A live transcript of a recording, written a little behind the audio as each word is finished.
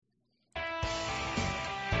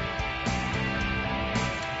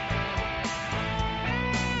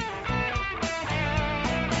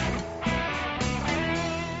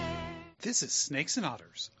This is Snakes and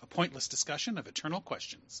Otters, a pointless discussion of eternal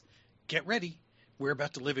questions. Get ready. We're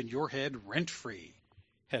about to live in your head rent-free.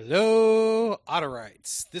 Hello,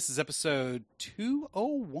 Otterites. This is episode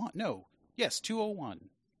 201. No, yes, 201.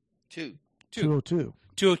 202.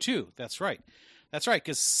 202, that's right. That's right,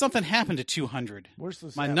 because something happened to 200. Where's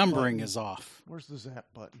the My zap numbering button? is off. Where's the zap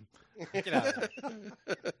button? Get out of there.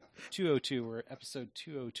 202, we're at episode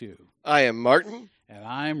 202. I am Martin. And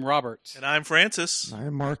I'm Robert. And I'm Francis. I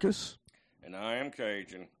am Marcus. And I am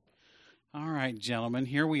Cajun. All right, gentlemen,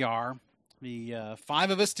 here we are. The five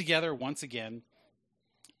of us together once again.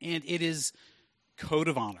 And it is Code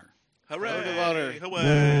of Honor. Hooray! Code of Honor. Hooray!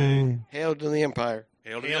 Yay. Hail to the Empire.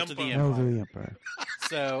 Hail to Hail the to the Empire. Hail to the Empire.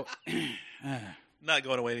 So, Not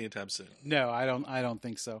going away anytime soon. no, I don't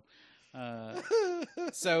think so.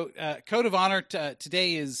 Code of Honor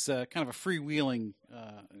today is kind of a freewheeling.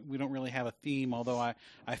 We don't really have a theme, although I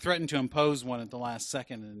threatened to impose one at the last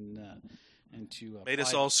second and to Made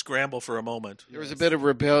us all scramble for a moment. There was a bit of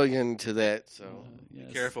rebellion to that, so yes.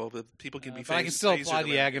 Be careful, but people can be. But I can still apply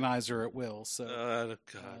the later. agonizer at will. So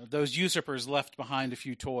God. those usurpers left behind a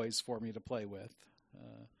few toys for me to play with,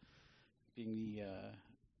 being the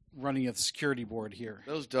running of the security board here.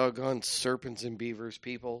 those doggone serpents and beavers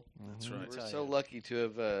people. That's right. We're so lucky to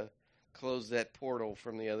have closed that portal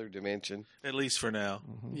from the other dimension. At least for now.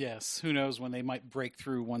 Yes, who knows when they might break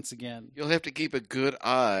through once again. You'll have to keep a good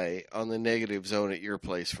eye on the negative zone at your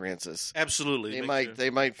place, Francis. Absolutely. They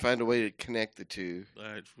might find a way to connect the two. All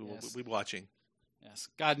right, Yes. we'll be watching. Yes,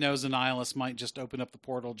 God knows an nihilist might just open up the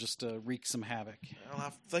portal just to wreak some havoc. Well,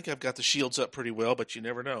 I think I've got the shields up pretty well, but you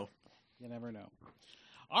never know. You never know.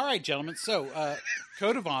 All right, gentlemen. So,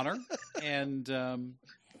 Code of Honor, and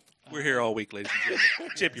We're here all week, ladies and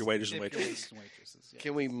gentlemen. Tip your waiters and tip your waitresses. waiters and waitresses, yeah.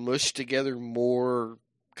 Can we mush together more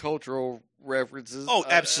cultural references? Oh,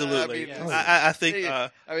 absolutely. yes. I think.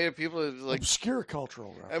 I mean, people are like, Obscure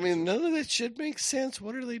cultural reference. I mean, none of that shit makes sense.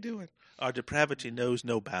 What are they doing? Our depravity knows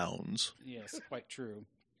no bounds. Yes, quite true.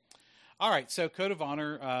 All right, so Code of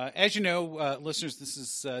Honor. As you know, listeners, this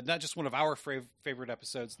is not just one of our favorite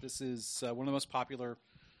episodes. This is one of the most popular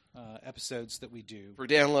episodes that we do. For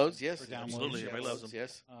downloads, yes. For downloads, Absolutely, yes. everybody loves them.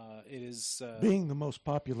 Yes. It is being the most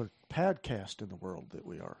popular podcast in the world that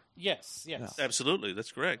we are. yes. Absolutely,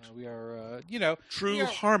 that's correct. We are, True we are-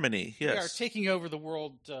 harmony, We are yes. taking over the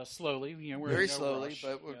world slowly. We're Very in no slowly, rush.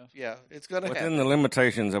 but Yeah. it's going to Within happen. the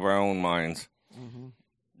limitations of our own minds.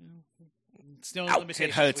 Still in Ouch, limitations.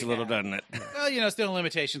 it hurts a we little, have. doesn't it? Well, still in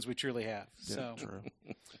limitations we truly have. Yeah, So, true.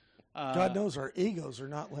 uh, God knows our egos are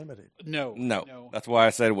not limited. No. That's why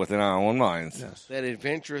I said within our own minds. Yes. That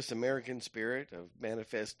adventurous American spirit of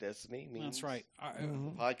manifest destiny means That's right.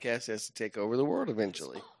 Mhm. podcast has to take over the world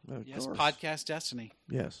eventually. Of Yes, course. podcast destiny.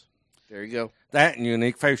 Yes. There you go. That and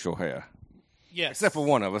unique facial hair. Yes. Except for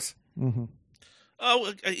one of us. Mm-hmm.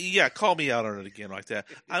 Oh, yeah, call me out on it again like that.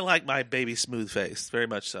 I like my baby smooth face. Very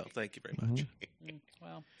much so. Thank you very much.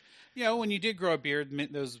 Well, when you did grow a beard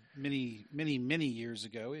those many years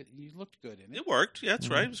ago, you looked good in it. It worked. Yeah, that's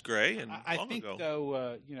right. It was gray and I long think, ago.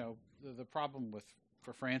 though, the problem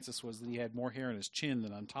for Francis was that he had more hair on his chin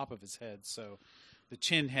than on top of his head, so the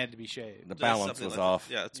chin had to be shaved. The That's balance something was like that. off.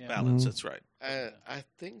 Yeah, it's Yeah. balance. Mhm. That's right. I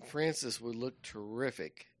think Francis would look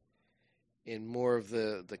terrific in more of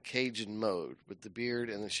the Cajun mode with the beard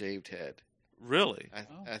and the shaved head. Really?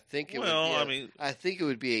 I think it Well, would be I mean- I think it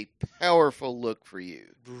would be a powerful look for you.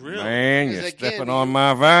 Really? Man, you're Because again, stepping on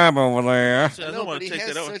my vibe over there. So I No, don't but want he to take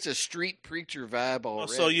has that over. such a street preacher vibe Oh,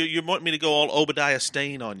 already. so you want me to go all Obadiah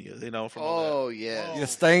Stane on you, from all Oh, yeah. You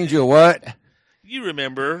stained your what? that. You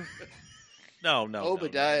remember. No.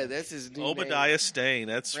 Obadiah, that's his new Obadiah name. Stane,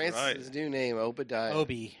 that's Francis' right. new name, Obadiah.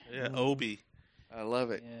 Obi. Yeah, Obi. I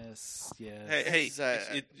love it. Yes. Hey,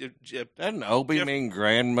 Doesn't Obi Jeff- mean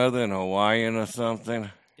grandmother in Hawaiian or something?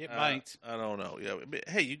 It might. I don't know. Yeah, but,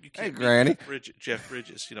 hey, you can't Hey, beat Granny. Jeff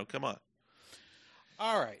Bridges. Come on.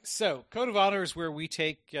 All right. So, Code of Honor is where we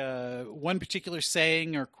take one particular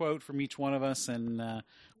saying or quote from each one of us, and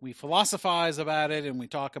we philosophize about it, and we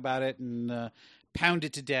talk about it, and pound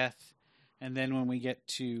it to death. And then when we get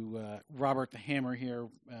to Robert the Hammer here,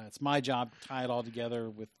 it's my job to tie it all together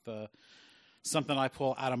with something I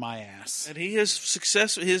pull out of my ass. And he has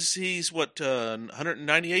success. He's what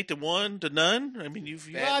 198 to 1 to none. I mean, you've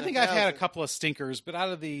Well, I think I've had a couple of stinkers, but out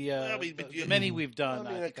of the, but many we've done,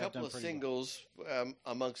 I mean, I a think I've couple done of pretty well. singles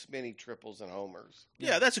amongst many triples and homers.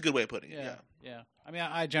 yeah, that's a good way of putting it. Yeah. I mean,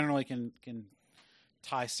 I generally can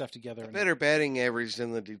tie stuff together. Better batting average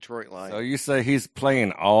than the Detroit line. So you say he's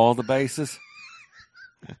playing all the bases?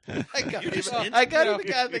 I got You're him. just I got you him. know, The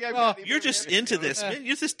guy I think I well, got him. You're just into this, man.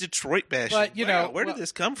 You're this Detroit bashing. But, you Wow, know, where well, did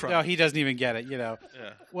this come from? No, he doesn't even get it. Yeah.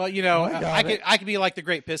 Well, you know, I got it. I could be like the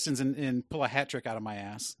Great Pistons and pull a hat trick out of my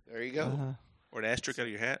ass. There you go. Uh-huh. Or an asterisk out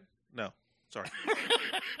of your hat? No, sorry.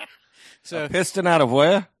 So Piston out of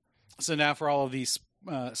where? So now for all of these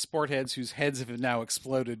sport heads whose heads have now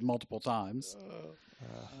exploded multiple times,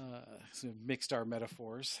 so mixed our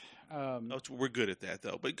metaphors. We're good at that,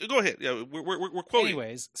 though. But go ahead. Yeah, we're quoting.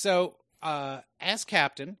 Anyways, so as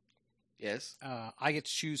captain, Yes. I get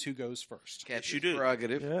to choose who goes first. Captain's you do.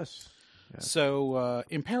 prerogative. Yes. So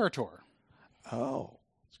Imperator. Oh,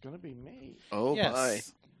 it's going to be me. Oh, Yes. my.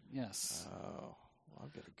 Yes. Oh,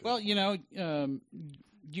 I've got a good Well, one. you know,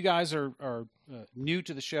 you guys are new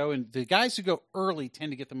to the show, and the guys who go early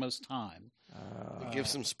tend to get the most time. Give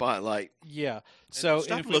some spotlight. Yeah. So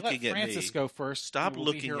stop if we looking let at Francis me. go first, Stop we'll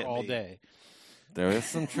looking be here at all me. day. There is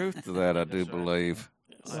some truth to that, I do believe.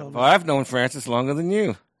 Um, Well, I've known Francis longer than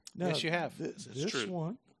you. Now, Yes, you have. This true.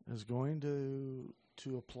 one is going to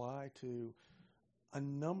apply to a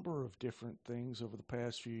number of different things over the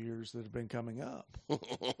past few years that have been coming up.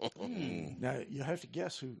 Now, you have to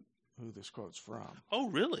guess who this quote's from. Oh,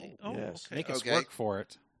 really? Oh, Yes. okay. Make us Okay. work for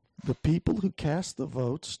it. The people who cast the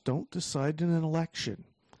votes don't decide in an election.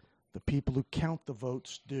 The people who count the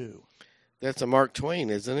votes do. That's a Mark Twain,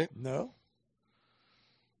 isn't it? No,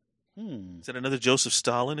 Is that another Joseph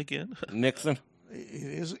Stalin again? Nixon.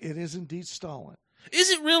 it is indeed Stalin. Is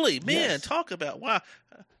it really? Man, Yes. talk about, wow.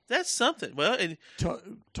 That's something. Well, and,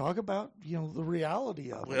 Talk about the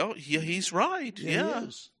reality of it. well, he's right. It Yeah,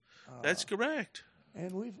 is. that's correct.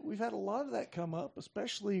 And we've had a lot of that come up,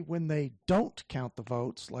 especially when they don't count the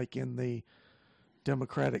votes, like in the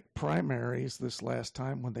Democratic primaries this last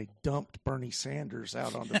time when they dumped Bernie Sanders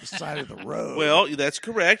out onto the side of the road. Well, that's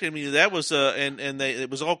correct. I mean, that was it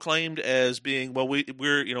was all claimed as being, well, we're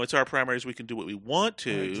it's our primaries, we can do what we want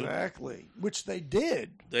to. Exactly, which they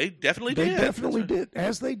did. They definitely They did. definitely did,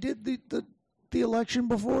 as they did the election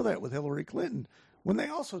before that with Hillary Clinton, when they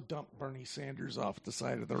also dumped Bernie Sanders off the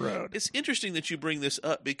side of the road. It's interesting that you bring this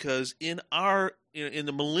up because in our in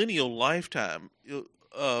the millennial lifetime,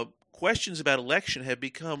 questions about election have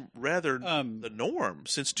become rather the norm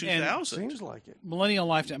since 2000. Seems like it. Millennial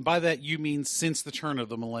lifetime. By that you mean since the turn of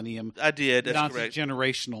the millennium, I did. That's not correct. the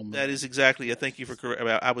generational. That is exactly. Thank you for correct.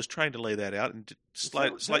 I was trying to lay that out and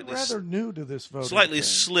They're rather new to this voting. slightly thing.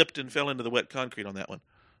 slipped and fell into the wet concrete on that one.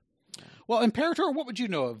 Well, Imperator, what would you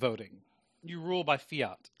know of voting? You rule by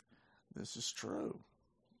fiat. This is true,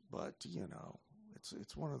 but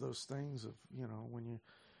it's one of those things of when you.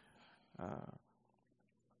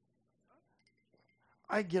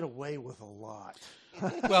 I get away with a lot.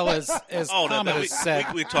 Well, as Oh, no, Comet we, has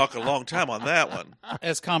said, we talk a long time on that one.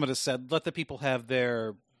 as Comet has said, let the people have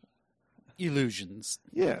their illusions.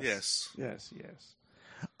 Yes. Yes. Yes.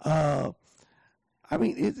 I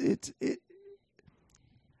mean, it's It's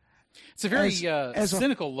a very as a-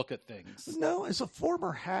 cynical look at things. no. As a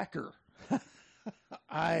former hacker,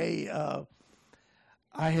 I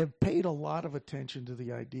have paid a lot of attention to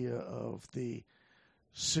the idea of the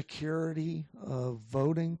security of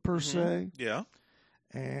voting per se, Yeah.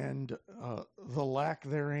 and the lack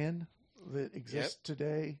therein that exists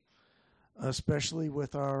today, especially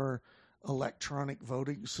with our electronic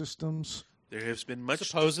voting systems. There has been much.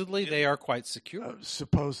 Supposedly, they are quite secure.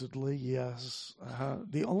 Supposedly, yes.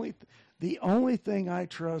 The only thing I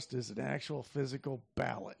trust is an actual physical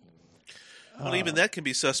ballot. Well, even that can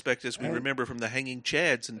be suspect, as we remember from the hanging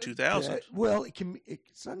Chads in 2000. Well,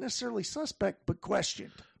 it's not necessarily suspect, but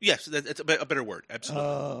questioned. Yes, that's a better word.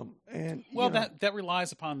 Absolutely. And Well, that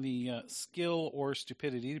relies upon the skill or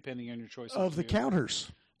stupidity, depending on your choice of the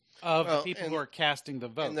counters. of Well, the people and- who are casting the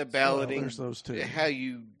vote. And the balloting, there's those two. how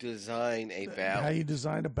you design a ballot. How you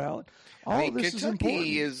design a ballot. All I of mean, this is important.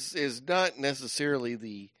 Kentucky is not necessarily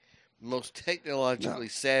the most technologically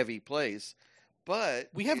savvy place, but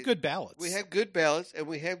We have good ballots. We have good ballots, and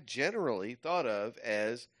we have generally thought of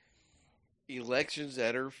as elections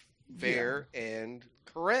that are fair and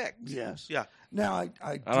correct. Yes. Yeah. Now,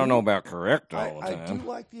 I don't know about correct all the I time. do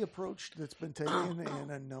like the approach that's been taken in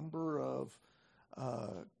a number of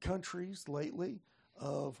countries lately.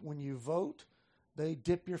 Of when you vote, they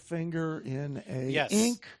dip your finger in a Yes.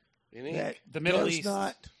 ink In ink. that The Middle does East.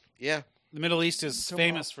 not. Yeah. The Middle East is Come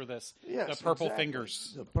famous for this. Yes, the purple exactly.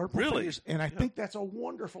 fingers. The purple Really? fingers, and I think that's a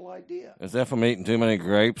wonderful idea. Is that from eating too many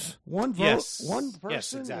grapes? One vote, Yes. one Yes,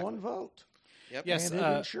 person, exactly. one vote. Yep. Yes, and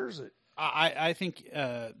it ensures it. I think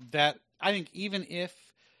I think even if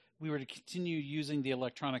we were to continue using the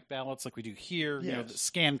electronic ballots like we do here, the Yes.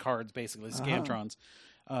 scan cards, basically, Scantrons,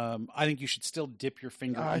 I think you should still dip your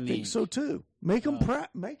finger I in the think ink. so too. Make them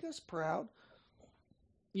make us proud.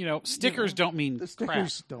 Stickers don't mean The crap.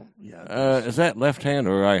 stickers don't. Yeah. Is that left hand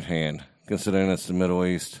or right hand, considering it's the Middle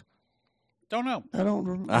East? Don't know. I don't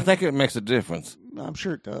remember. I think it makes a difference I'm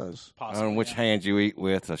sure it does. Possibly. on which yeah. hand you eat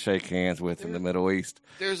with or shake hands with in the Middle East.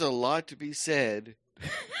 There's a lot to be said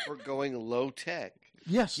for going low tech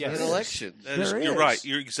Yes. Yes. in there is. elections. You're right.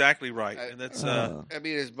 You're exactly right, I- and that's I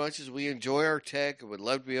mean, as much as we enjoy our tech and would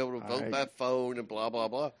love to be able to vote by phone and blah, blah,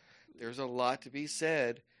 blah, there's a lot to be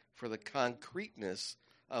said for the concreteness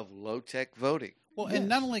of low-tech voting. Well, and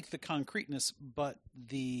not only the concreteness, but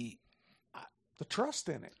the trust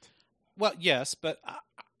in it. well, yes, but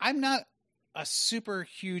I'm not a super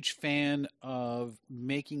huge fan of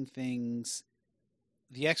making things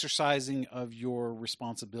the exercising of your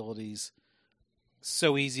responsibilities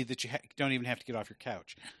so easy that you don't even have to get off your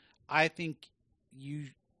couch. I think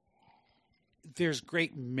there's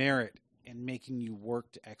great merit in making you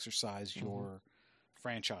work to exercise your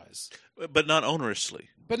franchise, but not onerously.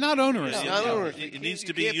 but not onerous. Yeah, Yeah, not yeah. onerous. It You needs to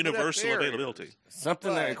can't be put up universal barriers. availability.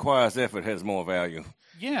 Something that Right. requires effort has more value.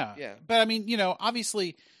 Yeah. Yeah. But I mean,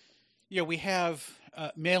 obviously, we have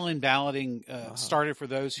mail-in balloting started for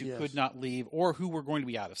those who Yes. could not leave or who were going to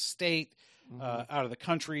be out of state, out of the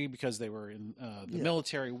country because they were in the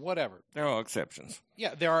military, whatever. There are exceptions.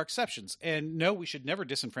 Yeah, there are exceptions. And no, we should never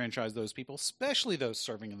disenfranchise those people, especially those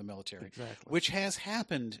serving in the military, Exactly. which has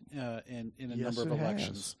happened in a Yes, number of it has.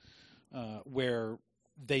 elections where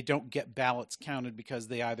they don't get ballots counted because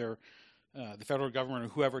they either the federal government or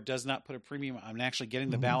whoever does not put a premium on actually getting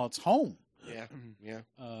the ballots home. Yeah,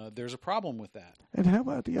 yeah. There's a problem with that. And how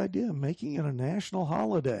about the idea of making it a national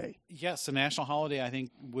holiday? Yes, a national holiday I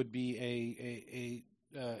think would be a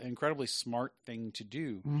incredibly smart thing to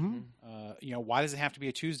do. Why does it have to be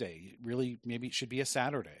a Tuesday? Really, maybe it should be a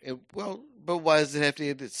Saturday. But why does it have to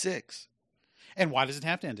end at 6? And why does it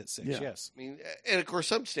have to end at 6? Yeah. Yes, I mean, and of course,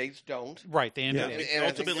 some states don't. right. They end Yeah. at And 8. I think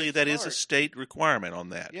Ultimately, that's that is a smart. state requirement on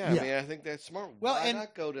that. Yeah, Yeah. I mean, I think that's smart. Well, Why and-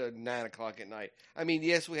 not go to 9:00 at night? I mean,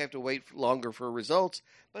 yes, we have to wait longer for results,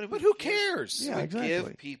 but Who cares? Yeah, We exactly.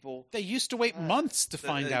 give people. They used to wait months to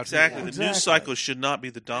find out. who Exactly. won. The Exactly. news cycle should not be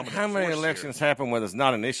the dominant How many force elections here. happen where there's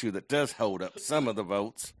not an issue that does hold up some of the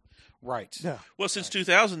votes? Right. Yeah. Well, since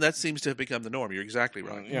 2000, that seems to have become the norm. You're exactly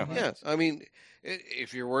right. Yeah. Yes, I mean,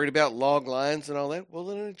 if you're worried about long lines and all that, well,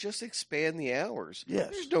 then just expand the hours. Yes.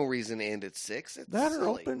 There's no reason to end at 6. It's That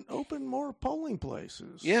or silly. open more polling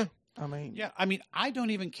places. Yeah. I mean, Yeah, I mean, I don't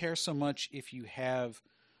even care so much if you have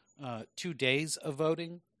 2 days of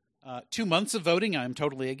voting. 2 months of voting, I'm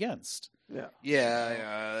totally against. yeah.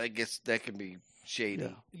 Yeah, I guess that can be shady.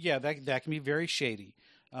 Yeah. Yeah, that can be very shady.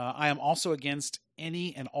 I am also against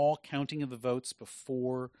any and all counting of the votes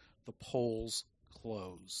before the polls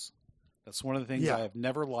close. That's one of the things Yeah. I have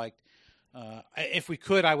never liked. If we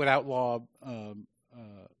could, I would outlaw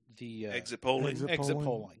the Exit polling. exit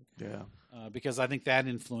polling. Yeah. Because I think that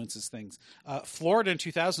influences things. Florida in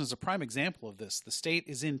 2000 is a prime example of this. The state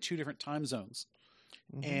is in 2 different time zones,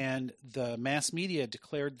 and the mass media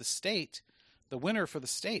declared the winner for the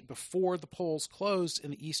state before the polls closed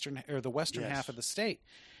in the eastern or the western Yes. half of the state.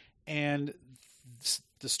 And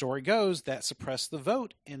the story goes that suppressed the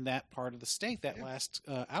vote in that part of the state that last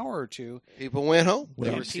hour or two. People went home. They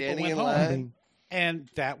Well, were people standing went in home. I line. mean, And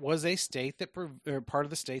that was a state that part of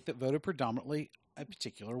the state that voted predominantly a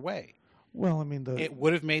particular way. well, I mean, It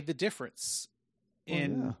would have made the difference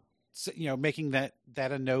in yeah. making that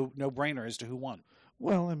a no brainer as to who won.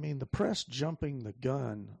 Well, I mean, the press jumping the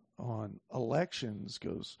gun on elections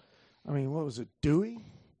goes. I mean, what was it, Dewey?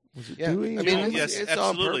 Was it Yeah, Dewey? I mean, Yes, it's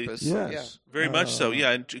absolutely. on purpose. yes, Very much so,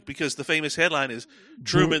 yeah. And because the famous headline is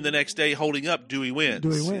Truman the next day holding up, Dewey wins.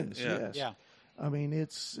 Dewey wins. Yeah. Yes. Yeah. I mean,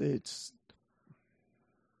 it's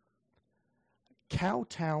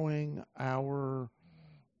kowtowing our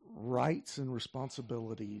rights and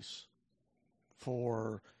responsibilities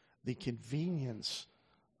for the convenience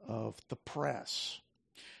of the press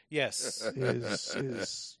Yes, is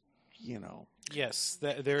yes.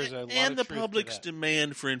 There's a lot And of the truth to public's that.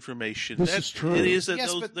 demand for information. This That's is true. It is that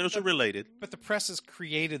Yes, those but are related. But the press has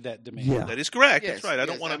created that demand. Yeah. That is correct. Yes, That's right. I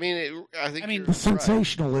don't yes. want to. I mean, I think I mean, you're the right.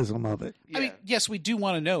 sensationalism of it. Yeah. I mean, yes, we do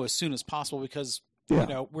want to know as soon as possible because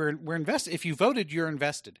Yeah. we're invested. If you voted, you're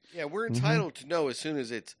invested. yeah, we're entitled to know as soon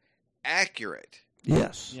as it's accurate.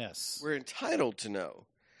 Yes, Yes. We're entitled to know,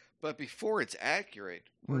 but before it's accurate,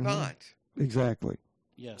 we're Mhm. not. exactly.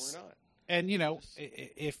 Yes. We're not. And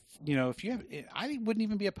if if you have, I wouldn't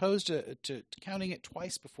even be opposed to counting it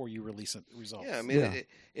twice before you release results. Yeah, I mean, Yeah.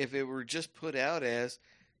 if it were just put out as,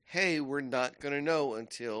 "Hey, we're not going to know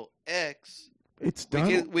until X," It's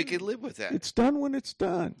done. We can live with that. It's done when it's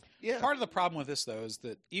done. Yeah. Part of the problem with this, though, is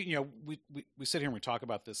that we sit here and we talk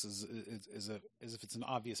about this as if it's an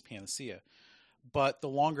obvious panacea. But the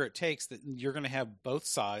longer it takes, that you're going to have both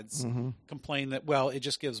sides complain that, well, it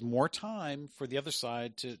just gives more time for the other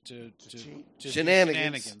side to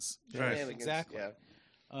Shenanigans. Right. Exactly.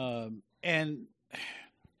 Yeah. And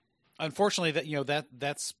unfortunately,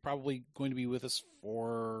 that's probably going to be with us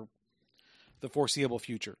for the foreseeable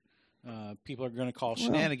future. People are going to call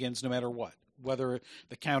shenanigans no matter what, whether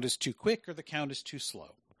the count is too quick or the count is too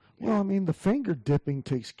slow. Well, I mean, the finger dipping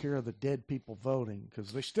takes care of the dead people voting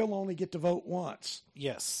because they still only get to vote once.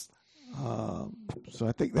 Yes. So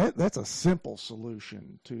I think that's a simple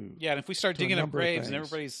solution to. Yeah, and if we start digging up graves and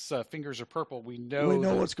everybody's fingers are purple, we know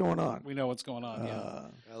what's going on. We know what's going on. Yeah,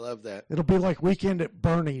 I love that. It'll be like Weekend at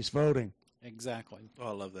Bernie's voting. Exactly. Oh,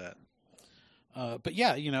 I love that. But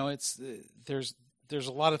yeah, it's there's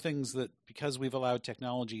a lot of things that because we've allowed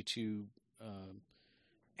technology to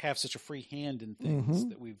have such a free hand in things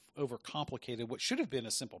that we've overcomplicated what should have been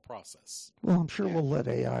a simple process. Well, I'm sure we'll let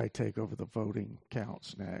AI take over the voting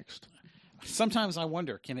counts next. Sometimes I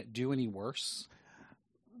wonder, can it do any worse?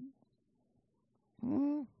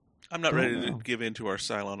 I'm not ready to give in to our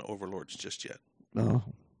Cylon overlords just yet.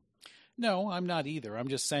 No, I'm not either. I'm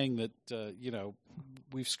just saying that,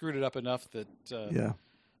 we've screwed it up enough that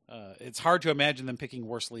it's hard to imagine them picking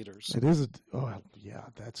worse leaders. It is.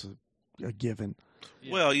 That's a given.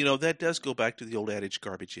 Yeah. Well, that does go back to the old adage,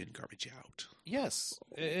 garbage in, garbage out. Yes.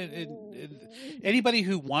 Anybody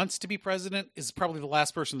who wants to be president is probably the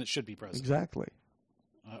last person that should be president. Exactly.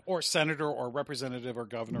 Or senator or representative or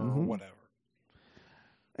governor or whatever.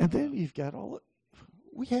 And then you've got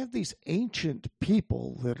we have these ancient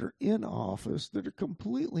people that are in office that are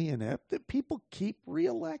completely inept that people keep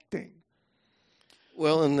reelecting.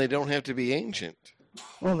 Well, and they don't have to be ancient.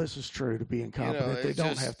 Well, this is true. To be incompetent, they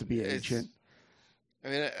don't have to be ancient. I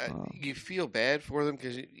mean, you feel bad for them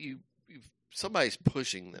because somebody's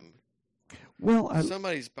pushing them. Well,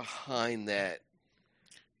 somebody's behind that.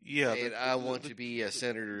 Yeah, and I want to be a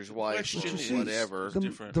senator's wife or whatever.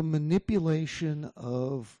 The manipulation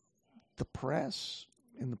of the press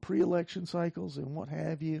in the pre-election cycles and what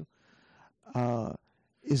have you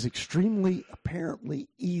is extremely apparently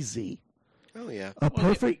easy. Oh yeah. A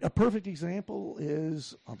perfect example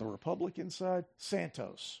is on the Republican side,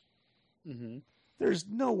 Santos. Mm-hmm. There's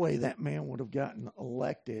no way that man would have gotten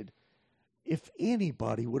elected if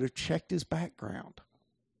anybody would have checked his background.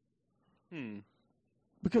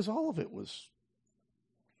 Because all of it was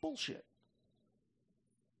bullshit.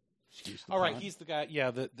 All right, he's the guy,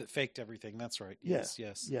 that faked everything. That's right. Yes.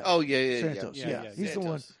 Yeah. Oh, yeah. Santos, yeah. He's Santos. the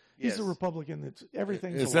one. He's the Republican that's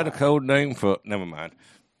everything. Is that a code name for? Never mind.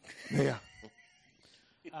 Yeah.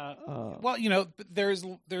 Well, there's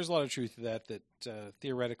a lot of truth to that. That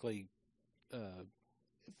theoretically,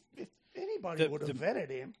 if anybody would have vetted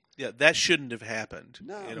him, that shouldn't have happened in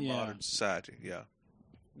a Yeah. modern society. Yeah,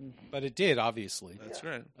 but it did, obviously. that's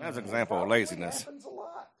right. That's an example of laziness. happens a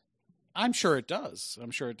lot. I'm sure it does.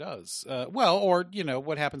 What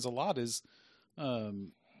happens a lot is,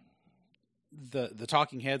 the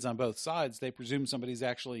talking heads on both sides, they presume somebody's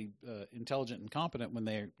actually intelligent and competent when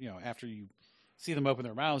they're, after you see them open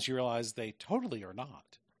their mouths, you realize they totally are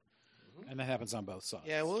not. And that happens on both sides.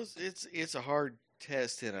 Yeah, well, it's a hard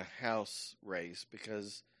test in a House race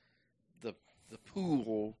because the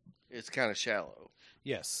pool is kind of shallow.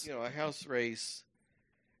 Yes. A House race,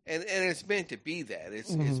 and it's meant to be that.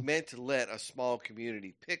 It's meant to let a small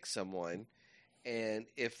community pick someone, and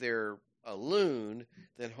if they're a loon,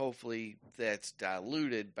 then hopefully that's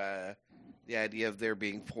diluted by the idea of there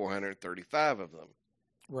being 435 of them.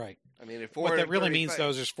 Right. I mean, if what that really means, though,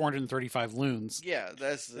 is there's 435 loons. Yeah,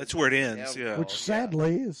 that's where it ends. Yeah, which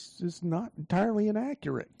sadly is not entirely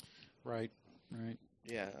inaccurate. Right.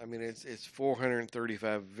 Yeah, I mean it's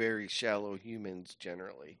 435 very shallow humans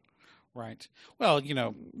generally. Right. Well,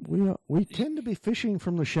 we tend to be fishing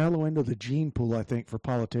from the shallow end of the gene pool, I think, for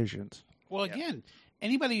politicians. Well, again,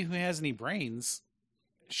 anybody who has any brains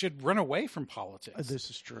should run away from politics. This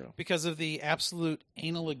is true. Because of the absolute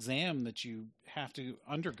anal exam that you have to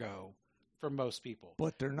undergo for most people.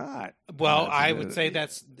 But they're not. Well, I would say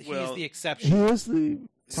he's the exception. He is the...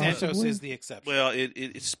 Santos possibly is the exception. Well,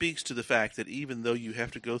 it speaks to the fact that even though you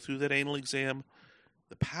have to go through that anal exam,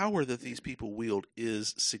 the power that these people wield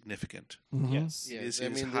is significant. Mm-hmm. Yes. Yeah, It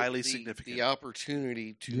is highly significant. The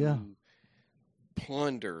opportunity to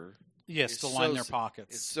plunder... Yes, to line their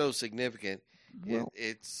pockets. It's so significant. Well,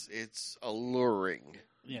 it's alluring.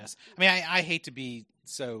 Yes, I mean I hate to be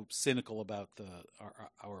so cynical about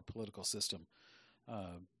our political system,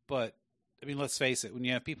 but I mean let's face it. When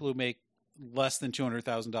you have people who make less than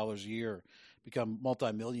 $200,000 a year become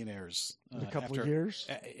multimillionaires In a couple of years?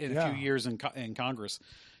 In a few years in Congress.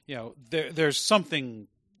 There's something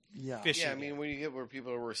fishy. Yeah, I mean, when you get where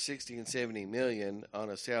people are worth 60 and 70 million on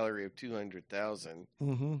a salary of 200,000.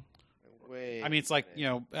 Mm-hmm. I mean, it's like,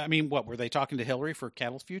 what, were they talking to Hillary for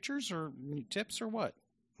cattle futures or tips or what?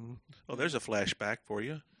 Oh, there's a flashback for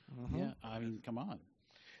you. Mm-hmm. Yeah, I mean, come on.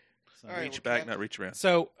 So, All right, Reach back, not reach around.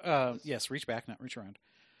 So, yes, reach back, not reach around.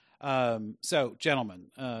 So, gentlemen,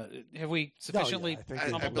 have we sufficiently?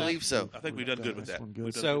 I believe so. I think we've done good with that.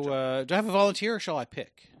 So, do I have a volunteer or shall I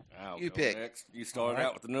pick? You pick. Next. You started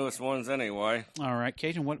out with the newest ones anyway. All right,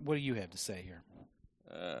 Cajun, what do you have to say here?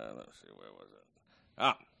 Let's see, where was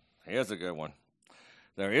it? Here's a good one.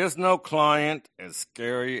 There is no client as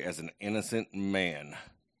scary as an innocent man.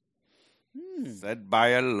 Said by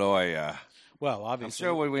a lawyer. Well, obviously.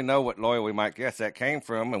 I'm sure we know what lawyer we might guess that came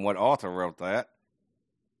from and what author wrote that.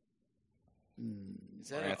 Is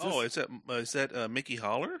that Mickey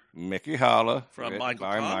Holler? Mickey Holler. From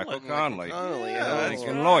Michael Conley. Yeah,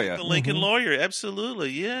 Lincoln Lawyer. The Lawyer. Lincoln Lawyer,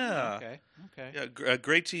 absolutely, yeah. Okay. Yeah, a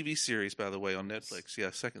great TV series, by the way, on Netflix.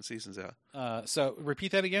 Yeah, second season's out. So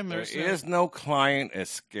repeat that again. There is no client as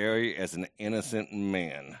scary as an innocent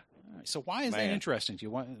man. All right, so why is that interesting to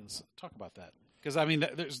you? Let's talk about that. Because, I mean,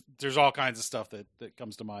 there's all kinds of stuff that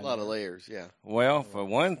comes to mind. A lot of layers, yeah. Well, for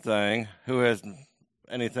one thing, who has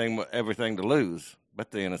everything to lose but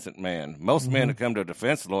the innocent man? Most men who come to a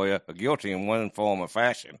defense lawyer are guilty in one form or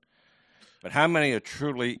fashion. But how many are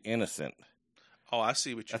truly innocent? Oh, I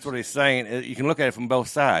see what you're saying. That's what he's saying. You can look at it from both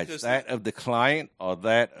sides, that of the client or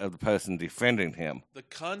that of the person defending him. The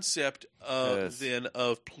concept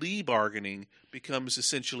of plea bargaining becomes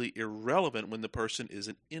essentially irrelevant when the person is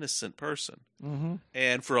an innocent person. Mm-hmm.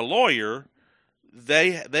 And for a lawyer,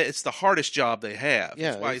 it's the hardest job they have.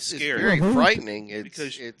 Yeah, that's why it's scary. It's very frightening.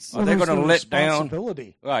 Because they're going to let down.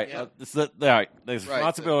 Right. Yeah. The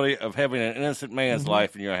responsibility of having an innocent man's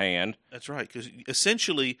life in your hand. That's right. Because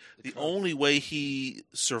essentially, the only way he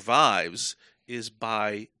survives is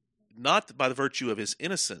not by the virtue of his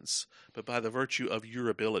innocence, but by the virtue of your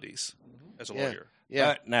abilities as a lawyer.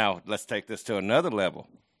 Yeah. But now, let's take this to another level.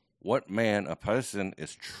 What man or person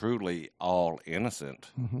is truly all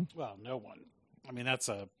innocent? Mm-hmm. Well, no one. I mean, that's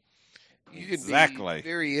a... You could be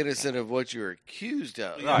very innocent of what you're accused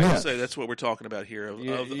of. Right. I would say that's what we're talking about here.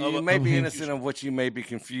 You may be innocent of what you may be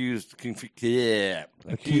accused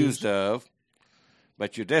of,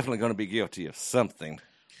 but you're definitely going to be guilty of something.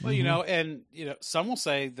 Well, some will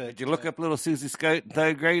say that... Did you look up little Susie Scott in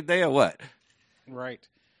third grade there or what? Right.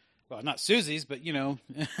 Well, not Susie's, but,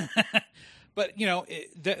 But,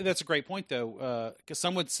 that's a great point, though, because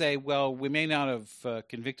some would say, well, we may not have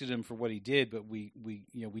convicted him for what he did, but we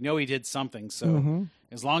know he did something. So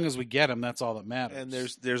as long as we get him, that's all that matters. And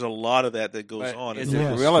there's a lot of that goes on. Is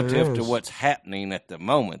it relative to what's happening at the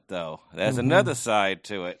moment, though? There's another side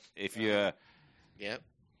to it. If you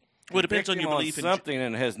well, it depends on your belief in something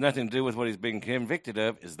and it has nothing to do with what he's being convicted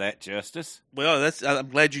of. Is that justice? Well, I'm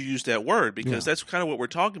glad you used that word because that's kind of what we're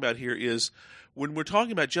talking about here is when we're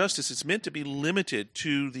talking about justice, it's meant to be limited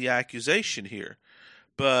to the accusation here.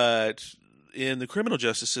 But in the criminal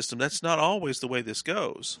justice system, that's not always the way this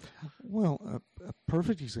goes. Well, a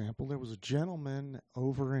perfect example, there was a gentleman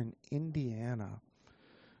over in Indiana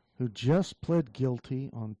who just pled guilty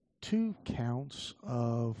on 2 counts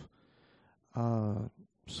of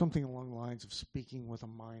something along the lines of speaking with a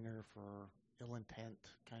minor for ill intent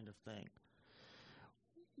kind of thing.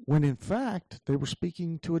 When in fact, they were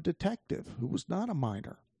speaking to a detective who was not a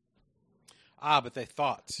minor. But they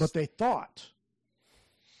thought.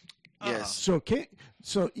 Yes.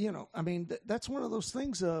 So I mean, that's one of those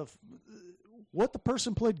things of what the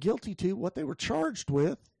person pled guilty to, what they were charged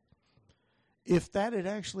with. If that had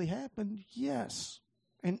actually happened, yes.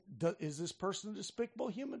 And is this person a despicable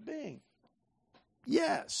human being?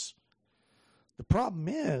 Yes. The problem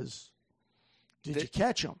is, did you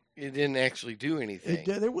catch them? It didn't actually do anything.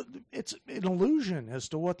 It's an illusion as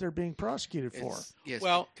to what they're being prosecuted for. Yes,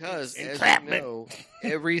 well, because as you know,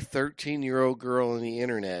 every 13-year-old girl on the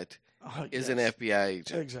internet is an FBI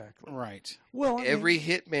agent. Exactly. Right. Well, every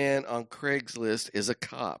hitman on Craigslist is a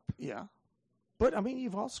cop. Yeah. But, I mean,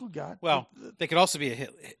 you've also got... Well, they could also be a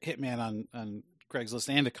hitman on Craigslist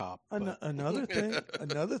and a cop. Another thing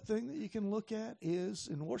that you can look at is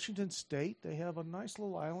in Washington State, they have a nice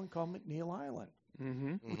little island called McNeil Island,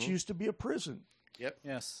 which used to be a prison. Yep.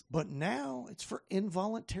 Yes. But now it's for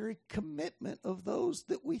involuntary commitment of those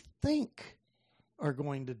that we think are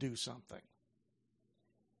going to do something.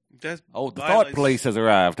 The thought police has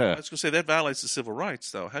arrived, huh? I was going to say, that violates the civil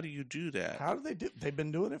rights, though. How do you do that? How do they do? They've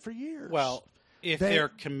been doing it for years. Well, if they're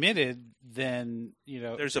committed, then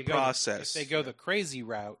There's if a they process. If they go the crazy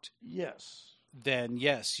route, Yes. then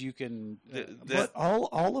yes, you can. But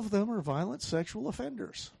all of them are violent sexual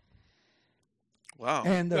offenders. Wow.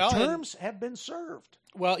 And the Well, terms have been served.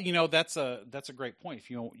 Well, that's a great point.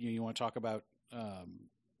 If you want to talk about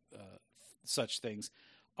such things,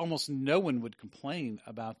 almost no one would complain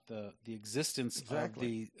about the existence of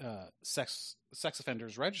the sex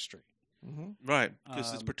offenders registry. Mm-hmm. Right,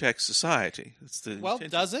 because it protects society. It's the Well,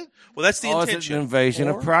 intention. does it? Well, that's the Or is it intention. an invasion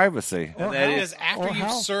Or- of privacy? Or that how- Because after or you've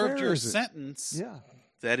how served fair your is it? sentence, Yeah.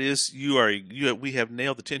 That is, we have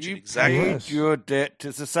nailed the tension You exactly. paid Yes. your debt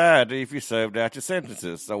to society if you served out your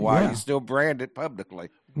sentences. So why Yeah. are you still branded publicly?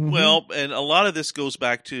 Mhm. Well, and a lot of this goes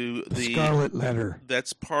back to the Scarlet Letter.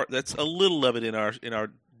 That's a little of it in our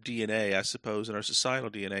DNA, I suppose, in our societal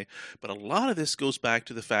DNA. But a lot of this goes back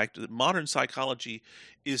to the fact that modern psychology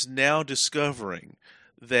is now discovering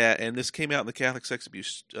that, and this came out in the Catholic sex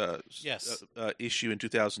abuse issue in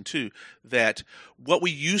 2002, that what we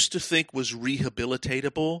used to think was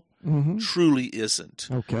rehabilitatable Mm-hmm. truly isn't.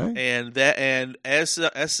 Okay. And as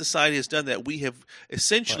society has done that, we have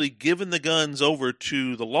essentially given the guns over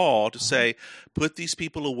to the law to say, put these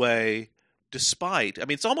people away. Despite, I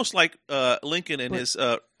mean, it's almost like Lincoln and his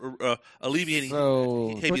alleviating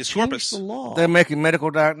habeas corpus. The law. They're making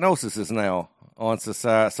medical diagnoses now on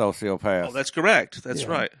sociopaths. Oh, that's correct. That's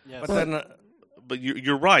right. yes. but then, But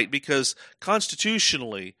you're right, because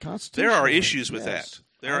constitutionally, there are issues with yes. that.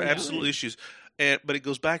 There are I absolute agree. issues. But it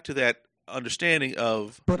goes back to that understanding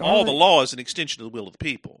of But all are the they- law is an extension of the will of the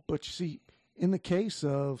people. But you see, in the case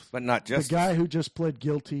of but not the just guy who just pled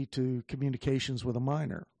guilty to communications with a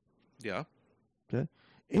minor, Yeah. okay,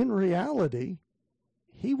 in reality,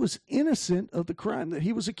 he was innocent of the crime that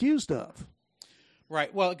he was accused of.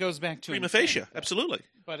 right. Well, it goes back to Prima intent, facie. Absolutely.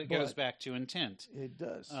 but it goes back to intent. It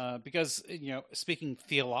does. Because speaking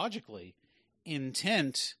theologically,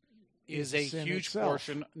 intent is a sin huge itself.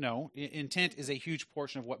 portion. No, intent is a huge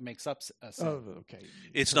portion of what makes up a sin. Oh, okay.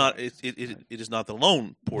 It's not. It is not the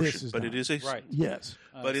lone portion, is but not. it is a Right. Yes.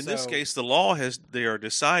 But in this So- case, the law has. They are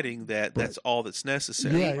deciding that that's all that's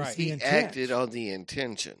necessary. Yeah, it's Right. the He intent. acted on the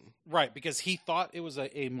intention. Right, because he thought it was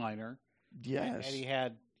a minor, Yes. and he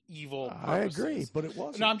had evil. I agree, purposes. but it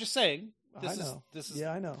wasn't. No, I'm just saying. I This is know. this is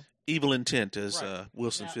Yeah, I know. Evil intent, as Right.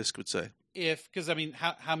 Wilson Now- Fisk would say. because I mean,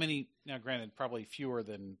 how many? Now, granted, probably fewer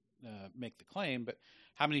than make the claim, but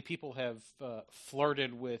how many people have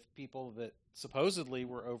flirted with people that supposedly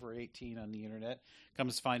were over 18 on the internet?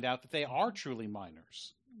 Comes to find out that they are truly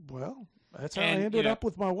minors. Well, that's how And, I ended up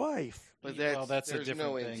with my wife. But Well, that's a there's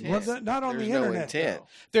different no thing. intent. Well, not on There's the no internet. intent. though.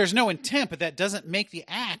 There's no intent, but that doesn't make the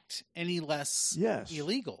act any less Yes.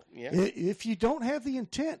 illegal. Yeah. If you don't have the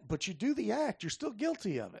intent, but you do the act, you're still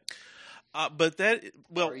guilty of it. But that,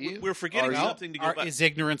 well, Are you? we're forgetting Are you? something to go back. Is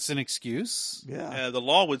ignorance an excuse? Yeah. The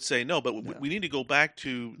law would say no, but Yeah. we need to go back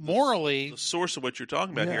to Morally, the source of what you're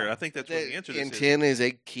talking about Yeah. here. I think that's what the answer to this is. Intent is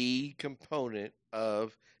a key component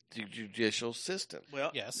of the judicial system.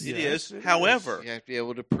 Well, Yes. it Yes, is. it is. However, You have to be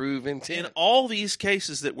able to prove in intent. all these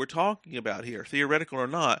cases that we're talking about here, theoretical or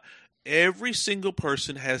not, every single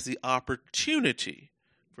person has the opportunity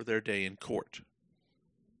for their day in court.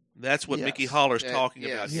 That's what Yes. Mickey Holler's That- talking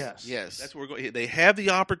yes, about. Yes. Yes. That's what we're going. They have the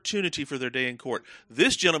opportunity for their day in court.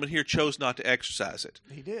 This gentleman here chose not to exercise it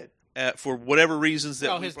He did. for whatever reasons that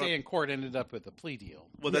well, we his brought- day in court ended up with a plea deal.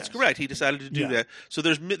 Well, that's Yes. correct. He decided to do Yeah. that. So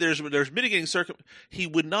there's mitigating He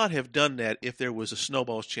would not have done that if there was a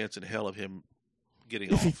snowball's chance in hell of him getting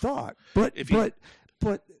If off. he thought, but If he- but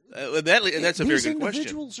And that's a very these good question.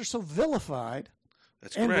 individuals are so vilified,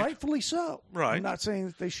 That's and correct. rightfully so. Right. I'm not saying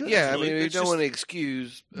that they should. Yeah, I Absolutely. mean, we It's don't just- want to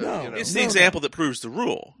excuse. No. you know. It's No, the no. example that proves the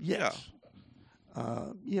rule. Yes.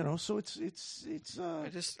 So it's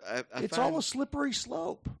I it's find, all a slippery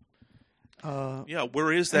slope. Yeah.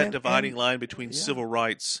 Where is that And- dividing and- line between yeah. civil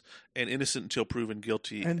rights and innocent until proven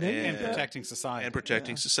guilty And then And Yeah. protecting society. and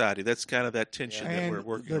protecting Yeah. society? That's kind of that tension that And we're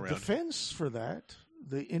working the around. defense for that,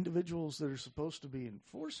 the individuals that are supposed to be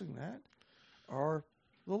enforcing that, are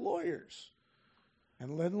the lawyers.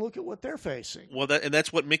 And then look at what they're facing. Well,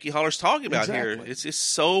 that's what Mickey Holler's talking about here. Exactly. It's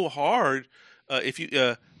so hard. If you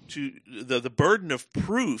to the burden of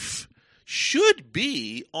proof should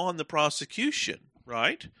be on the prosecution,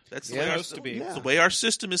 right? That's the way our, Supposed to be. Yeah. the way our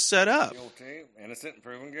system is set up. guilty, innocent, and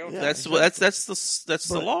proven guilty. Yeah. That's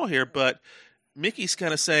the But- law here. But Mickey's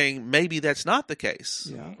kind of saying maybe that's not the case.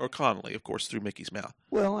 Yeah. Or Connolly, of course, through Mickey's mouth.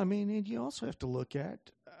 Well, I mean, and you also have to look at.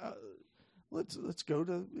 Let's go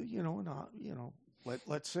to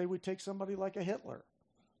let's say we take somebody like a Hitler.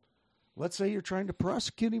 Let's say you're trying to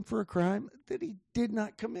prosecute him for a crime that he did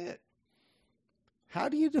not commit. How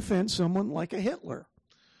do you defend someone like a Hitler?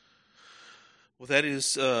 Well, that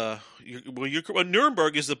is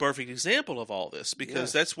Nuremberg is the perfect example of all this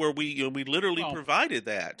because that's where we literally provided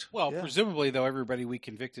that. Well, presumably, though, everybody we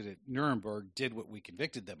convicted at Nuremberg did what we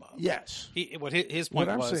convicted them of. Yes. His point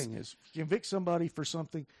what was, I'm saying is, convict somebody for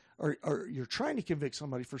something, or you're trying to convict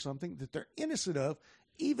somebody for something that they're innocent of,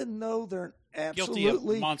 even though they're absolutely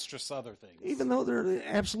guilty of monstrous other things. Even though they're an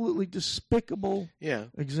absolutely despicable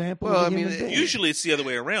example. Well, of a human being. Usually it's the other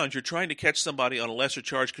way around. You're trying to catch somebody on a lesser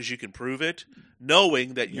charge because you can prove it,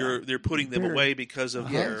 knowing that they're putting them away because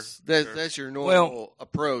of that's your normal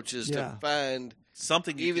approach is to find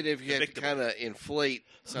something, even if you have to kind of inflate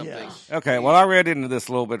something. Yeah. Okay, well, I read into this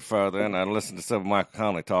a little bit further, and I listened to some of Michael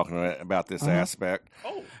Connolly talking about this aspect.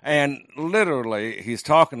 Oh. And literally, he's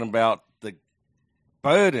talking about the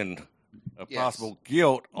burden of possible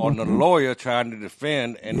guilt on the lawyer trying to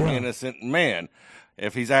defend an innocent man.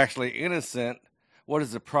 If he's actually innocent, what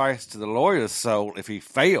is the price to the lawyer's soul if he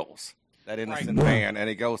fails that innocent man and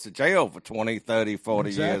he goes to jail for 20, 30,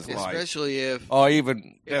 40 years life? Especially if or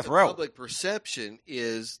even death the row. Public perception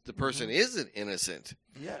is the person isn't innocent.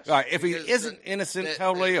 Yes. Right. If he isn't innocent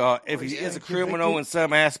totally, or if he is a criminal in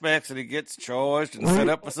some aspects and he gets charged and set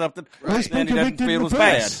up for something, then he doesn't feel as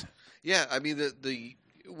bad. Yeah, I mean,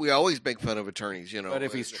 we always make fun of attorneys, But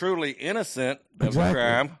if he's truly innocent of a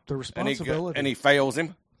crime, the responsibility, and he fails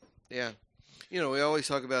him. Yeah. We always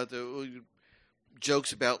talk about the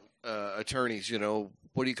jokes about attorneys,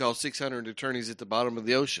 what do you call 600 attorneys at the bottom of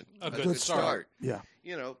the ocean? A good start. Yeah.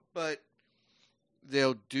 But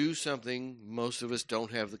they'll do something most of us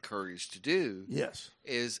don't have the courage to do. Yes.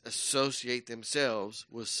 Is associate themselves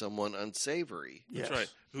with someone unsavory. Yes. That's right.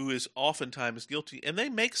 Who is oftentimes guilty. And they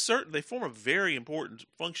they form a very important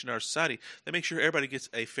function in our society. They make sure everybody gets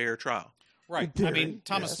a fair trial. Right. I mean,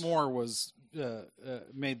 Thomas More was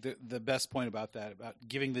made the best point about that, about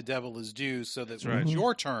giving the devil his due so that when it's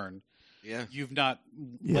your turn, you've not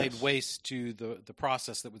laid waste to the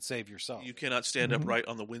process that would save yourself. You cannot stand upright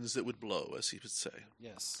on the winds that would blow, as he would say.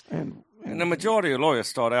 Yes. And the majority of lawyers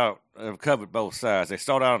start out, have covered both sides. They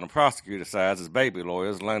start out on the prosecutor side as baby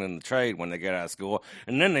lawyers, learning the trade when they get out of school,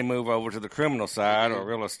 and then they move over to the criminal side or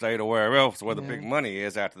real estate or wherever else where the big money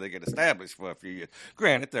is after they get established for a few years.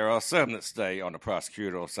 Granted, there are some that stay on the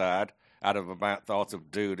prosecutorial side out of about thoughts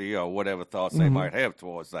of duty or whatever thoughts they might have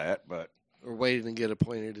towards that, but or waiting to get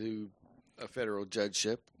appointed to a federal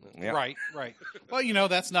judgeship. yeah. Right. Well,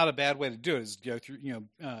 that's not a bad way to do it. Is go through, be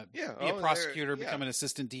a prosecutor, become an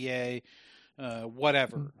assistant DA,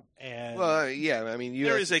 whatever. And I mean,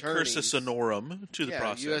 there US is a attorneys, cursus honorum to the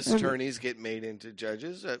process. U.S. attorneys get made into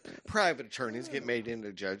judges. Private attorneys get made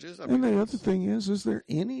into judges. I mean, and the other thing is there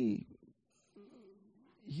any,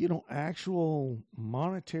 actual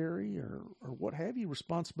monetary or what have you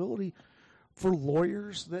responsibility for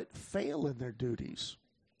lawyers that fail in their duties?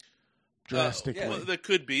 Drastically. Well, there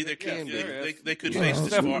could be. There can be. They could face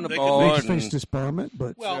disbarment. They could face disbarment,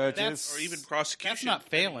 but that's or even prosecution. That's not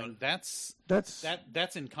failing. That's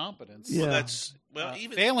incompetence. Yeah.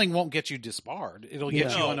 Even failing won't get you disbarred. It'll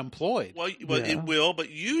get you unemployed. Well, it will.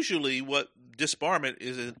 But usually, what disbarment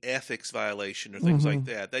is an ethics violation or things like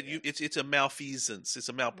that. It's a malfeasance. It's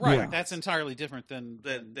a malpractice. Right. That's entirely different than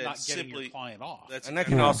not getting your client off. And that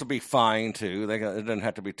can also be fined too. It doesn't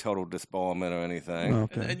have to be total disbarment or anything.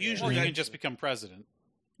 Okay. And usually, or you can just become president.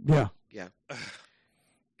 Yeah.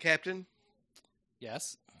 Captain.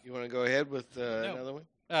 Yes. You want to go ahead with another one?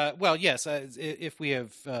 Well, yes. If we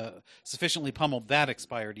have sufficiently pummeled that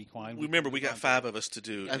expired equine, remember we got 5 of us to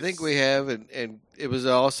do. I think we have, and it was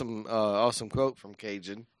an awesome quote from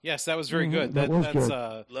Cajun. Yes, that was very good. That was that's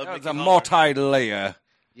good. That's a multi-layer.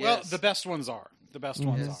 Well, the best ones are.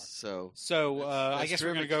 So I guess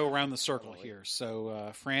we're going to go around the circle here.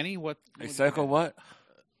 So, Franny, what? A circle what?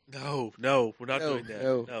 No, we're not doing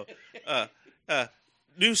that. No.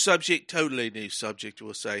 New subject, totally new subject.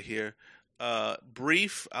 We'll say here.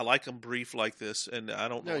 Brief. I like them brief like this, and I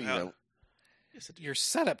don't know how. Don't. Your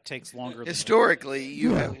setup takes longer. Historically,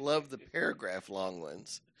 you have loved the paragraph long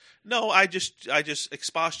ones. No, I just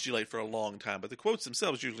expostulate for a long time, but the quotes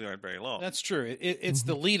themselves usually aren't very long. That's true. It's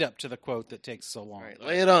the lead up to the quote that takes so long. All right,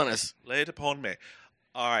 lay it on us. Lay it upon me.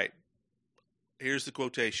 All right. Here's the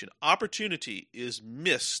quotation. Opportunity is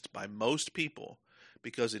missed by most people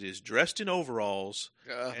because it is dressed in overalls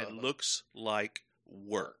and looks like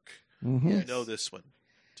work. Mm-hmm. You know this one.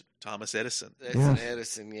 Thomas Edison. That's an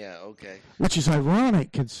Edison, okay. Which is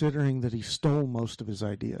ironic considering that he stole most of his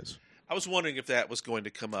ideas. I was wondering if that was going to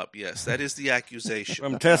come up. Yes, that is the accusation.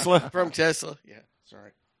 From Tesla? From Tesla, yeah. Sorry.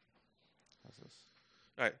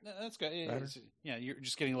 All right. No, that's good. Yeah, you're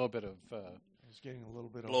just getting a little bit of It's getting a little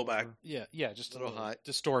bit Blowback. over. Yeah, just a Little little hot.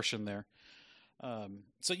 distortion there.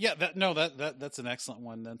 So yeah, that's an excellent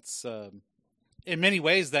one. That's in many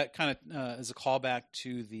ways that kind of is a callback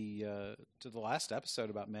to the last episode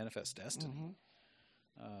about Manifest Destiny.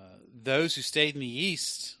 Those who stayed in the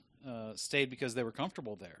East stayed because they were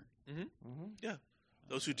comfortable there. Yeah.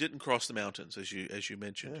 Those who didn't cross the mountains, as you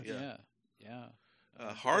mentioned. Yeah.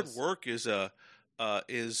 Hard work is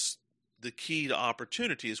the key to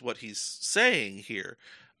opportunity, is what he's saying here.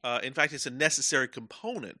 In fact, it's a necessary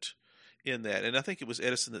component in that. And I think it was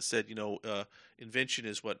Edison that said, invention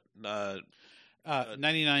is what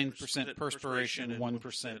 99% perspiration,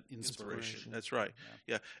 1% inspiration. That's right.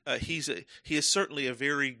 Yeah, he is certainly a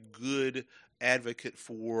very good advocate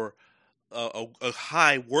for a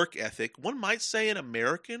high work ethic. One might say an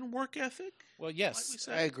American work ethic. Well, yes,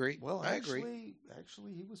 I agree. Well, I agree.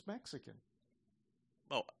 Actually, he was Mexican.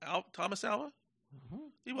 Oh, Thomas Alva.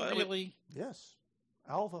 He was really. Yes,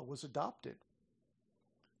 Alva was adopted.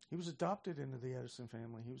 He was adopted into the Edison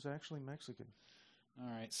family. He was actually Mexican. All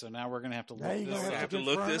right, so now we're going to have to Now look you're this gonna up. have to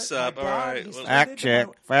confirm look this it. up. My All God, right. he's Well,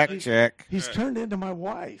 turned Fact into check. He's turned into my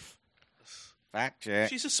wife. Fact check.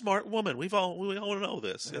 She's a smart woman. We all know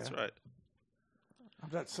this. That's Yeah. right. I'm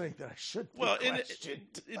not saying that I should be Well, and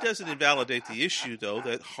questioned. it doesn't invalidate the issue, though,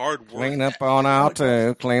 that hard work. Clean up on aisle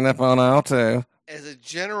 2. Clean up on aisle 2. As a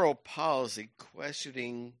general policy,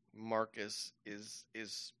 questioning Marcus is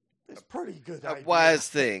It's a pretty good a idea. wise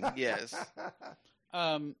thing. Yes,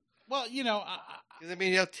 Well, I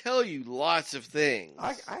mean he'll tell you lots of things.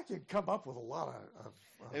 I can come up with a lot of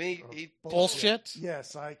I mean, of he- bullshit.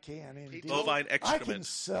 Yes, I can. Indeed. Bovine I can excrement.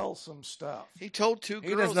 sell some stuff. He told two He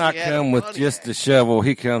girls does not he had a come with Pontiac. just the shovel.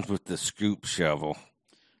 He comes with the scoop shovel.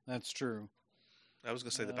 That's true. I was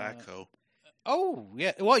going to say the backhoe. Oh,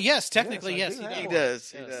 yeah. Well, yes, technically, Yes, yes, I do he have does. He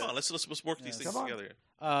does. He Yes. does. Come on, let's work these things Come on. together.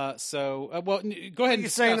 Go ahead. And What are you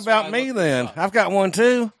saying discuss about why I me looked then? this up. I've got one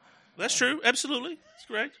too. That's true. Absolutely, that's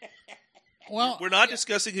correct. Well, We're not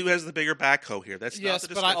discussing who has the bigger backhoe here. That's Yes, not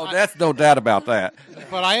the but I- discussion. Oh, that's no doubt about that.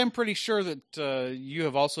 but I am pretty sure that you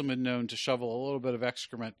have also been known to shovel a little bit of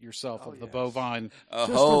excrement yourself of the yes. bovine. A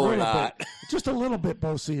Just whole a little lot. bit. Just a little bit,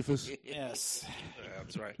 Bo Cephas. Yes. Yeah,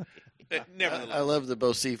 that's right. I Nevertheless, love the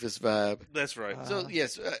Bocephus vibe. that's right. So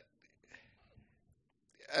yes,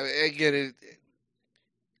 I get it.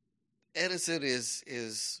 Edison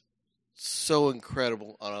is so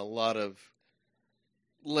incredible on a lot of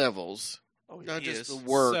levels, Oh, yeah. not He just is. the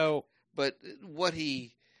work, So, but what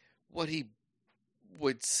he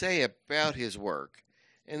would say about his work,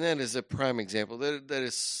 and that is a prime example that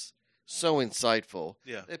is so insightful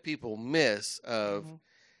Yeah. that people miss. Of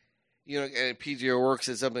and P.J. O'Rourke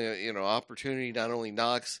said something. Opportunity not only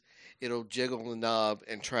knocks, it'll jiggle the knob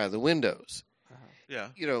and try the windows. Yeah.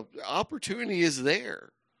 Opportunity is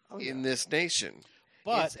there Oh, yeah. in this nation.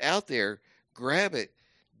 but It's out there. Grab it.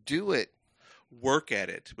 Do it. Work at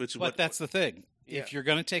it. Which is but what that's the thing. Yeah. If you're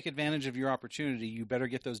going to take advantage of your opportunity, you better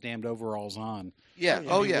get those damned overalls on. Yeah. Oh, yeah.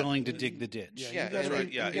 Oh, Be yeah. willing to dig the ditch. Yeah, Yeah, you gotta and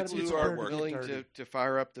be- yeah, you gotta it's be hard prepared work. to get Willing dirty. to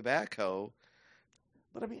fire up the backhoe.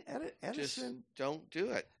 But I mean, Just Edison don't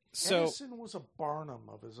do it. So, Edison was a Barnum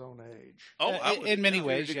of his own age. I would- in many yeah,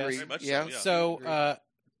 ways, degree. yes. very much Yeah. so. Yeah. So,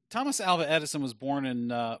 Thomas Alva Edison was born in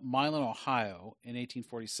Milan, Ohio in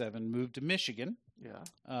 1847, moved to Michigan,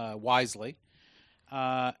 Yeah. wisely.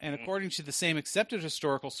 And according to the same accepted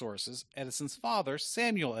historical sources, Edison's father,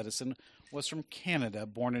 Samuel Edison, was from Canada,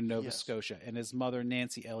 born in Nova Yes. Scotia, and his mother,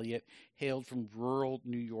 Nancy Elliott, hailed from rural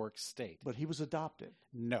New York State. But he was adopted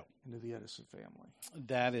No, into the Edison family.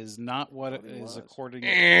 that is not what it Thought he is was. according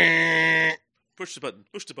Push the button.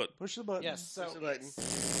 Push the button. Push the button. Yes, so Push the button.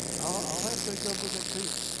 I'll have to go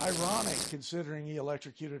with it too. Ironic, considering he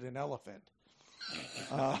electrocuted an elephant.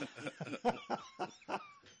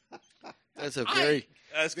 That's a very,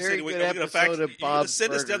 I was gonna very say, good are we gonna episode of you gonna Bob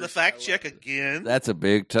send us down the Burgers. fact I check love it. again. That's a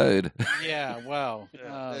big toad. yeah, well,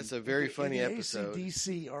 That's a very funny in the episode.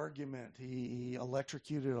 AC/DC argument, he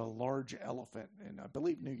electrocuted a large elephant in, I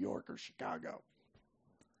believe, New York or Chicago.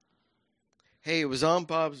 Hey, it was on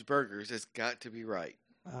Bob's Burgers. It's got to be right.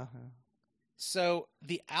 Uh-huh. so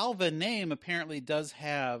the Alva name apparently does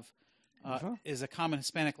have is a common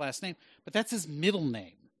Hispanic last name, but that's his middle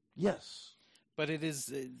name. Yes. But it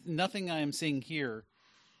is nothing I am seeing here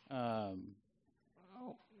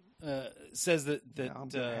says that Now I'm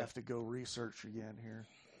going to have to go research again here.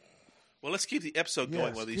 Well, let's keep the episode going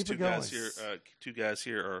Yes, while these keep two it guys going.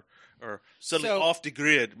 here, are suddenly So- off the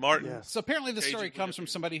grid. Martin, Yes. So apparently the Cajun story comes would from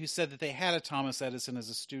be- somebody who said that they had a Thomas Edison as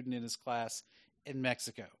a student in his class in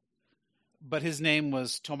Mexico. But his name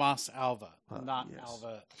was Tomas Alva, not yes.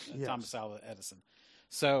 Alva, Yes. Thomas Alva Edison.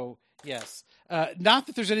 So yes, not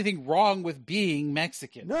that there's anything wrong with being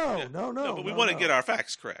Mexican. No, no, but we want to get our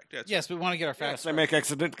facts correct. Yes, we want to get our facts. They right. make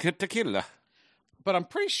excellent tequila. But I'm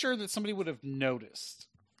pretty sure that somebody would have noticed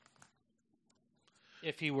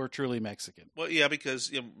if he were truly Mexican. Well, yeah,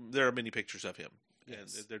 because there are many pictures of him.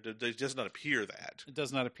 Yes. And there does not appear that. It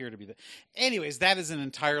does not appear to be that. Anyways, that is an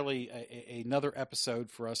entirely another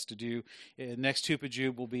episode for us to do. Next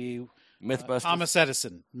Tupajube will be Mythbusters. Thomas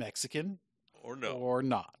Edison, Mexican Or no. or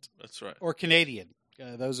not. That's right. Or Canadian.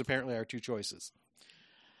 Those apparently are two choices.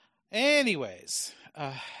 Anyways.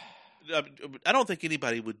 I don't think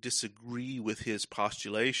anybody would disagree with his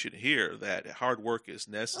postulation here that hard work is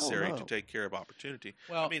necessary to take care of opportunity.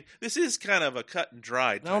 Well, I mean, this is kind of a cut and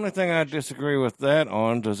dry. The only thing I disagree with that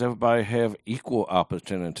on, does everybody have equal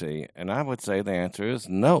opportunity? And I would say the answer is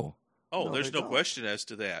no. Oh, No, there's they no don't. question as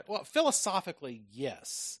to that. Well, philosophically,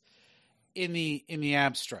 yes. In the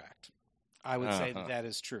abstract, I would say that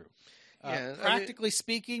is true. Yeah, Practically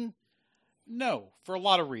speaking, no, for a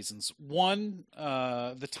lot of reasons. One,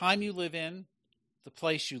 the time you live in, the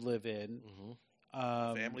place you live in,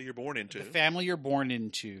 Family you're born into. the family you're born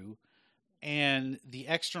into, and the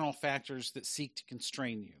external factors that seek to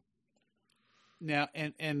constrain you. Now,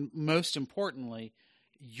 and most importantly,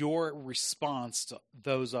 your response to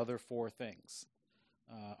those other four things,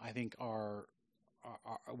 I think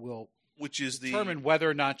will Which is determine whether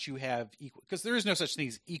or not you have equal, because there is no such thing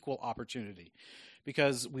as equal opportunity,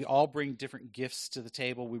 because we all bring different gifts to the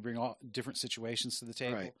table. We bring all different situations to the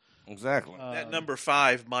table. Right. Exactly. that number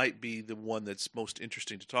 5 might be the one that's most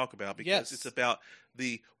interesting to talk about because Yes. it's about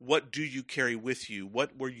what do you carry with you?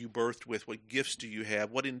 What were you birthed with? What gifts do you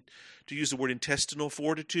have? To use the word intestinal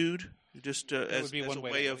fortitude, just as would be a one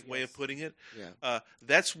way way to of put it, yes. putting it. Yeah.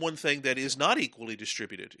 That's one thing that is not equally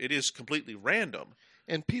distributed. It is completely random.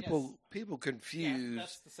 And people Yeah, confuse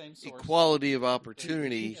that's the same source. equality of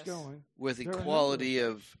opportunity Keeps going. with There are a number equality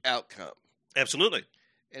of of outcome. Absolutely.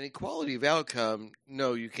 And equality of outcome,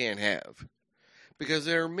 no, you can't have. Because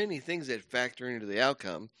there are many things that factor into the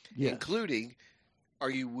outcome, Yes. including, are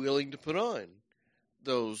you willing to put on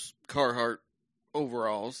those Carhartt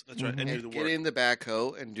overalls That's right. And do and the get work. in the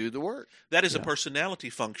backhoe and do the work? That is a Yeah. personality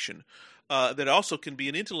function. That also can be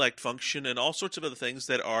an intellect function and all sorts of other things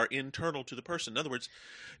that are internal to the person. In other words,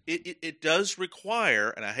 it does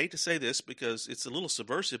require, and I hate to say this because it's a little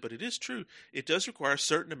subversive, but it is true, it does require a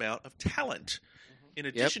certain amount of talent in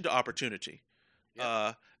addition to opportunity.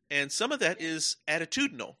 And some of that is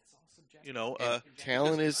attitudinal. And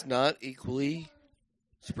talent is not equally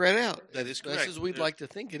spread out. That is As much correct. as we'd There- like to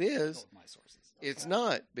think it is, it's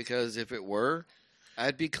not. Because if it were,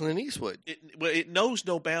 I'd be Clint Eastwood. It knows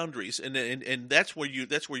no boundaries, and that's where you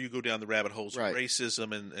go down the rabbit holes Right. of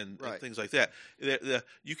racism and Right. things like that.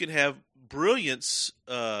 You can have brilliance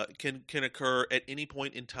can occur at any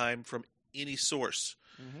point in time from any source.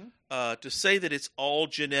 To say that it's all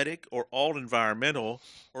genetic or all environmental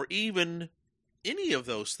or even any of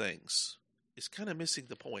those things is kind of missing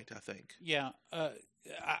the point, I think. Yeah,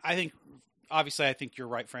 I think obviously I think you're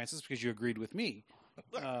right, Francis, because you agreed with me.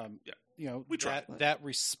 Yeah. We that try. that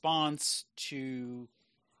response to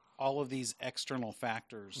all of these external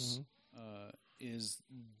factors is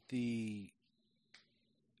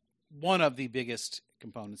one of the biggest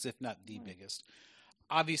components, if not the biggest.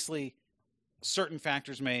 Obviously, certain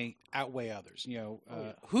factors may outweigh others.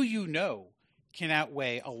 Who can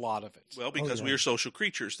outweigh a lot of it. Well, because yeah. we are social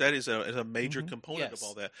creatures, that is a major component of Yes.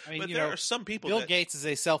 all that. I mean, but there are some people Bill that Gates is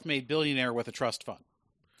a self-made billionaire with a trust fund.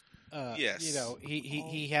 Yes.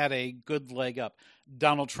 He had a good leg up.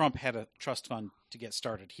 Donald Trump had a trust fund to get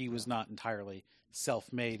started. He was not entirely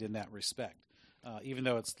self-made in that respect, even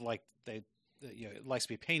though it's like it likes to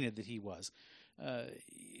be painted that he was.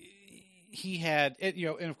 He had,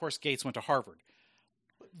 and of course Gates went to Harvard.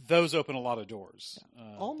 Those open a lot of doors.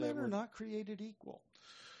 All that men were- are not created equal.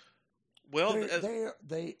 well,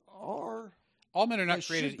 They are. All men are not They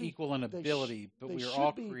created should be- equal in they ability, but they we are should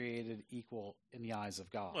all be- created equal in the eyes of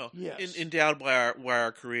God. well, Yes. endowed by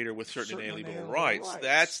our Creator with certain Certain inalienable inalienable rights.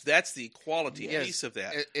 rights. That's the equality Yes. piece of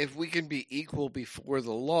that. If we can be equal before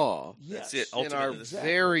the law, Yes. That's it. in our Ultimately, Exactly.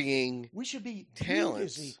 varying, We should be viewed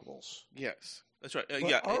talents. as equals. yes. That's right. But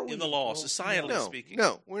Yeah, are in the we law, equal? societally No, speaking.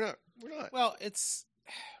 no, we're not. We're not. Well, it's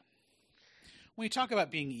when you talk about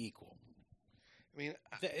being equal, I mean,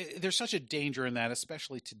 there's such a danger in that,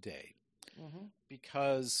 especially today,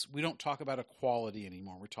 because we don't talk about equality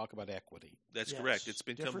anymore. We talk about equity. That's Yes. correct. It's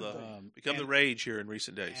become Different the thing. the rage here in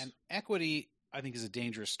recent days. And equity, I think, is a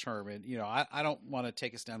dangerous term. And I don't want to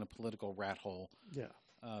take us down a political rat hole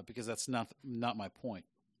Yeah. because that's not my point.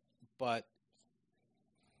 But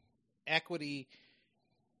equity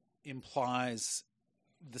implies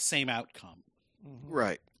the same outcome.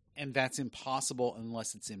 Right. And that's impossible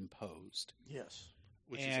unless it's imposed. Yes.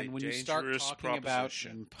 Which is And a when you start dangerous talking about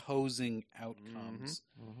proposition. imposing outcomes,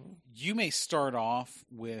 you may start off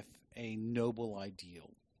with a noble ideal.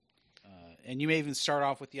 And you may even start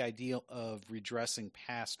off with the ideal of redressing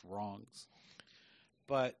past wrongs.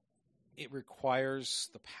 But it requires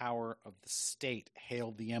the power of the state,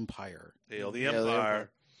 hail the empire, Hail the Yeah, the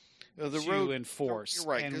empire. The to road enforce. You're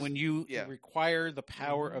right, and 'cause- when you yeah. require the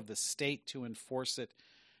power of the state to enforce it,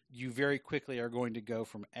 you very quickly are going to go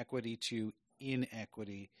from equity to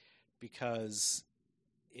inequity because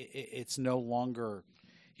it's no longer.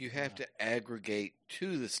 you have to aggregate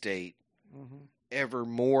to the state Mm-hmm. ever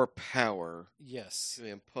more power Yes. to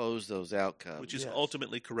impose those outcomes. Which is Yes.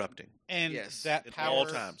 ultimately corrupting. And Yes, that at power, all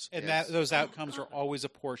times. and Yes. those outcomes are always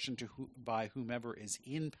apportioned to by whomever is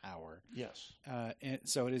in power. Yes. And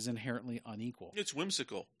so it is inherently unequal. It's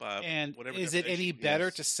whimsical by And whatever is it any definition. better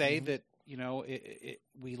Yes. to say that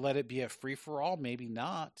we let it be a free for all? Maybe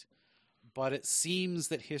not, but it seems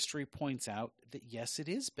that history points out that yes, it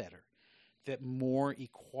is better. That more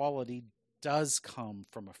equality does come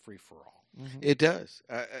from a free for all. It does.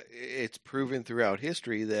 It's proven throughout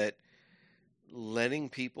history that letting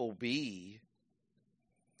people be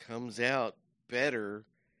comes out better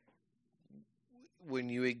when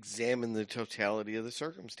you examine the totality of the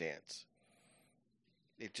circumstance.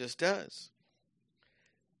 It just does.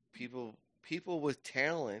 People with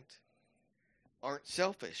talent aren't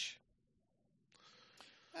selfish.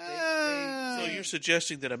 So you're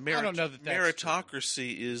suggesting that a I don't know that that's true.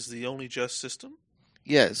 meritocracy is the only just system?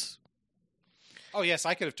 Yes. Oh yes,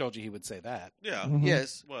 I could have told you he would say that. Yeah.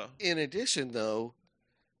 Yes. Well, In addition, though,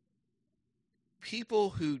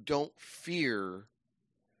 people who don't fear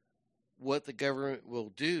what the government will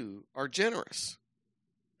do are generous.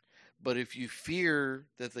 But if you fear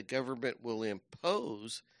that the government will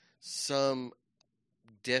impose some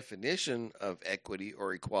definition of equity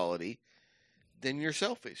or equality, then you're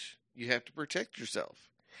selfish. You have to protect yourself.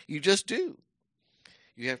 You just do.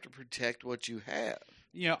 You have to protect what you have.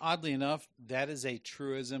 Oddly enough, that is a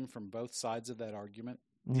truism from both sides of that argument.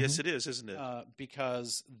 yes, it is, isn't it?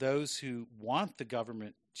 Because those who want the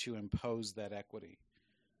government to impose that equity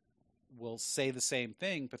will say the same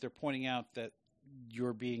thing, but they're pointing out that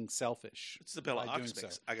you're being selfish. It's the Bella by doing Ox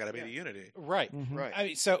mix. so. I got to be the unity. Right. Right. I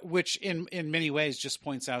mean, which in many ways just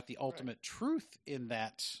points out the ultimate truth in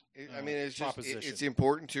that. It's just proposition. it's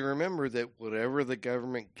important to remember that whatever the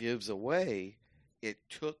government gives away, it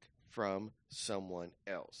took from someone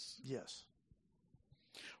else. Yes.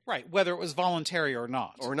 Right, whether it was voluntary or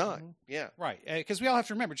not. Or not. Yeah. Right, because we all have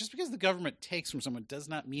to remember, just because the government takes from someone does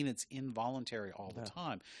not mean it's involuntary all the No.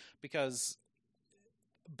 time. Because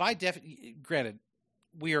by granted,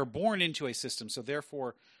 we are born into a system, so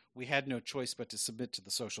therefore we had no choice but to submit to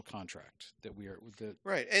the social contract that we are.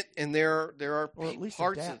 Right. And there are Or at least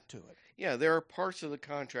parts adapt to it. there are parts of the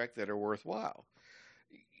contract that are worthwhile.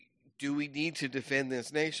 Do we need to defend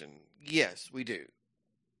this nation? Yes, we do.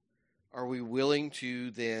 Are we willing to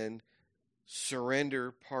then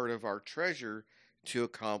surrender part of our treasure to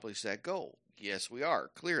accomplish that goal? Yes, we are,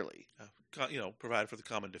 clearly. Provide for the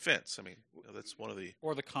common defense. I mean, that's one of the.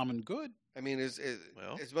 Or the common good. I mean, as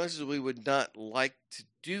Well. much as we would not like to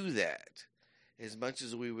do that, as much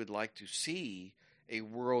as we would like to see a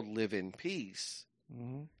world live in peace,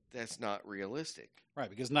 Mm-hmm. that's not realistic. Right,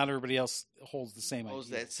 because not everybody else holds the same Holds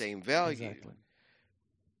ideals. that same value. Exactly.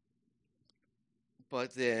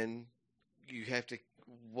 But then you have to.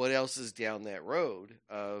 What else is down that road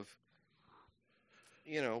of?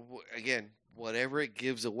 Again, whatever it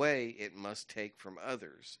gives away, it must take from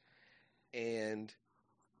others, and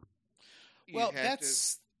you Well, have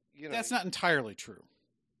that's to, that's not entirely true.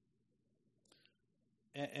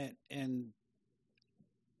 And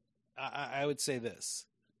I would say this: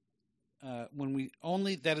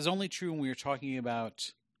 that is only true when we are talking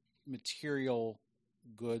about material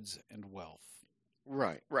goods and wealth.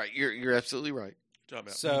 right. You're absolutely right. Talking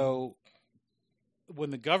about. So when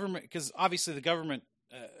the government, because obviously the government,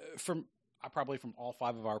 from all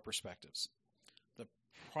five of our perspectives, the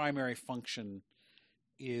primary function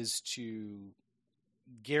is to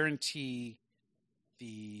guarantee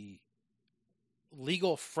the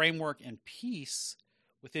legal framework and peace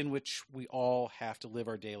within which we all have to live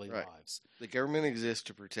our daily Right. lives. The government exists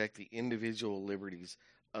to protect the individual liberties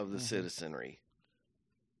of the citizenry.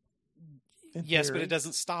 In Yes, but theory. it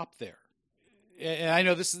doesn't stop there. And I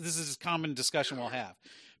know this is a common discussion we'll have,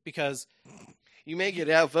 because You may get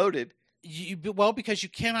outvoted. because you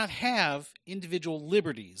cannot have individual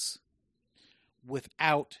liberties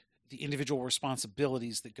without the individual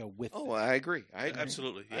responsibilities that go with Oh, it. I agree. I agree.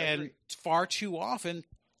 Absolutely. Yeah. And far too often,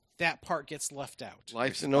 that part gets left out.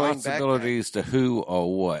 Life's annoying backpack. Responsibilities to who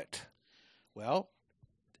or what? Well,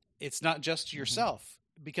 it's not just to yourself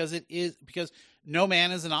because no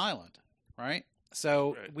man is an island, right?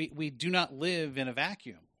 So Right. we do not live in a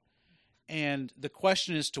vacuum. And the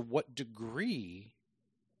question is to what degree,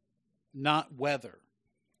 not whether,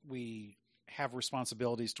 we have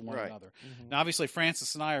responsibilities to one Right. another. Now, obviously,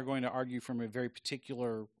 Francis and I are going to argue from a very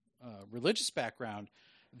particular religious background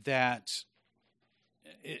that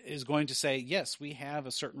is going to say, yes, we have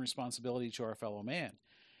a certain responsibility to our fellow man.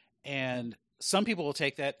 And some people will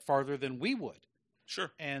take that farther than we would.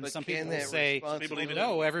 Sure. And But some can people will that say, responsibility-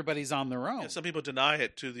 no, everybody's on their own. Yeah, some people deny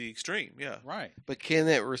it to the extreme. Yeah. Right. But can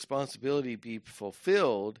that responsibility be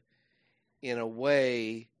fulfilled in a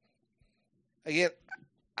way? Again,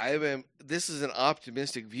 this is an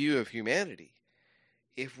optimistic view of humanity.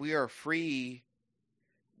 If we are free,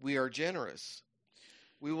 we are generous.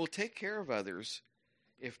 We will take care of others,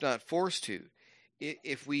 if not forced to.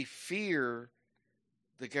 If we fear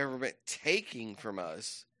the government taking from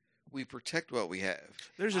us, we protect what we have.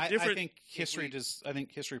 There's a I different. think history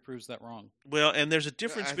proves that wrong. Well, and there's a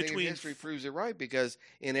difference I think between. history proves it right, because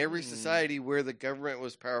in every society where the government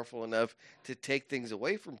was powerful enough to take things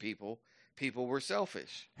away from people, people were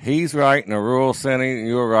selfish. He's right in a rural setting, and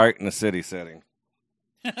you're right in a city setting.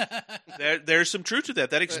 There's some truth to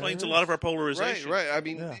that. That explains a lot of our polarization. Right. I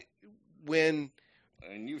mean, Yeah. when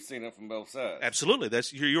And you've seen it from both sides. Absolutely.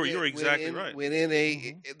 That's you're exactly when in, right. When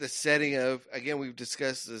in the setting of, again, we've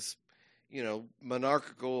discussed this,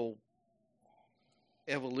 monarchical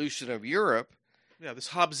evolution of Europe. Yeah, this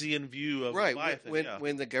Hobbesian view of Right. Leviathan. When yeah.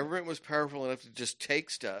 when the government was powerful enough to just take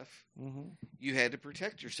stuff, you had to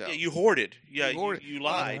protect yourself. Yeah, you hoarded. Yeah, You hoarded. you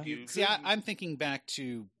lied. Yeah. You See, I'm thinking back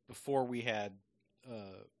to before we had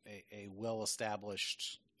a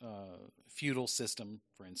well-established feudal system,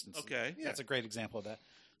 for instance. Okay. That's a great example of that.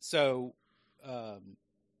 So,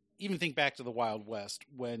 even think back to the Wild West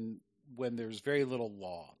when there's very little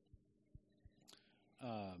law.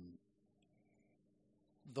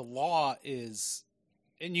 The law is,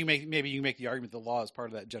 and maybe you make the argument the law is part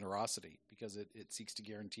of that generosity because it seeks to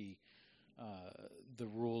guarantee the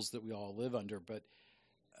rules that we all live under. But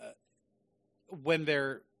when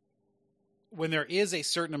there is a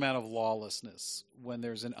certain amount of lawlessness, when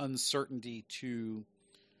there's an uncertainty to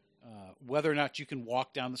whether or not you can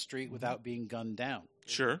walk down the street without being gunned down,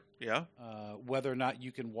 Sure. Yeah. whether or not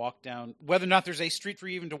you can walk down, whether or not there's a street for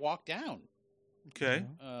you even to walk down, Okay.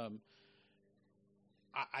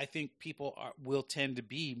 I think people will tend to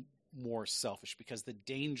be more selfish because the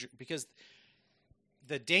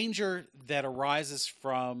danger that arises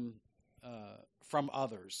from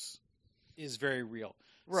others is very real.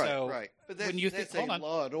 Right. So right. But that's, when you that's think, a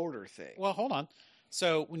law and order thing. well, hold on.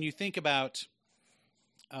 So when you think about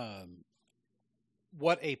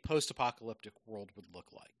what a post-apocalyptic world would look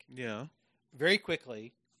like, Yeah. very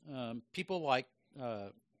quickly, people like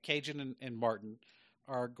Cajun and Martin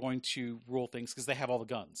are going to rule things because they have all the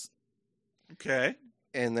guns. Okay.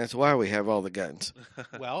 And that's why we have all the guns.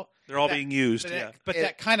 Well, They're all that- being used. but Yeah. that,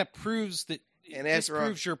 that kind of proves that. And This after all-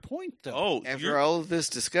 proves your point, though. Oh, After all of this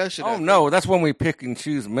discussion, Oh, no, that's when we pick and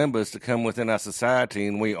choose members to come within our society,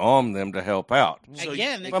 and we arm them to help out. So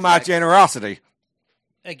again, From our generosity.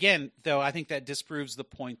 though, I think that disproves the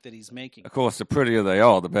point that he's making. Of course, the prettier they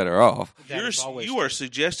are, the better off. That is always you true. are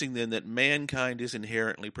suggesting then that mankind is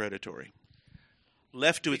inherently predatory,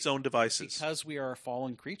 left to its own devices. Because we are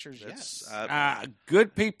fallen creatures. That's, Yes.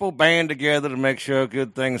 Good people band together to make sure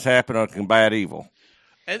good things happen or combat evil.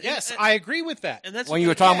 Yes, I agree with that. And that's When you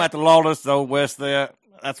were talking about the lawless, though, West, there,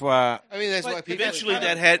 that's why. I mean, that's But why people eventually are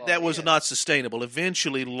that was yeah. not sustainable.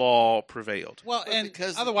 Eventually, law prevailed. Well, But and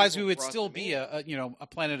because the otherwise we people would brought still them be in. a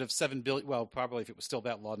planet of 7 billion. Well, probably if it was still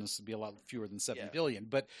that lawless, it'd be a lot fewer than 7 Yeah. billion.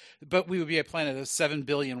 But we would be a planet of 7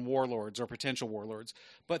 billion warlords or potential warlords.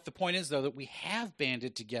 But the point is, though, that we have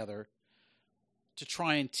banded together to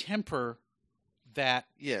try and temper that,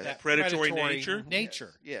 Yes. that Predatory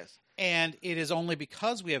nature? Yes. And it is only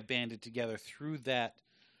because we have banded together through that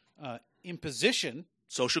imposition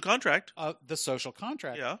Social contract. of the social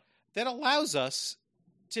contract Yeah. that allows us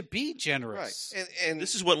to be Right. generous. And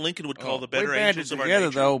This is what Lincoln would call the better we banded angels of our together,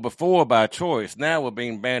 nature. though, before by choice. Now we're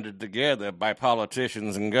being banded together by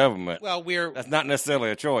politicians and government. Well, That's not necessarily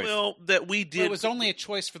a choice. Well, that we But did. it was only a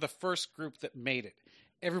choice for the first group that made it.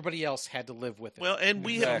 Everybody else had to live with it. Well, and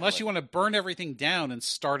we So have, unless you want to burn everything down and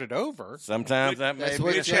start it over. Sometimes that may That's be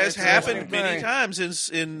what a which it's has Same happened many thing. times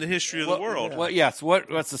in the history of the world. Well, yes.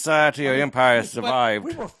 What society or empire survived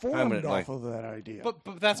We were formed permanently? off of that idea.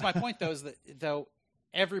 But that's my point, though, is that though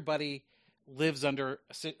everybody lives under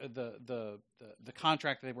the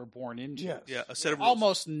contract they were born into. Yes. Yeah, a set of rules.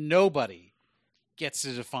 Almost nobody gets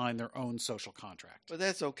to define their own social contract, But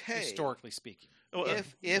that's okay. historically speaking. Well,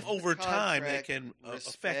 If over the time it contract can affect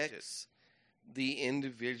it. respects the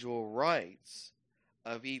individual rights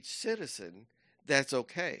of each citizen, that's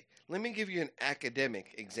okay. Let me give you an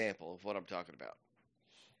academic example of what I'm talking about.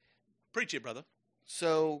 Preach it, brother.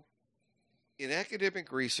 So, in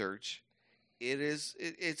academic research,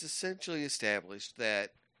 it's essentially established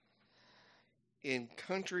that in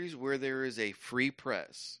countries where there is a free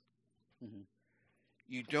press, Mhm.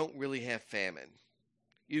 you don't really have famine.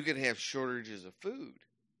 You can have shortages of food,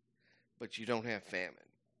 but you don't have famine.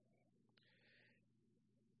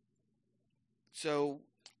 So,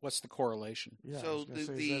 What's the correlation? Yeah, I So was gonna the-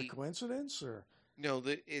 say, is the- that a coincidence or?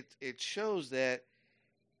 it shows that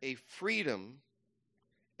a freedom,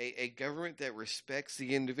 a government that respects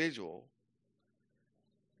the individual,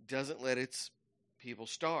 doesn't let its people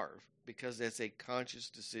starve because that's a conscious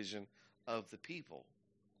decision of the people.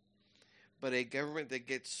 But a government that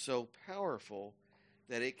gets so powerful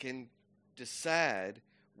that it can decide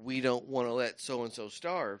we don't want to let so and so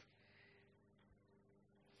starve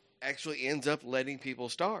actually ends up letting people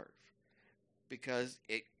starve because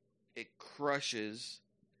it crushes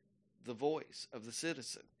the voice of the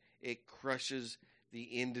citizen. It crushes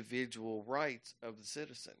the individual rights of the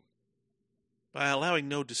citizen. By allowing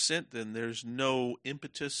no dissent, then there's no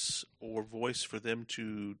impetus or voice for them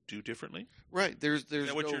to do differently. Right. There's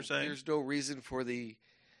that what no, you're saying? There's no reason for the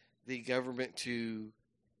government to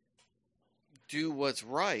do what's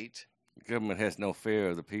right. The government has no fear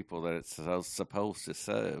of the people that it's supposed to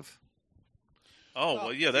serve. Oh, Well,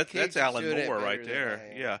 well, yeah, the that's kids Alan should have Moore better right than there. I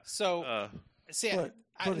am. Yeah. So, see, But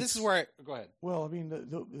this it's- is where go ahead. Well, I mean,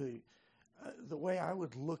 the way I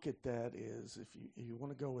would look at that is if you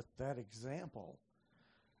want to go with that example,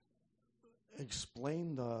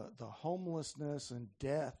 explain the homelessness and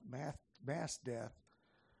death, mass death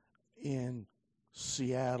in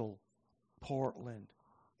Seattle, Portland,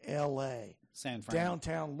 L.A., San Fran.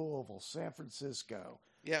 downtown Louisville, San Francisco,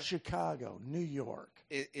 Yeah. Chicago, New York.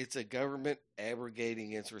 It's a government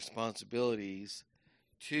abrogating its responsibilities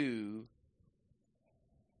to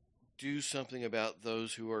do something about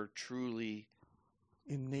those who are truly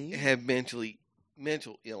In need? have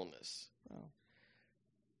mental illness. Oh.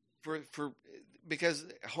 For because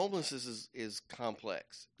homelessness is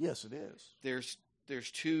complex. Yes, it is.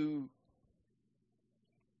 There's two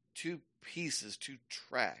pieces, two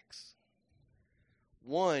tracks.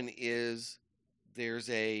 One is there's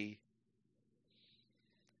a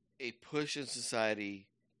push in society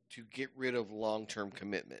to get rid of long-term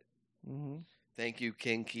commitment. Mm-hmm. Thank you,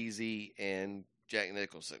 Ken Kesey and Jack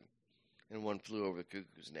Nicholson, and One Flew Over the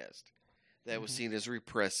Cuckoo's Nest. That was seen as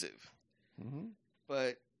repressive. Mm-hmm.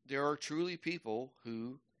 But there are truly people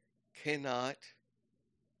who cannot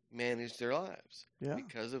manage their lives Yeah.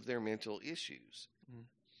 because of their mental issues. Mm.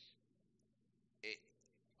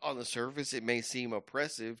 On the surface, it may seem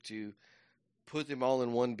oppressive to put them all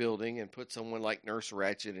in one building and put someone like Nurse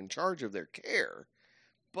Ratched in charge of their care,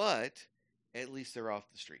 but at least they're off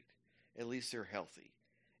the street. At least they're healthy.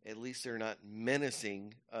 At least they're not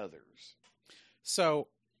menacing others. So,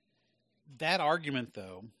 that argument,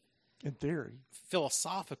 though, In theory.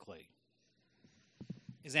 philosophically,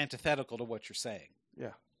 is antithetical to what you're saying,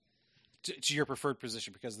 Yeah. to your preferred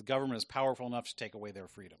position, because the government is powerful enough to take away their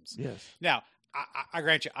freedoms. Yes. Now, I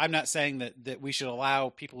grant you, I'm not saying that we should allow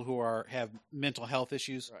people who have mental health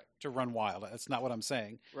issues Right. to run wild. That's not what I'm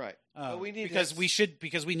saying. Right. But we need to because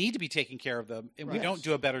have- we need to be taking care of them, and we Right. don't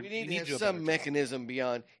do a better. We need to to have do a some better job. mechanism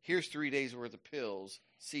beyond, here's 3 days worth of pills,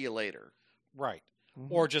 see you later. Right.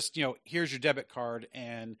 Mm-hmm. Or just, here's your debit card,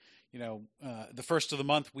 and the first of the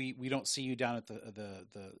month we don't see you down at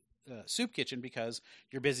the soup kitchen because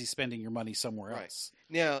you're busy spending your money somewhere Right. else.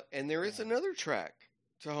 Now, and there is another track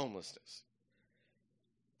to homelessness.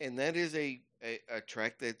 And that is a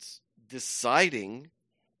track that's deciding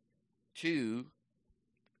to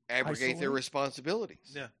abrogate their Isolate?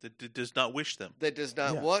 responsibilities. Yeah, that does not wish them. That does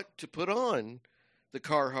not Yeah. want to put on the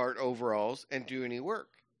Carhartt overalls and do any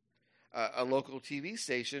work. A local TV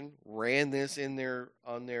station ran this on their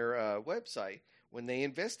website when they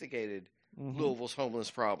investigated Mhm. Louisville's homeless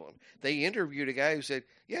problem. They interviewed a guy who said,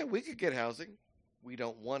 "Yeah, we could get housing. We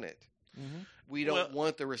don't want it. Mhm. We don't Well,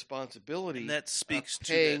 want the responsibility And that speaks of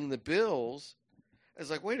to paying that. the bills." It's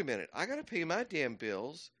like, wait a minute, I got to pay my damn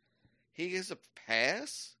bills. He gets a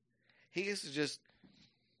pass. He gets to just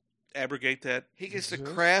Abrogate that. he gets to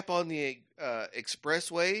Exist? crap on the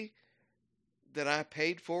expressway that I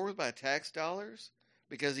paid for with my tax dollars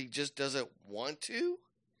because he just doesn't want to.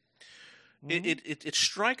 It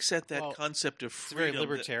strikes at that Well, concept of It's a very freedom.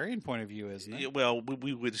 libertarian point of view, isn't it? Well,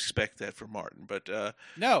 we would expect that from Martin, but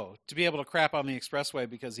No, to be able to crap on the expressway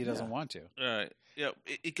because he doesn't want to.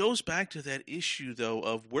 it goes back to that issue though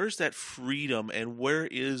of where's that freedom and where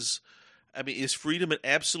is, I mean, is freedom an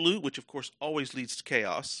absolute, which of course always leads to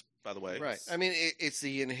chaos. By the way, Right. I mean, it's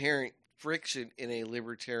the inherent friction in a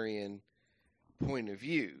libertarian point of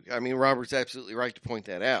view. I mean, Robert's absolutely right to point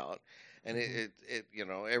that out. And it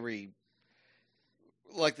every,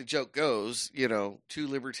 like the joke goes, two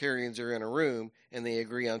libertarians are in a room and they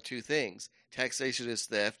agree on two things. Taxation is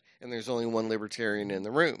theft, and there's only one libertarian in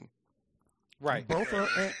the room. Right.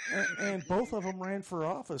 And both of them ran for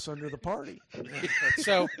office under the party.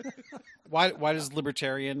 So why does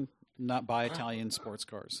libertarian not buy Italian sports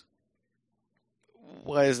cars?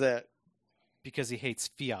 Why is that? Because he hates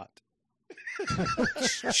fiat.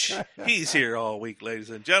 He's here all week, ladies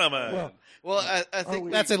and gentlemen. Well, I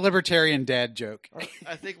think That's a libertarian dad joke.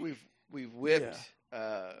 I think we've whipped.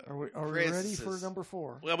 Are we Chris ready for is- number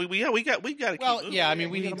 4? Well, we got to keep Well, moving. yeah, I mean,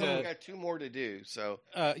 we We need got to. two more to do. So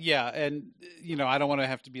Yeah, and I don't want to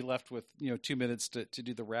have to be left with 2 minutes to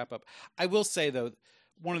do the wrap up. I will say though,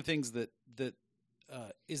 one of the things that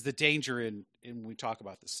is the danger in when we talk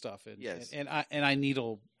about this stuff, and Yes. and I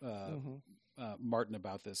needle Martin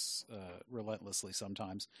about this relentlessly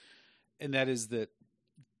sometimes, and that is that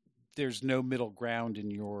there's no middle ground in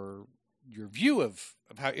your view of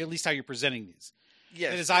how, at least how you're presenting these.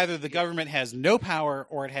 yes, It is either the government has no power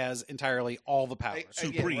or it has entirely all the power.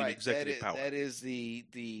 Supreme right, executive power. That is the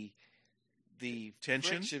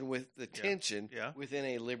Tension? friction with the tension Yeah. within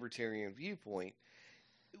a libertarian viewpoint,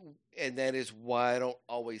 and that is why I don't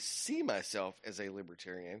always see myself as a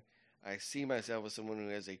libertarian. I see myself as someone who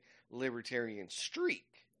has a libertarian streak,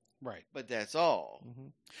 Right. but that's all.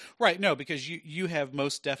 Right. No, because you have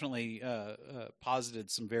most definitely posited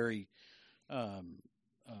some very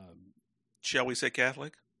Shall we say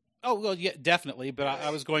Catholic? oh well, yeah, definitely. But I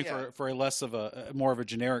was going Yeah. for a less of a more of a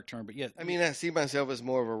generic term. But yeah, I mean, I see myself as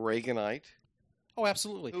more of a Reaganite. oh,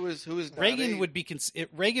 absolutely. Who is not Reagan a- would be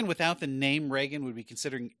Reagan without the name Reagan would be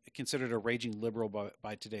considered a raging liberal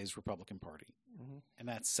by today's Republican Party, and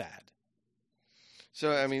that's sad.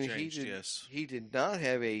 So I mean, Changed, yes. he did not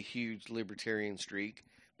have a huge libertarian streak,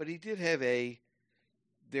 but he did have a.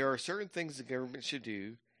 There are certain things the government should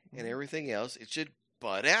do, and everything else it should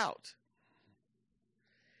butt out.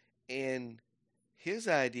 And his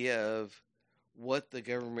idea of what the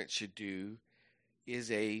government should do is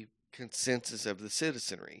a consensus of the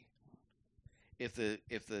citizenry. If the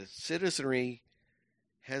citizenry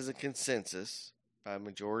has a consensus by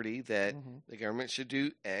majority that the government should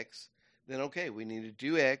do X, then okay, we need to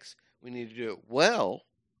do X. We need to do it well.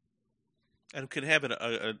 And can have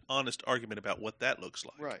an honest argument about what that looks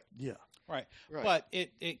like. Right. Yeah. Right. Right. But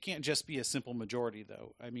it can't just be a simple majority,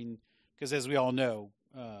 though. I mean, because as we all know,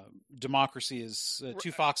 democracy is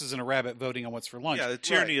two foxes and a rabbit voting on what's for lunch. Yeah, the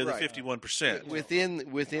tyranny of the right. 51%. Within a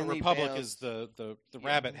the republic bounds, is the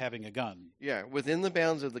rabbit having a gun. yeah, within the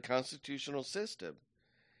bounds of the constitutional system,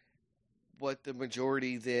 what the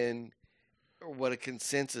majority then, or what a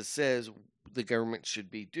consensus says the government should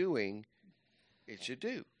be doing, it should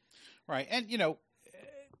do. Right. And,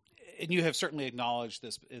 and you have certainly acknowledged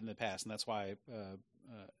this in the past, and that's why,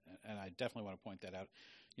 and I definitely want to point that out,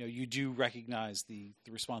 you do recognize the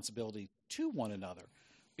responsibility to one another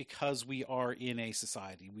because we are in a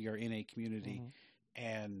society, we are in a community,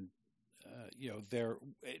 and,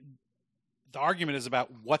 the argument is about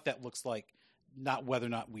what that looks like, not whether or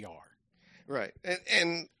not we are. Right.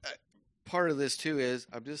 And part of this, too, is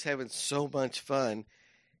I'm just having so much fun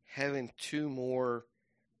having two more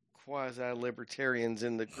quasi-libertarians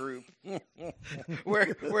in the group.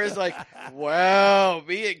 Whereas, like, wow,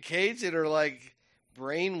 me and Cajun are like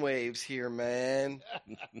brainwaves here, man.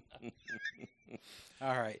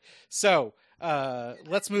 All right. So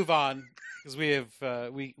let's move on because we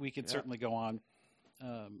have we can certainly go on.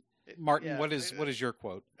 Martin, Yeah. what is your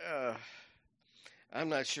quote? I'm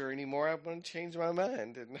not sure anymore. I'm going to change my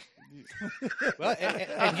mind. Well,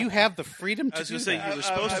 and you have the freedom to I was do going to say, that. you were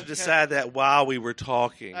supposed I've to decide that while we were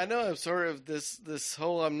talking. I know I'm sort of this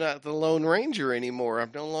whole I'm not the Lone Ranger anymore.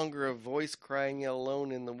 I'm no longer a voice crying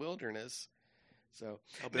alone in the wilderness. So,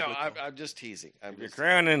 no, I'm just teasing. If you're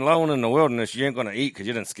crying and alone in the wilderness, you ain't going to eat because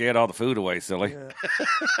you done scared all the food away, silly.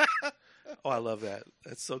 Yeah. Oh, I love that.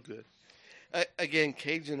 That's so good. Again,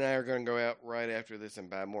 Cage and I are going to go out right after this and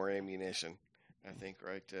buy more ammunition. I think,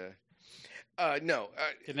 right? No.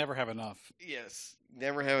 Can never have enough. Yes,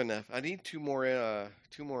 never have enough. I need two more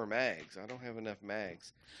mags. I don't have enough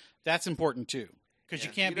mags. That's important too, Because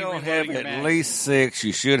you Yeah. can't You be don't reloading have your at magazine. least 6.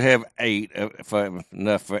 You should have 8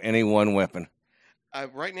 enough for any one weapon.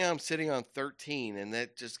 Right now I'm sitting on 13, and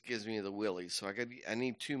that just gives me the willies. So I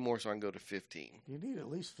need 2 more so I can go to 15. You need at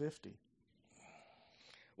least 50.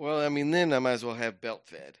 Well, I mean, then I might as well have belt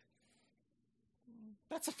fed.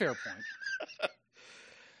 That's a fair point.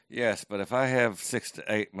 Yes, but if I have 6 to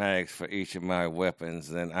 8 mags for each of my weapons,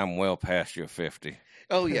 then I'm well past your 50.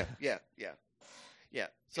 Oh yeah.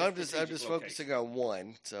 So I'm just Strategic focusing on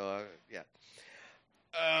one. So yeah.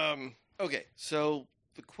 Okay. So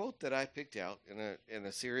the quote that I picked out in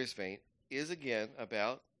a serious vein is again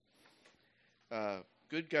about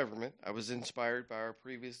good government. I was inspired by our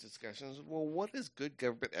previous discussions. Well, what does good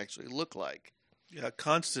government actually look like? Yeah, a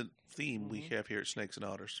constant theme we have here at Snakes and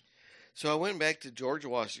Otters. So I went back to George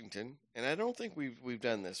Washington, and I don't think we've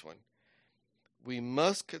done this one. We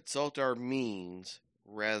must consult our means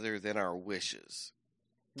rather than our wishes.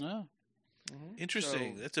 Oh,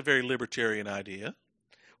 Interesting. So- That's a very libertarian idea.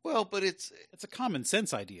 Well, but it's it's a common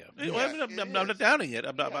sense idea. Well, I'm it not is. doubting it.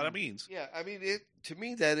 I'm not Yeah. by any means. yeah. I mean, to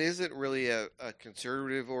me that isn't really a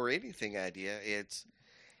conservative or anything idea. It's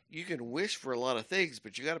you can wish for a lot of things,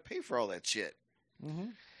 but you got to pay for all that shit. Mm-hmm.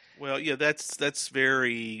 Well, yeah, that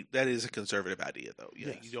is a conservative idea, though. Yeah,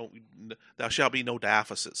 Yes. you don't. Thou shalt be no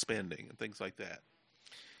deficit spending and things like that.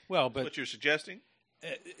 Well, but What you're suggesting?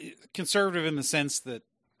 conservative in the sense that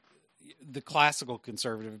the classical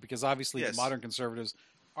conservative, because obviously Yes. the modern conservatives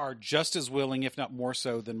are just as willing, if not more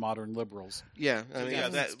so, than modern liberals. Yeah, I mean, Yeah,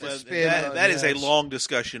 it's to that spend on- that is a yes. long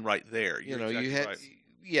discussion right there. you You're know, you exactly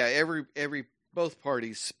had right. every both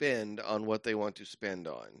parties spend on what they want to spend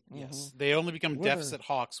on. Yes, they only become Whether- deficit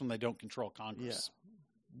hawks when they don't control Congress.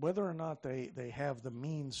 Whether or not they have the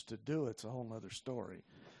means to do it's a whole other story.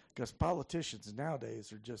 Because politicians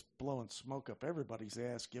nowadays are just blowing smoke up everybody's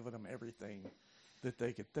ass, giving them everything that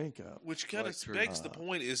they could think of. Which kind Quite of true. begs the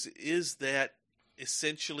point: is that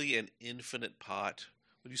essentially an infinite pot?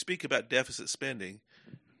 When you speak about deficit spending,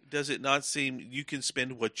 does it not seem you can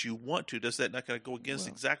spend what you want to? Does that not kind of go against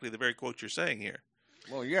Well- exactly the very quote you're saying here?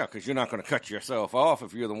 Well, yeah, because you're not going to cut yourself off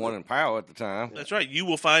if you're the one in power at the time. That's right. You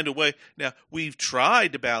will find a way. Now, we've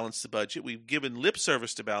tried to balance the budget. We've given lip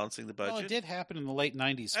service to balancing the budget. Well, it did happen in the late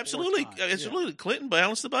 '90s. Absolutely, 4 times. absolutely. Clinton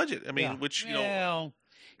balanced the budget. I mean, Yeah. which Well,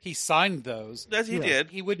 he signed those. that he Yeah. did.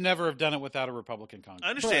 He would never have done it without a Republican Congress. I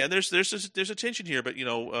understand. There's a tension here, but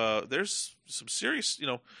there's some serious.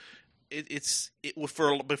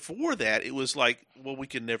 Before that it was like, well, we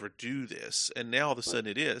can never do this, and now all of a sudden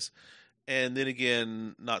it is, and then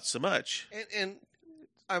again not so much. And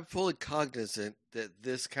I'm fully cognizant that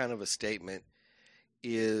this kind of a statement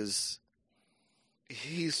is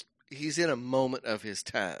he's in a moment of his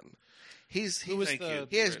time. Who was Thank the- you.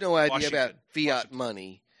 He has no idea Washington. about fiat Washington.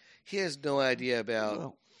 money. He has no idea about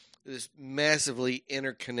Well, this massively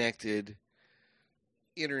interconnected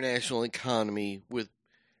international economy with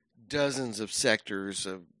dozens of sectors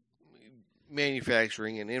of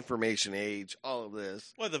manufacturing and information age, all of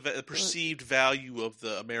this. Well, the perceived value of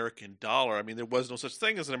the American dollar. I mean, there was no such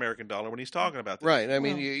thing as an American dollar when he's talking about this. Right. I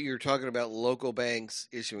mean, Well- you're talking about local banks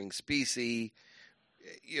issuing specie,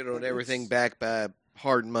 and But everything it's- backed by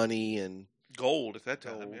hard money and Gold at that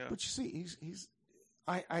time. Gold. Yeah. but you see, he's.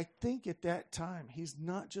 I think at that time he's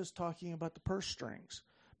not just talking about the purse strings,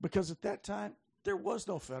 because at that time there was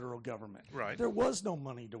no federal government. Right. There was no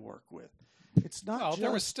money to work with. It's not. Well, just,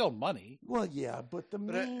 there was still money. Well, yeah, but the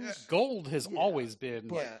But means. Gold has Yeah, always been.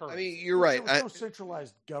 but- yeah. I currency. mean, you're right. There was no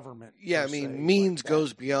centralized government. Yeah, I per se, mean, like means that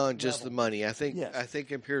goes beyond just the level. money. I think Yes.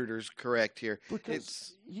 Imperator's correct here. Because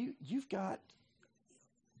It's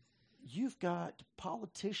you've got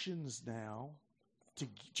politicians now to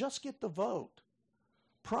just get the vote,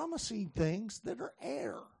 promising things that are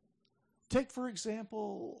air. Take, for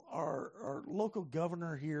example, our local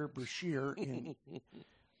governor here, Bashir, in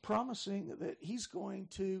promising that he's going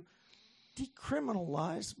to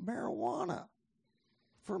decriminalize marijuana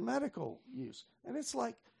for medical use. And it's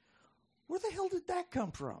like, where the hell did that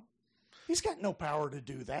come from? He's got no power to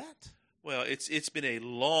do that. Well, it's been a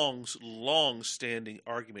long standing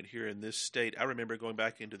argument here in this state. I remember going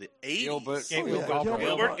back into the 80s. Gilbert.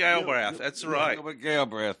 Gilbert Galbraith, that's right. Gilbert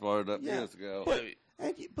Galbraith brought it up Yeah. years ago.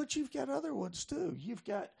 But you've got other ones too. You've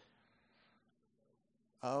got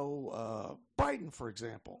Biden, for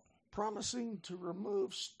example, promising to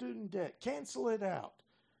remove student debt, cancel it out.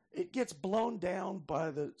 It gets blown down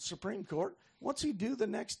by the Supreme Court. What's he do the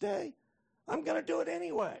next day? I'm going to do it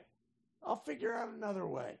anyway. I'll figure out another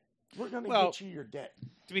way. We're going to get you your debt.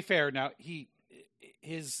 To be fair, now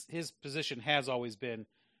his position has always been,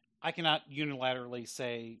 I cannot unilaterally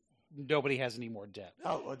say nobody has any more debt.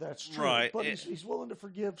 Oh, well, that's true. Right. But he's willing to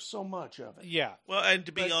forgive so much of it. Yeah. Well, and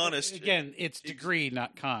to be But, honest, again, it's degree,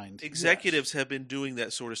 not kind. executives have been doing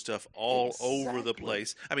that sort of stuff all over the Exactly.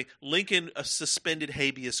 place. I mean, Lincoln suspended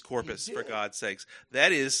habeas corpus, He for did. God's sakes.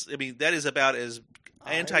 That is about as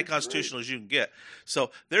I anti-constitutional as you can get.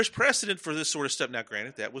 So there's precedent for this sort of stuff. Now,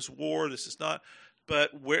 granted, that was war. This is not.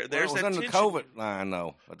 But where there's Well, it that was under tension. COVID line,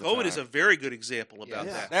 though. At the COVID time. is a very good example about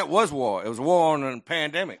Yeah. that. That was war. It was war on a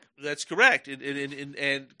pandemic. That's correct,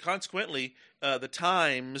 and consequently, the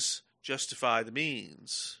times justify the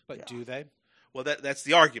means. But do they? Well, that's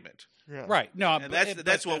the argument. Yeah. Right. No, And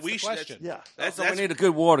that's what we the should- question. Yeah. So we need a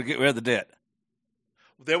good war to get rid of the debt.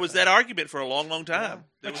 There was that argument for a long, long time.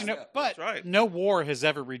 There But was- you know, but that's right. no war has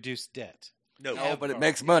ever reduced debt. No, Oh, but it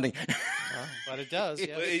makes money. But it does. Well,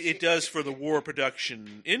 Yes. it does for the war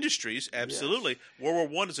production industries. Absolutely,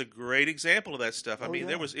 World War I is a great example of that stuff. I mean,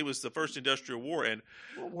 yeah. it was the first industrial war, and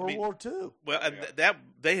World War II. well, and that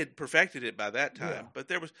they had perfected it by that time. Yeah. But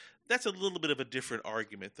that's a little bit of a different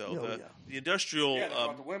argument, though. Oh, the, yeah. the industrial, Yeah, they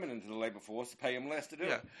brought the women into the labor force to pay them less to do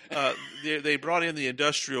it. they brought in the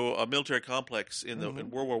industrial military complex in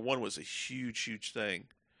World War I was a huge, huge thing.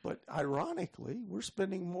 But ironically, we're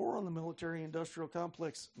spending more on the military-industrial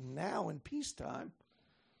complex now in peacetime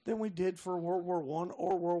than we did for World War I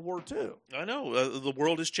or World War II. I know the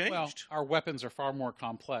world has changed. Well, our weapons are far more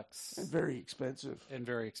complex And very expensive. and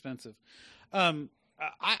very expensive.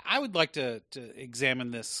 I would like to examine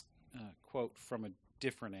this quote from a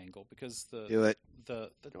different angle because Do it. the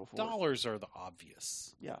Go for it. dollars are the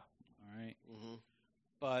obvious. Yeah. All right. Mm-hmm.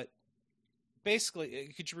 But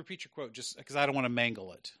basically, could you repeat your quote just because I don't want to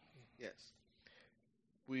mangle it? Yes.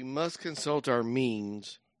 We must consult our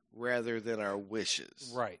means rather than our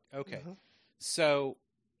wishes. Right. Okay. Mhm. So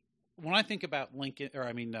when I think about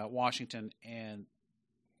Washington and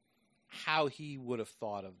how he would have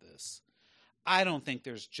thought of this, I don't think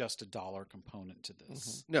there's just a dollar component to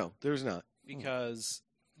this No, there's not. because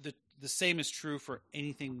the same is true for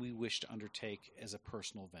anything we wish to undertake as a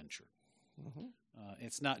personal venture. Mhm.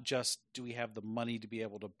 It's not just do we have the money to be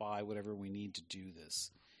able to buy whatever we need to do this.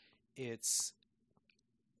 It's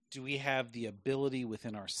do we have the ability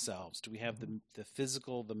within ourselves? Do we have the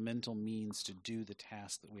physical, the mental means to do the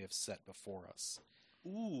task that we have set before us?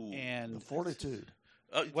 Ooh, And The fortitude.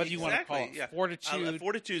 what do you want to call it? Yeah. Fortitude.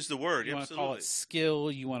 Fortitude is the word. You want to absolutely. call it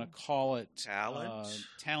skill. You want to call it Talent.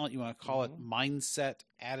 talent. You want to call it mindset,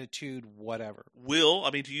 attitude, whatever. Will.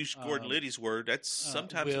 I mean, to use Gordon Liddy's word, that's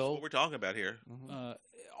sometimes that's will. what we're talking about here.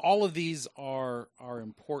 All of these are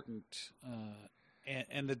important,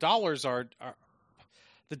 and the dollars are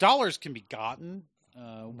the dollars can be gotten,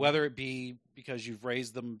 whether it be because you've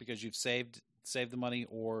raised them because you've saved the money,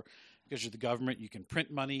 or because you're the government, you can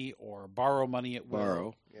print money or borrow money at will.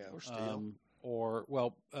 Borrow. Yeah. Or steal.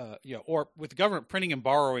 Or with the government, printing and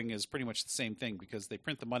borrowing is pretty much the same thing because they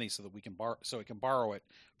print the money so that we can it can borrow it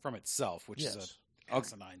from itself, which is Yes. a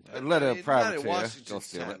asinine thing. Let a Not privateer in go Washington's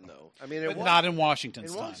steal time, it. though. I mean, But not in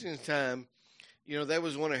Washington's in time. Washington's time, that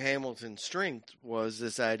was one of Hamilton's strengths was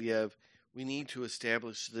this idea of we need to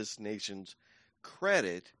establish this nation's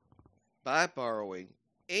credit by borrowing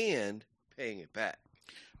and paying it back.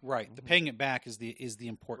 Right, the paying it back is the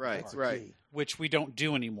important Right, part, right. Key. which we don't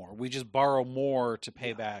do anymore. We just borrow more to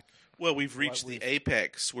pay back. Well, we've reached we've- the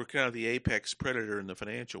apex. We're kind of the apex predator in the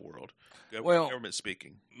financial world. Well- Government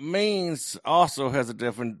speaking. Means also has a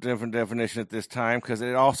different definition at this time because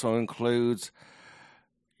it also includes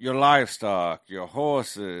your livestock, your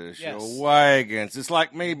horses, Yes. your wagons. It's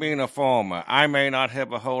like me being a farmer. I may not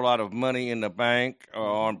have a whole lot of money in the bank or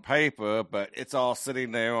on paper, but it's all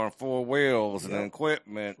sitting there on four wheels and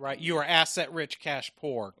equipment. Right, you are asset rich, cash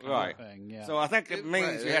poor, kind Right. of thing. Yeah. So I think it means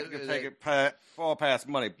Right. you have to take it far past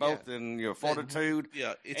money, both in your fortitude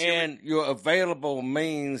Yeah, it's and your available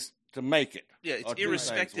means to make it. yeah, or it's do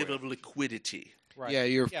irrespective things of liquidity. right. Yeah,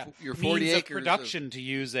 your Means 40 of acres production, to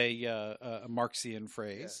use a Marxian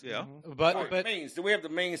phrase. Yeah. But with. but Means. Do we have the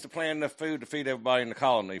means to plant enough food to feed everybody in the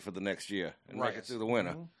colony for the next year and Right. make it through the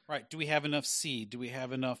winter? right, do we have enough seed? Do we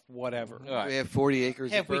have enough whatever? Right. We have 40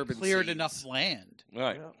 acres Have of we bourbon cleared seeds. enough land?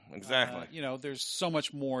 Right. Yeah. Exactly. There's so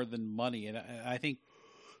much more than money, and I think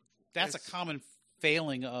that's a common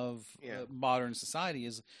failing of modern society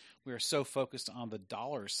is we are so focused on the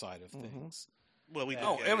dollar side of things. Well, we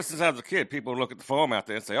Oh, do. ever since I was a kid, people look at the farm out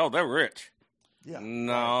there and say, "Oh, they're rich." Yeah.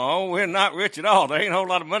 No, we're not rich at all. There ain't a whole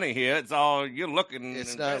lot of money here. It's all you're looking. It's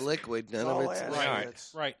and not investing. liquid. None Well, of it's yeah, liquid.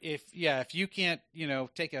 it's- Right. If you can't,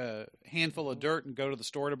 take a handful of dirt and go to the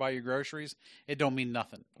store to buy your groceries, it don't mean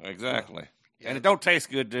nothing. Exactly. Yeah. And it don't taste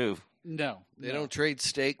good, too. No. They don't trade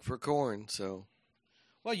steak for corn, so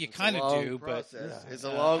Well, you It's a kind of long do, but process. Yeah. It's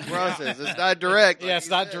a long process. It's not direct. yeah, like it's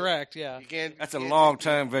you not said. direct. Yeah, You can't. That's you a can't-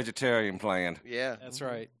 long-term vegetarian plan. Yeah, that's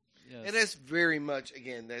right. Yes. and that's very much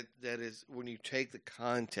again that is when you take the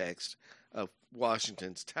context of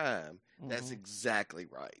Washington's time. That's exactly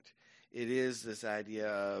right. It is this idea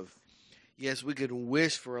of yes, we could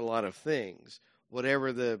wish for a lot of things.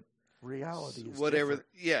 Whatever the Reality is whatever different.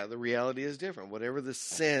 yeah, the reality is different. Whatever the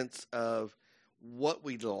sense of what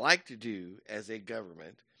we'd like to do as a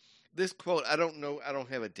government. This quote, I don't know, I don't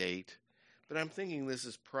have a date, but I'm thinking this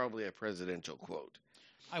is probably a presidential quote.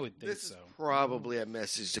 I would think This so. is probably a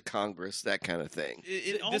message to Congress, that kind of thing.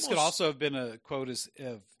 This could also have been a quote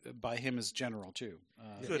by him as general too.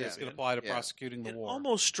 Could this have could been. apply to Yeah. prosecuting the It war.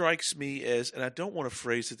 almost strikes me as, and I don't want to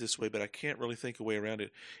phrase it this way, but I can't really think a way around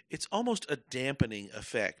it. It's almost a dampening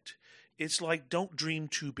effect. It's like don't dream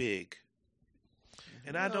too big,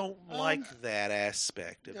 and I don't like that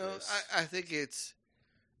aspect of No, this. I think it's,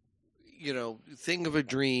 think of a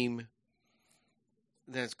dream.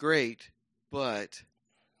 That's great, but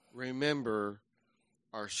remember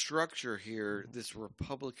our structure here, this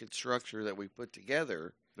Republican structure that we put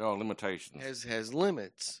together, There are limitations. has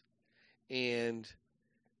limits, and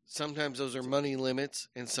sometimes those are money limits,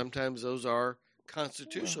 and sometimes those are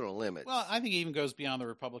constitutional limits. Well, I think it even goes beyond the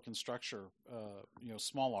Republican structure,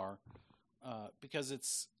 small r, because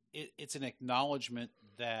it's an acknowledgement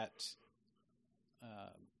that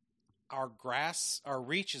our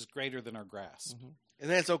reach is greater than our grasp, and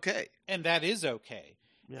that's okay. and that is okay,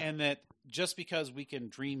 Yeah. and that just because we can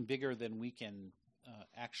dream bigger than we can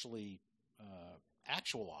actually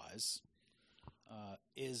actualize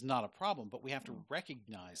is not a problem, but we have to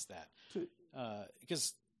recognize that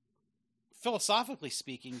because philosophically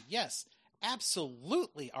speaking, yes,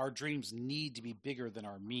 absolutely, our dreams need to be bigger than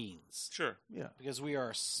our means. Sure. Yeah. Because we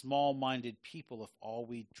are small-minded people if all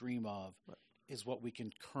we dream of is what we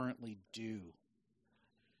can currently do.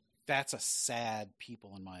 That's a sad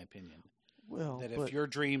people, in my opinion. Well, That but if your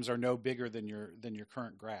dreams are no bigger than your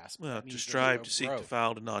current grasp, Well, that to means there's strive, no to seek, to growth.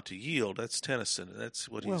 foul, to not to yield. That's Tennyson, and that's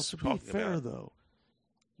what well, he's to be talking fair, about. though,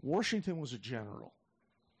 Washington was a general,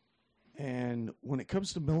 and when it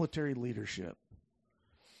comes to military leadership,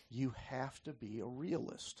 you have to be a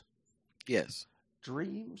realist. Yes.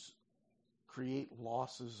 Dreams create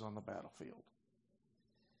losses on the battlefield.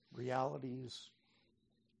 Reality is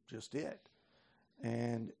just it.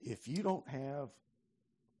 And if you don't have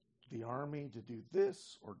the army to do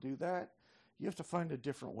this or do that, you have to find a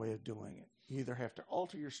different way of doing it. You either have to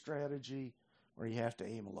alter your strategy or you have to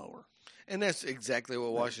aim lower. And that's exactly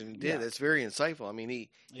what Washington did. Yeah. That's very insightful. I mean, he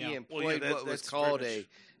Yeah. employed what was that's called very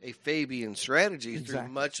a Fabian strategy through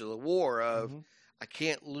Exactly. much of the war of, I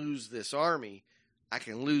can't lose this army. I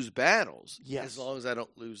can lose battles Yes. as long as I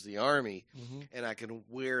don't lose the army. Mm-hmm. And I can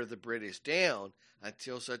wear the British down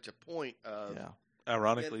until such a point of, Yeah.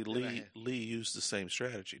 Ironically, Then Lee used the same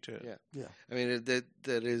strategy too. Yeah. Yeah. I mean,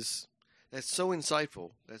 that's so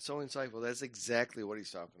insightful. That's so insightful. That's exactly what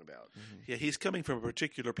he's talking about. Yeah, he's coming from a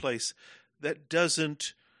particular place that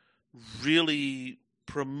doesn't really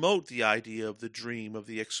promote the idea of the dream, of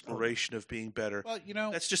the exploration of being better. Well,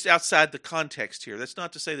 That's just outside the context here. That's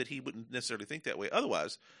not to say that he wouldn't necessarily think that way.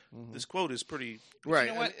 Otherwise, Mm-hmm. this quote is pretty Right.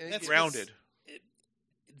 you know what? And- That's grounded.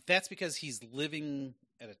 that's because he's living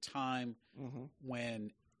at a time Mm-hmm.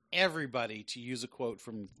 when everybody, to use a quote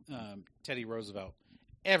from Teddy Roosevelt,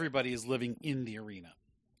 everybody is living in the arena.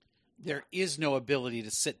 There is no ability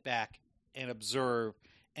to sit back and observe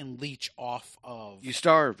and leech off of. You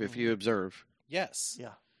starve if you observe. Yes.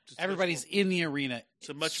 Yeah. Everybody's in the arena. It's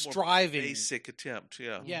a much more striving. basic attempt.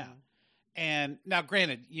 Yeah. Yeah. And now,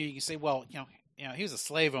 granted, you can say, well, he was a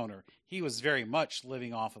slave owner. He was very much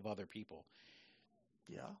living off of other people.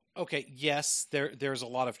 Yeah. Okay, yes, there's a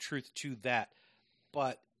lot of truth to that,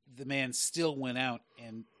 but the man still went out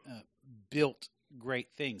and built great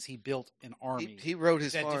things. He built an army He rode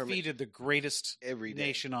his that farm defeated the greatest every day.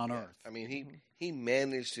 nation on Yeah. earth. I mean, he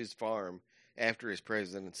managed his farm after his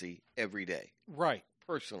presidency every day. Right,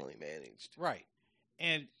 Personally managed. right,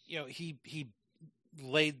 and he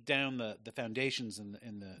laid down the foundations and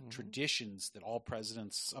the traditions that all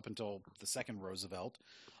presidents up until the second Roosevelt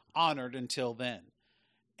honored until then,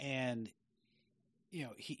 and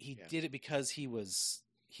he did it because he was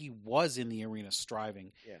in the arena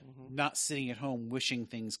striving, Yeah. not sitting at home wishing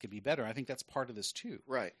things could be better. I think that's part of this too.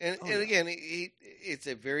 Right. And Oh, and yeah. again, it's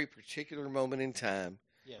a very particular moment in time.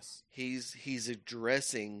 Yes. He's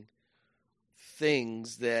addressing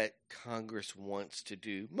things that Congress wants to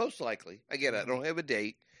do. Most likely. Again, I don't have a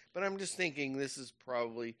date, but I'm just thinking this is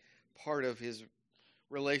probably part of his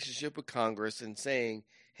relationship with Congress and saying,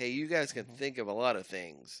 hey, you guys can think of a lot of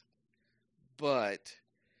things, but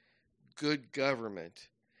good government,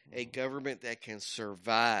 a government that can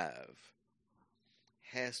survive,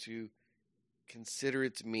 has to consider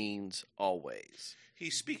its means always.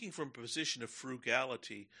 He's speaking from a position of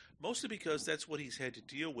frugality, mostly because that's what he's had to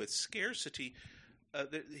deal with. Scarcity.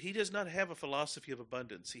 He does not have a philosophy of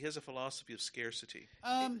abundance. He has a philosophy of scarcity.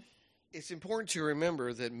 It's important to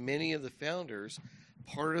remember that many of the founders,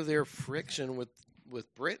 part of their friction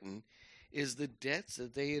with Britain is the debts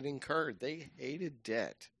that they had incurred. They hated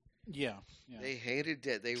debt. Yeah. They hated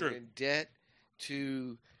debt. They True. were in debt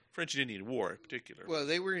to... French and Indian War in particular. Well,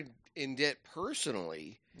 they were in debt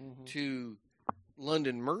personally to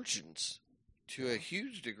London merchants to a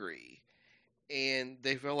huge degree. And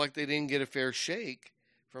they felt like they didn't get a fair shake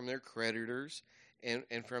from their creditors and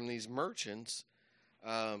from these merchants.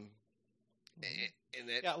 And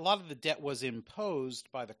that, A lot of the debt was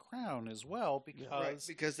imposed by the crown as well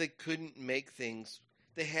because they couldn't make things.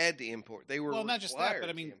 They had to import. They were not just that, but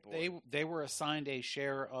I mean, import. they were assigned a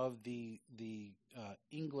share of the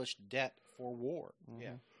English debt for war.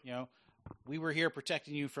 Yeah. We were here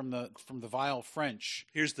protecting you from the vile French.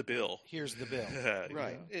 Here's the bill. Here's the bill.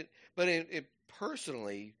 Right. But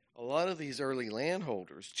personally, a lot of these early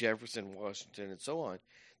landholders, Jefferson, Washington, and so on,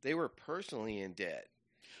 they were personally in debt.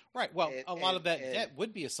 Right. Well, a lot of that debt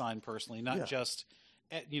would be assigned personally, not just,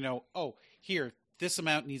 here, this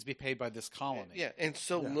amount needs to be paid by this colony. Yeah, and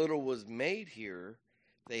so little was made here,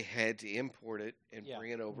 they had to import it and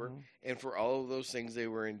bring it over. And for all of those things, they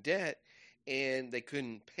were in debt, and they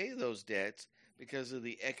couldn't pay those debts because of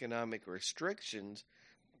the economic restrictions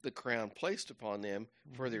the crown placed upon them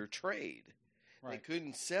for their trade. Right. They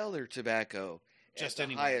couldn't sell their tobacco at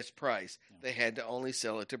the highest price. Yeah. They had to only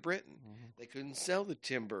sell it to Britain. They couldn't sell the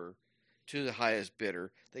timber to the highest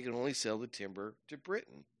bidder. They could only sell the timber to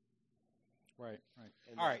Britain. Right.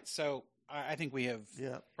 All right, so I think we have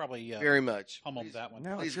probably very much pummeled that one.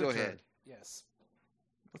 Now Please go ahead. Yes.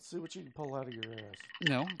 Let's see what you can pull out of your ass.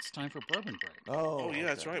 No, it's time for bourbon break. Oh yeah,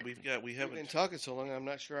 that's right. We've We've been talking so long. I'm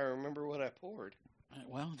not sure I remember what I poured.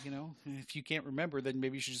 Well, if you can't remember, then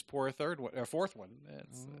maybe you should just pour a fourth one.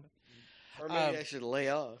 Or maybe I should lay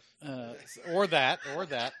off. Or that.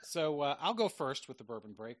 So I'll go first with the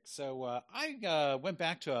bourbon break. So I went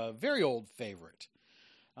back to a very old favorite.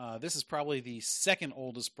 This is probably the second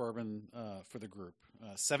oldest bourbon for the group,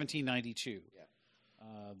 1792. Yeah.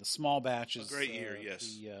 The small batch is a great year,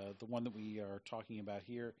 yes. The one that we are talking about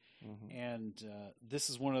here. And this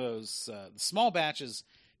is one of those, the small batches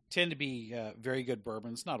tend to be very good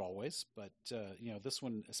bourbons, not always, but this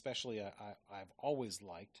one especially I've always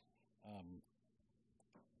liked.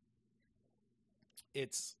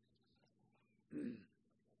 It's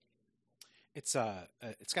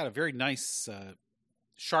got a very nice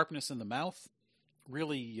sharpness in the mouth.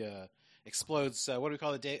 Really explodes. What do we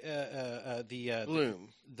call it? The bloom.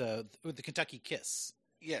 The Kentucky Kiss.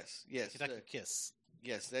 Yes. Kentucky Kiss.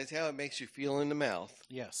 Yes, that's how it makes you feel in the mouth.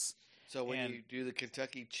 Yes. So when you do the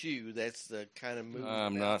Kentucky Chew, that's the kind of move.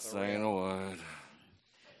 I'm not saying a word.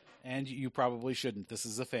 And you probably shouldn't. This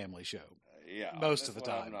is a family show. Yeah, most of the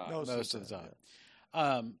time. Most of the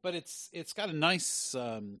time. But it's got a nice,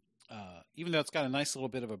 even though it's got a nice little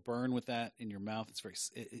bit of a burn with that in your mouth. It's very,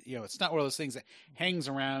 it's not one of those things that hangs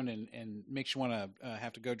around and makes you want to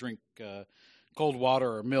have to go drink cold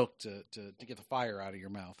water or milk to get the fire out of your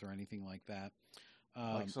mouth or anything like that.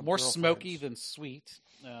 More smoky than sweet.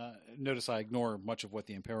 Notice I ignore much of what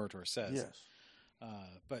the Imperator says. Yes.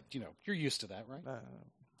 But you're used to that, right?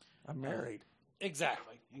 I'm married.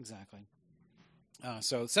 Exactly.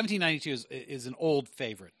 So 1792 is an old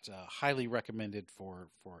favorite, highly recommended for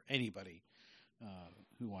anybody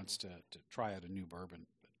who wants to try out a new bourbon.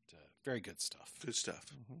 But very good stuff. Good stuff.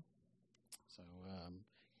 So,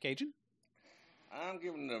 Cajun? I'm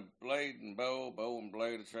giving the bow and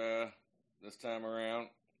blade a try this time around.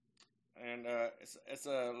 And it's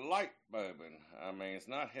a light bourbon. I mean, it's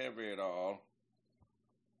not heavy at all.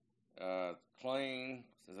 Clean.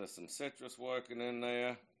 There's some citrus working in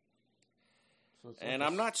there. So and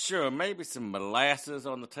I'm not sure. Maybe some molasses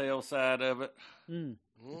on the tail side of it.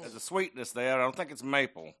 There's a sweetness there. I don't think it's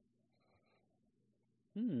maple.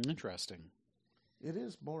 Interesting. It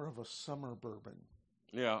is more of a summer bourbon.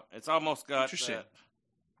 Yeah, it's almost got that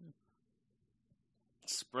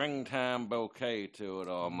springtime bouquet to it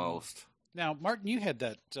almost. Now, Martin, you had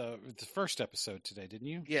that the first episode today, didn't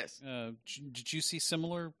you? Yes. Did you see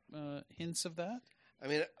similar hints of that? I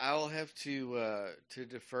mean, I'll have to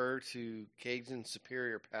defer to Cajun's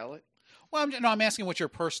superior palate. Well, I'm asking what your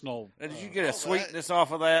personal. Did you get a sweetness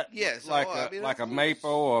off of that? Yes, like a maple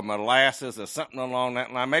or molasses or something along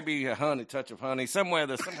that line. Maybe a touch of honey. Somewhere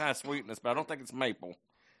there's some kind of sweetness, but I don't think it's maple.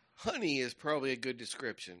 honey is probably a good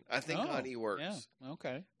description. I think honey works. Yeah.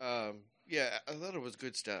 Okay. Yeah, I thought it was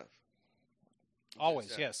good stuff.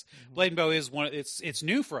 Always, yes. Blade and Bow is one. It's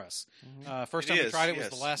new for us. First time we tried it was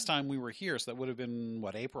the last time we were here, so that would have been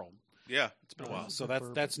April. Yeah, it's been a while. So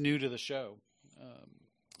that's new to the show.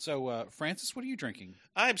 So Francis, what are you drinking?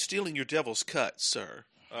 I'm stealing your devil's cut, sir.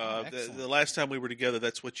 The last time we were together,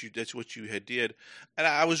 that's what you had did. And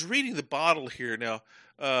I was reading the bottle here now.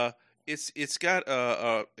 It's got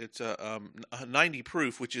it's a 90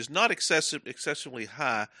 proof, which is not excessively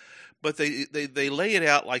high, but they lay it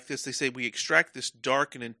out like this. They say we extract this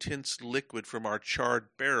dark and intense liquid from our charred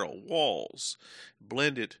barrel walls,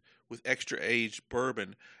 blend it with extra aged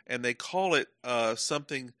bourbon, and they call it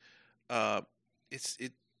something. It's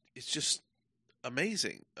just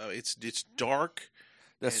amazing. It's dark.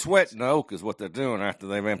 The sweat and oak is what they're doing after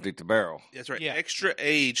they've emptied the barrel. That's right. Yeah. Extra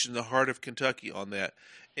aged in the heart of Kentucky on that.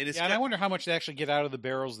 And and I wonder how much they actually get out of the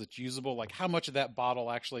barrels that's usable. Like how much of that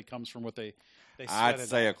bottle actually comes from what they I'd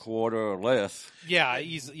say a quarter or less. Yeah,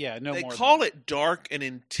 no they more. They call it dark and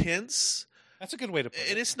intense. That's a good way to put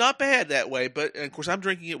it. And it's not bad that way, but of course I'm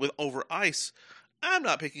drinking it with over ice. I'm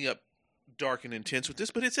not picking up dark and intense with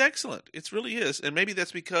this, but it's excellent. It really is. And maybe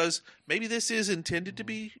that's because this is intended to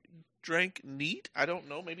be drank neat. I don't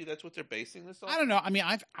know. Maybe that's what they're basing this on. I don't know. I mean,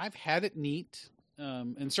 I've had it neat,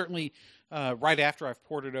 and certainly right after I've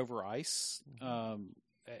poured it over ice.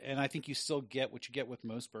 And I think you still get what you get with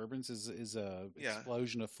most bourbons is a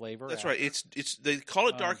explosion of flavor. That's right. It's they call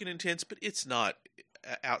it dark and intense, but it's not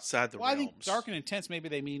outside the realms. I think dark and intense. Maybe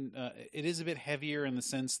they mean it is a bit heavier in the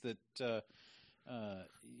sense that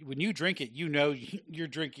when you drink it, you're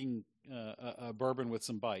drinking a bourbon with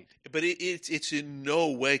some bite. But it's in no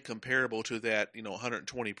way comparable to that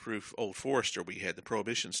 120 proof Old Forester we had, the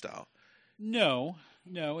Prohibition style. No,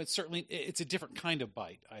 it's certainly it's a different kind of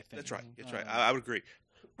bite. I think that's right. That's right. I would agree.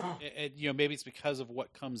 Maybe it's because of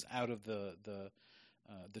what comes out of the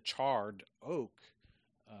charred oak.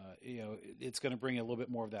 It's going to bring a little bit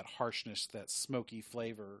more of that harshness, that smoky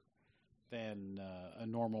flavor, than a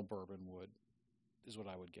normal bourbon would. Is what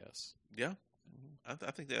I would guess. Yeah, I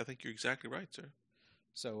think you're exactly right, sir.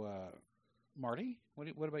 So, Marty,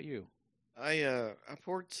 what about you? I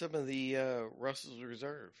poured some of the Russell's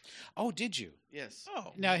Reserve. Oh, did you? Yes.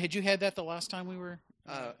 Oh, now had you had that the last time we were?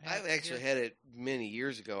 I've actually had it many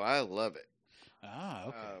years ago. I love it. Ah,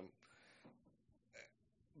 okay.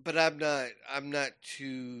 But I'm not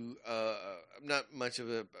much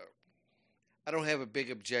of a. I don't have a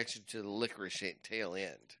big objection to the licorice tail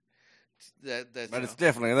end. But it's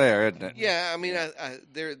definitely there, isn't it? Yeah, I mean,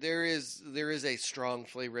 there is a strong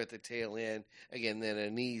flavor at the tail end. Again, than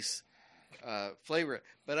anise flavor.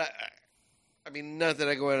 But I mean, not that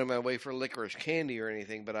I go out of my way for licorice candy or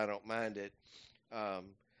anything, but I don't mind it.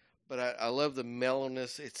 But I love the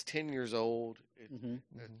mellowness. It's 10 years old.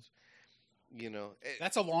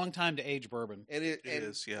 That's a long time to age bourbon. And it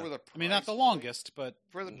is, yeah. For the I mean, not the longest, but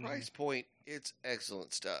for the price point, it's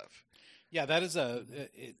excellent stuff. Yeah, that is I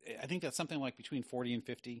think that's something like between 40 and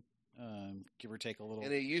 50, give or take a little.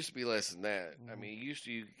 And it used to be less than that. I mean, you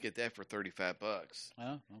could get that for $35.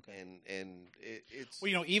 Oh, okay. And it's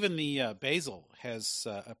well, even the basil has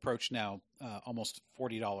approached now almost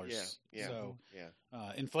 $40. Yeah. So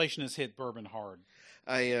inflation has hit bourbon hard.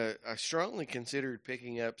 I strongly considered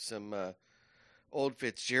picking up some Old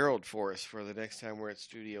Fitzgerald for us for the next time we're at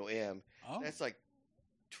Studio M. Oh. That's like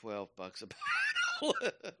 $12 a bottle.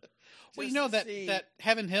 Well, that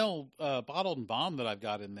Heaven Hill bottled and bomb that I've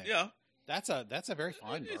got in there. Yeah. That's a very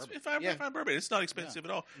fine bourbon. It's fine bourbon. It's not expensive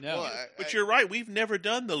at all. No. Well, but you're right. We've never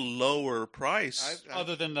done the lower price.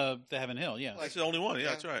 Other than the Heaven Hill, yeah. That's the only one. Yeah,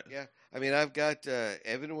 that's right. Yeah. I mean, I've got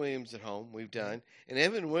Evan Williams at home. We've done. And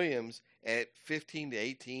Evan Williams at 15 to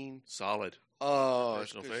 18. Solid. Oh,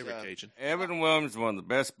 personal favorite, Cajun. Evan Williams is one of the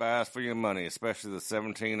best buys for your money, especially the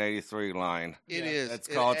 1783 line. It is. It's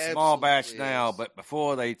called small batch absolutely now, is. but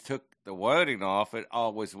before they took the wording off, it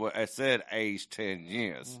said aged 10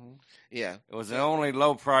 years. Yeah. It was the only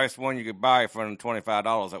low price one you could buy for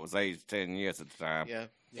 $25 that was aged 10 years at the time. Yeah.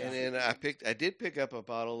 And then I did pick up a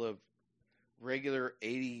bottle of regular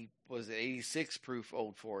 86 proof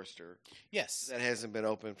Old Forester. Yes. That hasn't been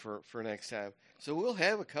open for next time. So we'll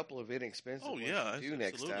have a couple of inexpensive ones to do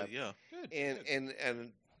next time. Yeah. Good.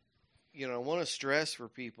 And I want to stress for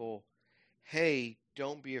people, hey,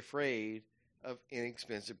 don't be afraid of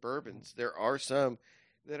inexpensive bourbons. There are some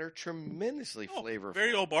that are tremendously flavorful.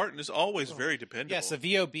 Very Old Barton is always very dependable. Yes, the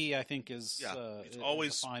VOB I think is it's is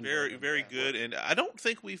always a fine very, bourbon. very good, and I don't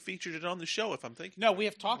think we featured it on the show. If I'm thinking, No, we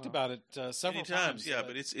have talked about it several many times. Yeah,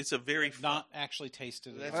 but it's a very not actually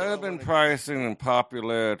tasted it. That's at all. Urban pricing and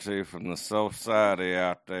popularity from the society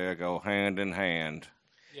out there go hand in hand.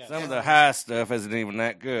 Yes. Some of the high stuff isn't even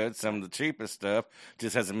that good. Some of the cheapest stuff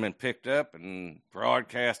just hasn't been picked up and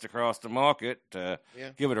broadcast across the market to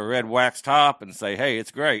give it a red wax top and say, hey, it's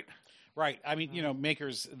great. Right. I mean,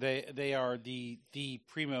 makers, they are the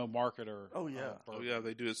primo marketer. Oh, yeah. Oh yeah,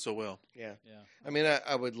 they do it so well. Yeah. Yeah. I mean,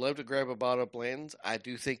 I would love to grab a bottle of Blanton's. I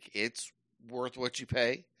do think it's worth what you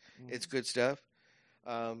pay. It's good stuff.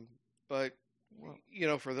 But,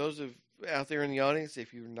 for those out there in the audience,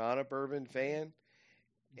 if you're not a bourbon fan,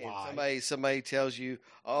 and somebody tells you,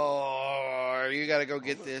 oh, you got to go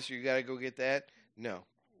get this, or you got to go get that, no.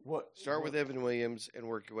 Start with Evan Williams and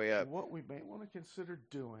work your way up. What we may want to consider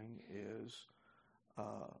doing is,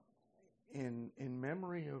 in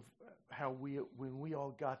memory of how when we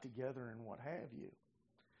all got together and what have you,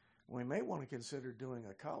 we may want to consider doing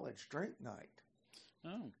a college drink night.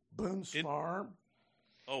 Oh. Boone's Farm.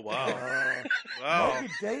 Oh wow! Wow. Mogan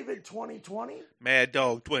David 2020. Mad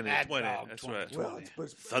Dog 2020. Mad Dog That's 2020. right. Well,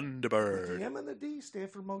 Thunderbird. the M and the D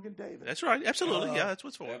stand for Mogan David. That's right. Absolutely. Yeah, that's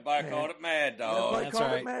what's for. Everybody called it Mad Dog. Everybody That's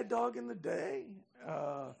called right. it Mad Dog in the day.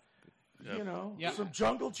 Yep. Some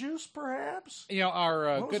jungle juice, perhaps. Our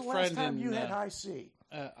When was good the last friend time in you had high C?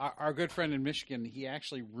 our good friend in Michigan, he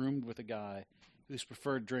actually roomed with a guy whose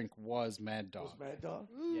preferred drink was Mad Dog. Was Mad Dog?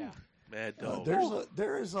 Yeah. Mad Dog.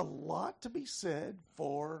 There is a lot to be said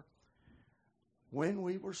for when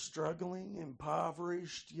we were struggling,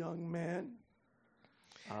 impoverished young men.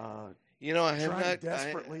 I have trying not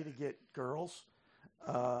desperately to get girls.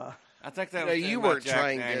 I think that No, was you my weren't Jack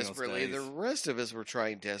trying Daniels desperately. days. The rest of us were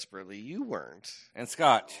trying desperately. You weren't. And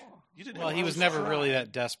Scotch. You didn't Well, have he a- was never really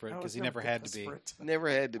that desperate because he never had to be. Never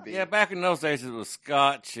had to be. Yeah, back in those days it was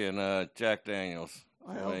Scotch and Jack Daniels.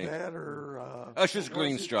 Well, that or Usher's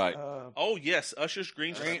Green Stripe. Oh yes, Usher's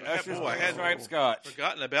Green Stripe. Usher's I Green had Stripe Scotch.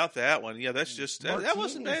 forgotten about that one. Yeah, that's just that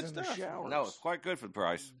wasn't bad stuff. No, it's quite good for the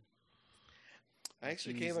price. I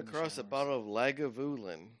actually came across a bottle of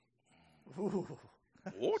Lagavulin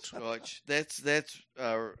What? Scotch. That's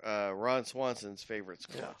Ron Swanson's favorite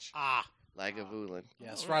Scotch. Ah, Lagavulin.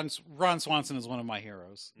 yes. Ron Swanson is one of my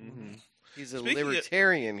heroes. Mm-hmm. He's a Speaking of-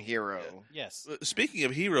 libertarian hero. Yes. Speaking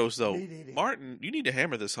of heroes, though, Meat eating. Martin, you need to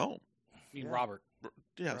hammer this home. I mean, Robert.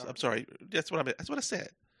 Yes, I'm sorry. That's what I said.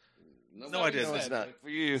 No, I didn't. No, it's not. For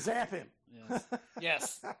you. Zap him.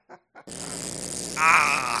 Yes.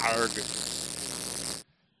 Arg.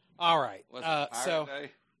 All right. Was it Pirate So,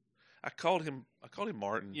 Day? I called him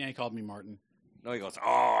Martin. yeah, he called me Martin. No, he goes,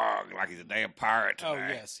 oh, like he's a damn pirate. Oh,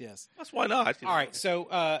 tonight." yes. That's why not. All right. So,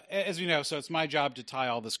 as we know, it's my job to tie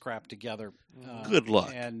all this crap together. Good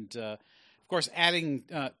luck. And, of course, adding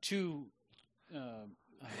two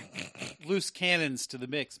loose cannons to the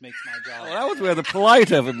mix makes my job. Well, that was rather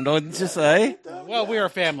polite of him, don't you say? Well, we are a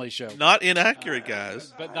family show, Not inaccurate,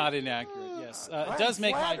 guys. but not inaccurate. Yes, I it am does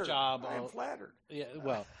make flattered. my job. I am flattered. Yeah,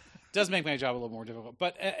 well, it does make my job a little more difficult.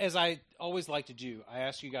 But as I always like to do, I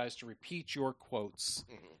ask you guys to repeat your quotes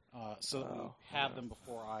so that we have them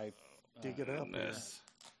before I Dig it up.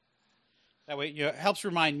 That way, it helps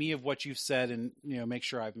remind me of what you've said, and make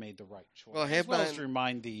sure I've made the right choice. Well, as have well as mine- to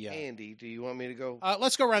remind the. Andy, do you want me to go?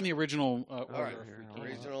 Let's go around the original All right. order.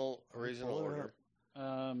 Original order.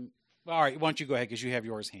 All right, why don't you go ahead because you have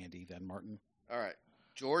yours handy then, Martin. All right.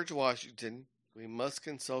 George Washington, we must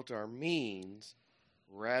consult our means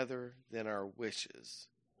rather than our wishes.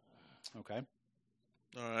 Okay.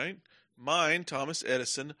 All right. Mine, Thomas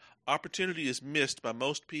Edison. Opportunity is missed by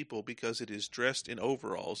most people because it is dressed in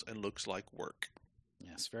overalls and looks like work.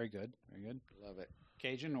 Yes, very good. Very good. Love it.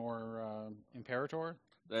 Cajun or Imperator?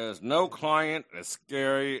 There's no client as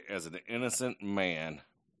scary as an innocent man.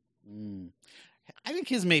 I think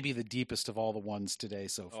his may be the deepest of all the ones today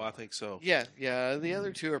so far. Oh, I think so. Yeah. The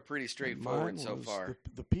other two are pretty straightforward Mine so was far.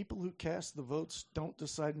 The people who cast the votes don't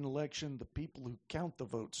decide an election. The people who count the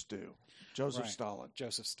votes do. Joseph Right. Stalin.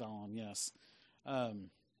 Joseph Stalin, yes.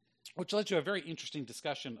 Which led to a very interesting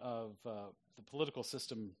discussion of the political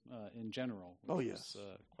system in general. Which Oh, yes.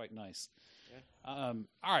 was, quite nice. All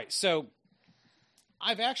right, so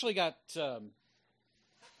I've actually got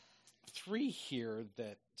three here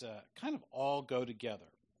that kind of all go together.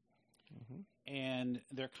 And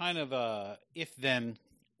they're kind of if-then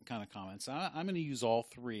kind of comments. I'm going to use all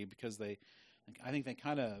three because I think they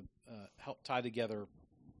kind of help tie together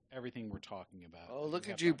everything we're talking about. Oh, look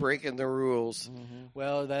We at have you to- breaking the rules.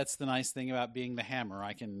 Well, that's the nice thing about being the hammer.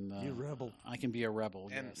 I can You rebel. I can be a rebel.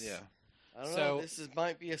 And yes. yeah, I don't So- know.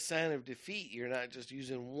 Might be a sign of defeat. You're not just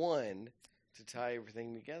using one to tie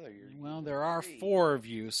everything together. Well, using there are 3. 4 of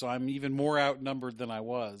you, so I'm even more outnumbered than I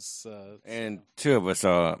was. And 2 of us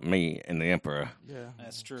are me and the Emperor. Yeah.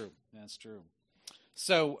 That's true. That's true.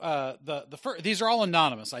 So these are all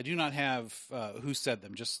anonymous. I do not have who said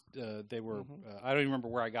them. Just they were. I don't even remember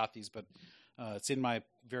where I got these, but it's in my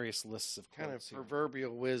various lists of Kind of quotes here.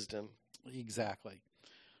 proverbial wisdom. Exactly.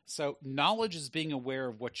 So knowledge is being aware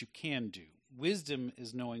of what you can do. Wisdom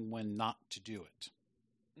is knowing when not to do it.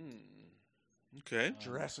 okay.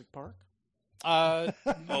 Jurassic Park. Oh,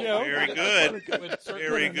 Very good. Would certainly-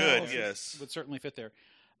 Very good. analysis. Yes. would certainly fit there.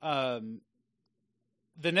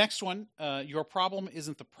 The next one, your problem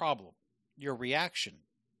isn't the problem. Your reaction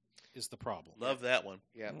is the problem. Love that one.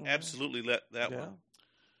 Yeah. Absolutely, let that Yeah.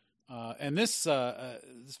 one. And this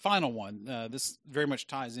final one, this very much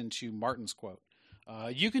ties into Martin's quote.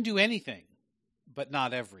 You can do anything, but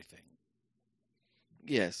not everything.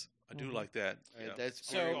 Yes. I do like that. Yeah. That's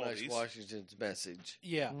So- very much Qualities. Washington's message.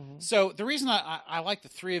 Yeah. Mhm. So the reason I like the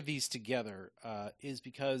 3 of these together is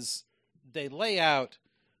because they lay out,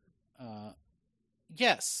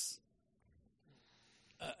 yes,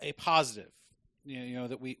 a positive. You know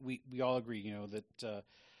that we all agree. You know that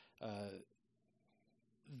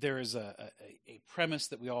there is a premise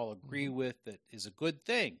that we all agree with that is a good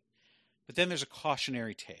thing, but then there's a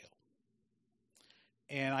cautionary tale.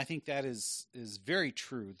 And I think that is very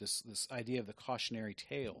true. This idea of the cautionary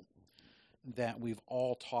tale that we've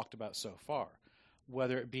all talked about so far,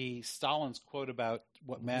 whether it be Stalin's quote about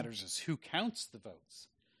what matters is who counts the votes.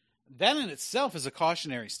 That in itself is a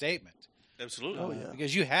cautionary statement. Absolutely. Oh, yeah.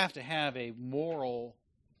 Because you have to have a moral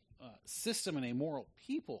system and a moral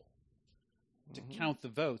people to count the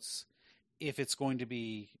votes if it's going to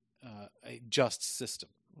be a just system.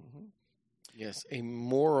 Yes. A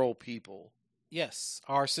moral people. Yes,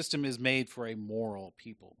 our system is made for a moral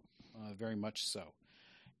people, very much so.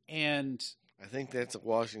 And I think that's at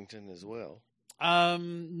Washington as well.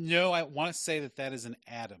 no, I want to say that is an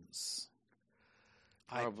Adams.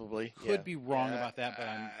 Probably. I could yeah. be wrong Yeah, about that, but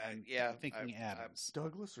I'm yeah, thinking Adams.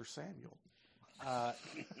 Douglas or Samuel?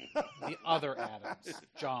 The other Adams,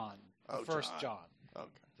 John, the Oh, first John. John. Okay.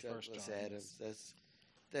 The first Douglas John, Adams.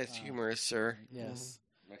 That's humorous, sir. Yes.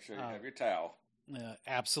 Make sure you have your towel.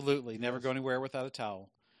 Absolutely. Never go anywhere without a towel.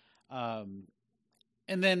 And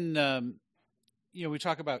then, we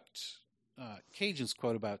talk about Cajun's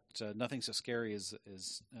quote about nothing so scary as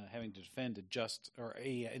having to defend a just or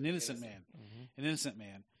an innocent man. An innocent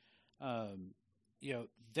man.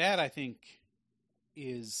 That I think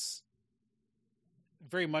is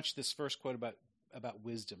very much this first quote about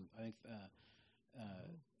wisdom. I think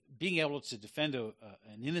being able to defend an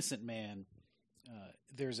innocent man,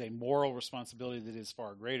 there's a moral responsibility that is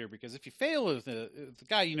far greater, because if you fail, if the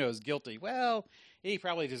guy you know is guilty, well, he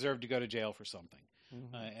probably deserved to go to jail for something,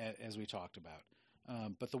 as we talked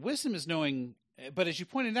about. But the wisdom is knowing, but as you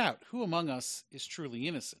pointed out, who among us is truly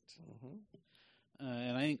innocent?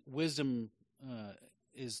 And I think wisdom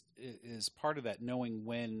is part of that, knowing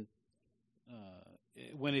when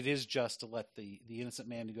it is just to let the innocent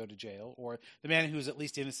man to go to jail, or the man who's at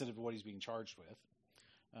least innocent of what he's being charged with.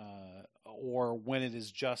 Or when it is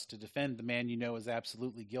just to defend the man you know is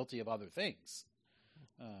absolutely guilty of other things.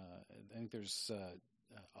 I think there's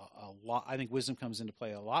a lot. I think wisdom comes into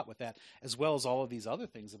play a lot with that, as well as all of these other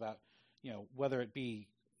things about, whether it be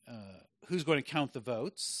who's going to count the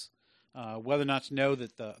votes, whether or not to know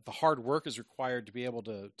that the hard work is required to be able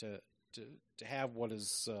to have what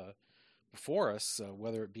is before us,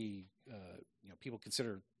 whether it be people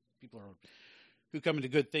who come into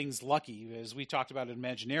good things lucky, as we talked about in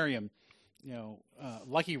Imaginarium.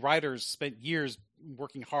 Lucky writers spent years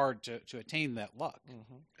working hard to attain that luck.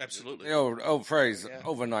 Absolutely. The old phrase,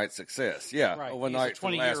 overnight success. Yeah, Right. overnight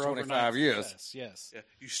for the last 25 years. Yes. Yeah.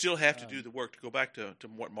 You still have to do the work. To go back to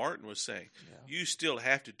what Martin was saying, you still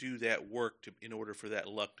have to do that work in order for that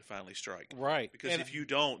luck to finally strike. Right. Because if you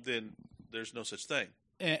don't, then there's no such thing.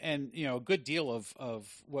 And a good deal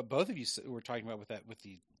of what both of you were talking about with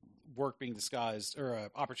the work being disguised, or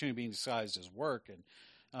opportunity being disguised as work,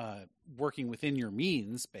 and working within your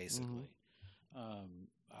means, basically.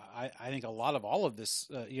 I think a lot of all of this,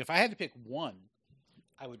 if I had to pick one,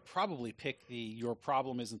 I would probably pick your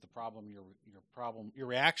problem isn't the problem, your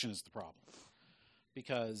reaction is the problem.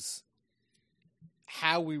 Because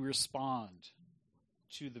how we respond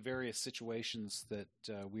to the various situations that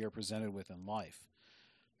we are presented with in life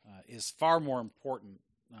is far more important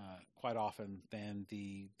quite often than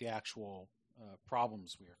the actual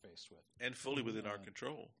problems we are faced with. And fully within our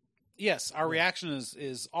control. Yes, our reaction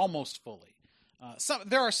is almost fully.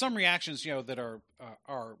 There are some reactions, that are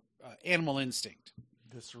animal instinct,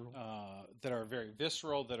 Visceral. that are very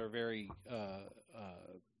visceral, that are very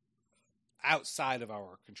outside of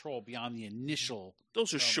our control, beyond the initial.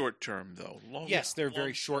 Those are short term, though. Yes, they're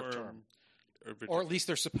very short term, or at least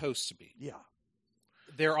they're supposed to be. Yeah.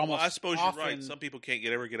 They're almost. Well, I suppose often, you're right. Some people can't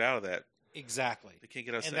ever get out of that. Exactly. They can't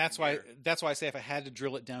get out of and that. that's why I say if I had to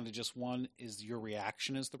drill it down to just one, is your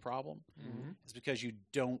reaction is the problem. Mm-hmm. It's because you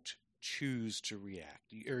don't choose to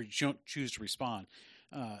react or you don't choose to respond.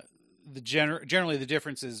 Generally the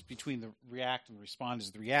difference is between the react and the respond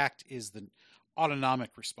is the react is the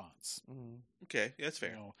autonomic response. Mm-hmm. Okay, yeah, that's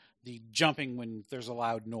fair. The jumping when there's a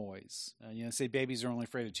loud noise. Say babies are only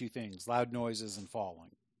afraid of two things: loud noises and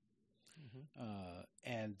falling. Mm-hmm.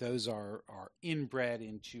 And those are inbred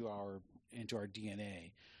into our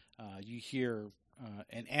DNA. You hear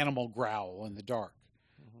an animal growl in the dark.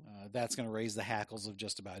 That's going to raise the hackles of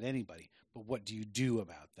just about anybody. But what do you do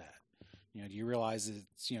about that? Do you realize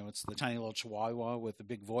it's the tiny little chihuahua with the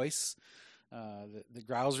big voice that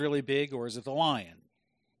growls really big, or is it the lion?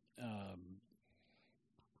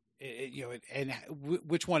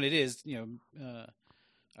 Which one it is?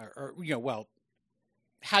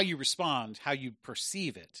 How you respond, how you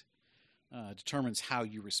perceive it, determines how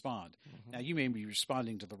you respond. Mm-hmm. Now, you may be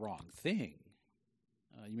responding to the wrong thing.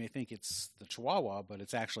 You may think it's the chihuahua, but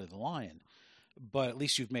it's actually the lion. But at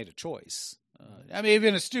least you've made a choice. I may have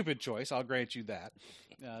been a stupid choice, I'll grant you that.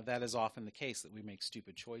 That is often the case, that we make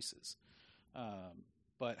stupid choices.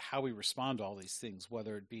 But how we respond to all these things,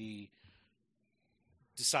 whether it be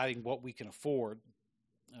deciding what we can afford,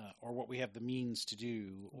 or what we have the means to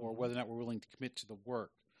do, or whether or not we're willing to commit to the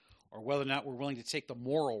work, or whether or not we're willing to take the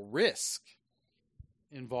moral risk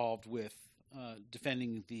involved with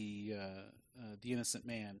defending the innocent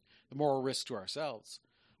man, the moral risk to ourselves,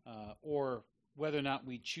 or whether or not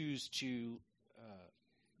we choose to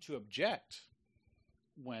object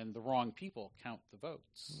when the wrong people count the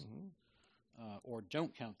votes, or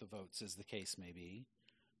don't count the votes, as the case may be.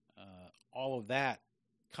 All of that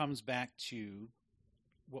comes back to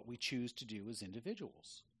what we choose to do as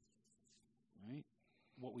individuals, right?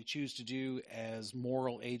 What we choose to do as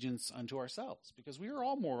moral agents unto ourselves, because we are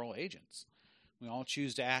all moral agents. We all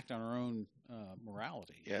choose to act on our own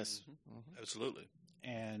morality. Yes. Absolutely.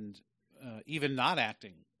 And even not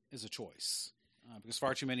acting is a choice, because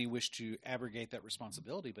far too many wish to abrogate that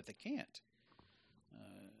responsibility, but they can't.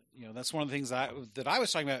 That's one of the things that I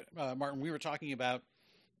was talking about, Martin. We were talking about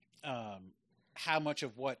how much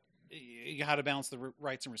of how to balance the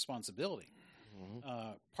rights and responsibility.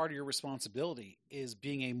 Part of your responsibility is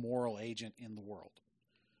being a moral agent in the world.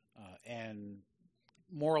 And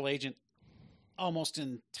moral agent almost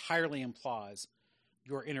entirely implies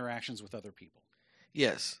your interactions with other people.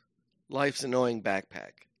 Yes. Life's annoying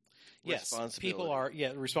backpack. Yes. People are,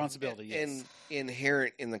 responsibility. Yes. And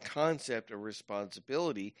inherent in the concept of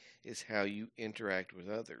responsibility is how you interact with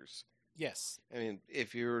others. Yes. I mean,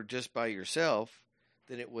 if you're just by yourself,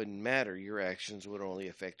 then it wouldn't matter. Your actions would only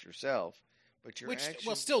affect yourself. But your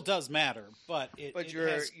actions, still does matter, but it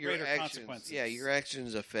has greater actions, consequences. Yeah, your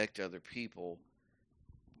actions affect other people,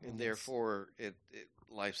 and therefore,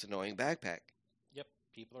 life's annoying backpack. Yep,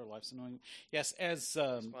 people are life's annoying. Yes, as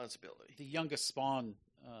responsibility. The youngest Spawn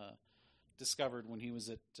discovered when he was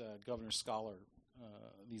at Governor's Scholar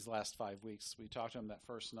these last 5 weeks. We talked to him that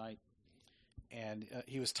first night, and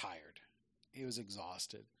he was tired. He was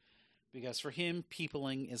exhausted. Because for him,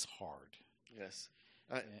 peopling is hard. Yes.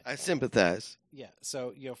 I sympathize. Yeah,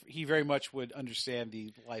 so he very much would understand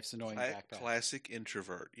the life's annoying backpack. Classic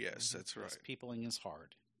introvert. Yes, that's right. Yes, peopling is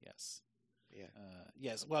hard. Yes. Yeah.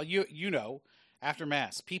 Yes. Well, after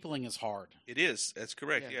Mass, peopling is hard. It is. That's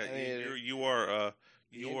correct. Yeah, I mean,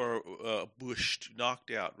 you are bushed,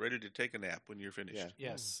 knocked out, ready to take a nap when you're finished. Yeah.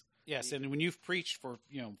 Yes. Yes, and when you've preached for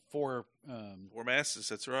 4 masses,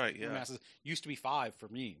 that's right. Yeah, 4 masses, used to be 5 for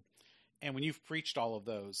me. And when you've preached all of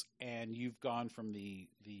those, and you've gone from the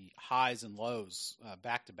highs and lows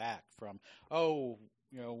back to back, from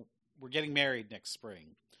we're getting married next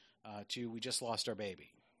spring, to we just lost our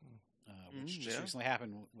baby, which just recently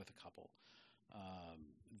happened with a couple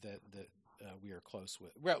that we are close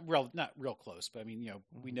with. Well, not real close, but I mean,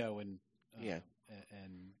 we know and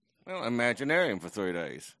well, Imaginarium for 3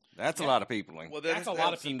 days. That's a lot of peopling. Well, that's a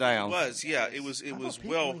lot of and people. downs. It was I'm a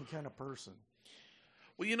well. peopling kind of person.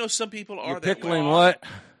 Well, some people are You're that pickling way. what?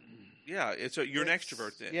 Yeah, you're an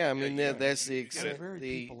extrovert then. Yeah, I mean that's the Very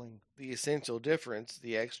peopling. the essential difference.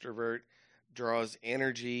 The extrovert draws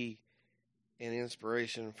energy and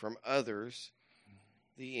inspiration from others,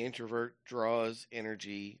 the introvert draws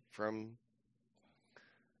energy from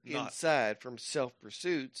Not- inside, from self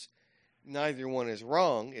pursuits. Neither one is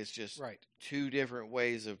wrong. It's just Right. two different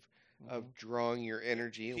ways of drawing your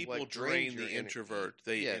energy. And People what drain drains the your energy. introvert.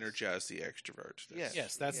 They Yes. energize the extrovert.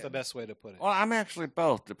 Yes, that's Yeah. the best way to put it. Well, I'm actually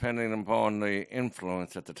both, depending upon the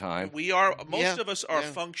influence at the time. We are. Most Yeah, of us are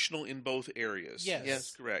yeah. functional in both areas. Yes.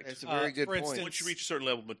 Yes, correct. That's a very good for point. instance- Once you reach a certain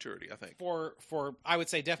level of maturity, I think. For I would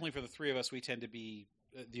say definitely for the three of us, we tend to be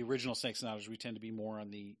the original Snakes and Otters. We tend to be more on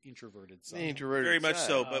the introverted The side. introverted Very much side.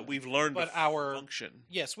 so, but we've learned but to our- function.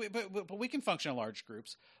 Yes, but we can function in large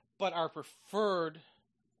groups. But our preferred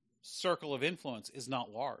circle of influence is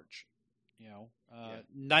not large.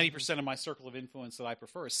 90% of my circle of influence that I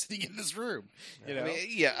prefer is sitting in this room. You know, I mean,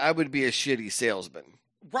 yeah, I would be a shitty salesman.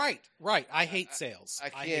 right. I hate sales. I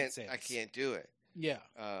hate can't. sales. I can't do it. Yeah,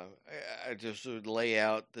 I just would lay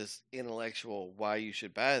out this intellectual why you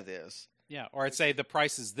should buy this. yeah. Or I'd say the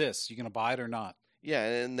price is this. You going to buy it or not? Yeah,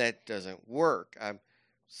 and that doesn't work. I'm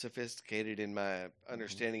sophisticated in my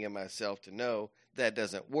understanding of myself to know that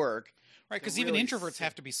doesn't work. Right, To because even really introverts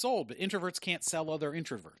have to be sold, but introverts can't sell other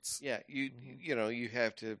introverts. Yeah, you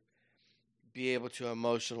have to be able to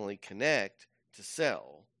emotionally connect to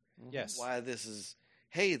sell. Yes. Why this is,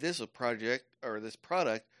 hey, this project or this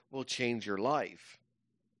product will change your life.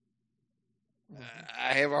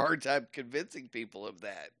 I have a hard time convincing people of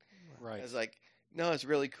that. Right. It's like, no, it's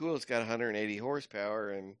really cool. It's got 180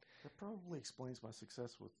 horsepower, and That probably explains my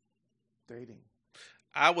success with dating.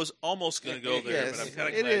 I was almost going to go there, Yes, but I'm kind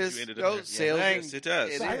of it glad is. you ended No, up there. sales Yes, is- it does.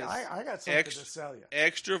 it So is. I got something to sell you.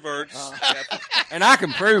 Extroverts. And I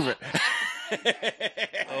can prove it.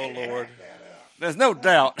 Oh, Lord. There's no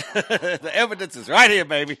doubt. The evidence is right here,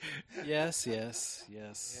 baby. Yes.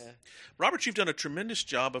 Yeah. Robert, you've done a tremendous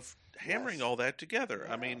job of hammering all that together.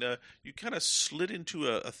 I mean, you kind of slid into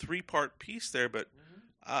a three-part piece there, but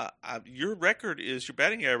your record is, your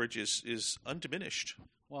batting average is undiminished.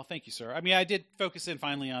 Well, thank you, sir. I mean, I did focus in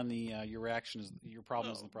finally on the your reactions, your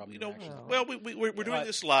problems, and the problem. You know, reactions. well, we're doing But-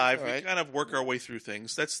 this live. All We right. kind of work our way through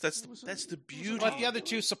things. That's the beauty. But the other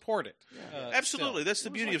two support it. Absolutely, still. that's the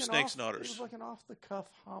It was beauty like of an Snakes and It Otters. was like an off-the-cuff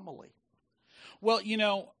homily. Well,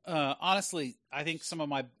 honestly, I think some of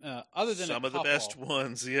my other than Some a of the couple, best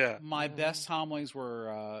ones, yeah. my best homilies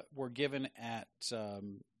were given at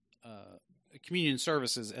communion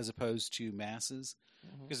services as opposed to masses.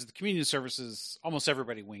 Because at the communion services, almost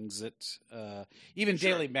everybody wings it. Even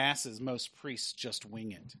Sure. daily masses, most priests just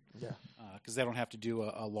wing it Yeah. because they don't have to do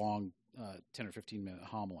a long 10 or 15-minute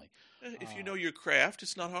homily. If you know your craft,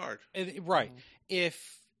 it's not hard. Right.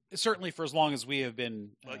 If certainly for as long as we have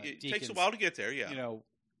been Well, it takes deacons, a while to get there, yeah.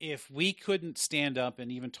 if we couldn't stand up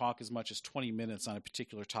and even talk as much as 20 minutes on a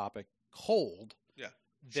particular topic cold, Yeah.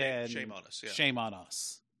 then Shame on us, yeah. Shame on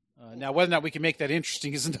us. Now, whether or not we can make that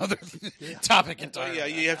interesting is another topic entirely. Yeah,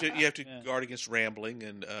 you have to Yeah. guard against rambling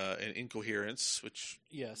and incoherence, which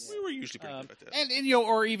Yes. we were usually pretty good at that. And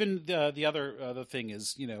or even the other thing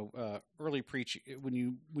is early preach when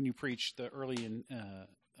you preach, the early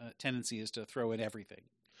tendency is to throw in everything.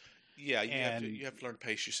 Yeah, and- you have to learn to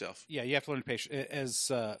pace yourself. Yeah, you have to learn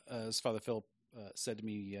patience. As Father Philip said to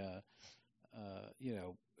me,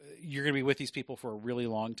 you're going to be with these people for a really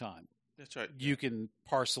long time. That's right. You can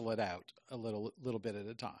parcel it out a little bit at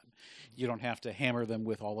a time. You don't have to hammer them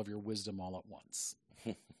with all of your wisdom all at once.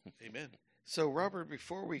 Amen. So, Robert,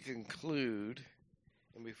 before we conclude,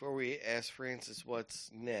 and before we ask Francis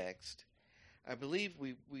what's next, I believe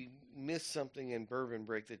we missed something in Bourbon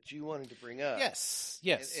Break that you wanted to bring up. Yes.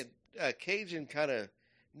 And Cajun kind of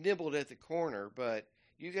nibbled at the corner, but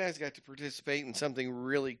you guys got to participate in something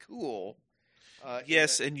really cool.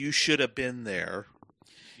 Yes, and you should have been there.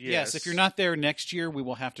 Yes, if you're not there next year, we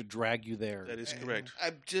will have to drag you there. That is correct.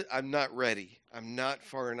 I'm not ready. I'm not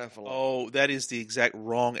far enough along. Oh, that is the exact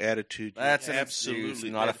wrong attitude. That's an absolutely excuse,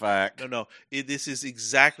 not a fact. No. This is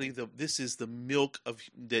exactly the milk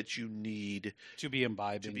that you need to be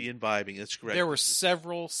imbibing. to be imbibing. That's correct. There were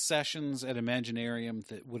several sessions at Imaginarium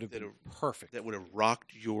that would have been perfect. That would have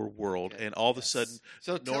rocked your world, and all of a sudden,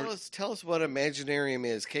 So tell us what Imaginarium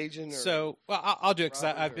is, Cajun. Or So, well, I'll do it because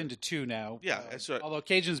Robert, I've or- been to two now. yeah, that's right. Although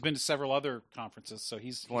Cajun's been to several other conferences, so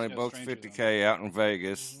he's 20 no bucks, stranger to them. $50K out in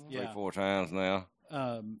Vegas Yeah. 3-4 times now.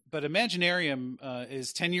 But Imaginarium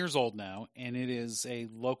is 10 years old now, and it is a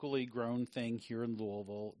locally grown thing here in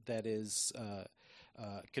Louisville that is a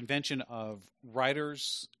convention of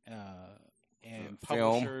writers and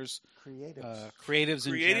Film. publishers, Creatives. creatives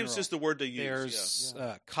in Creatives general. is the word they use.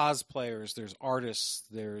 There's cosplayers, there's artists,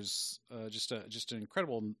 there's just an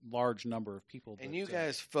incredible large number of people. and that, you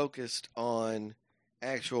guys focused on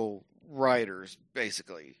actual writers,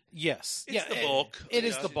 basically. Yes. It's the bulk. It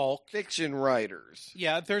is Yeah. the bulk. Fiction writers.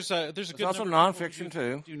 Yeah, there's a good also number of people nonfiction,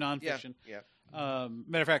 who too. do nonfiction. Yeah.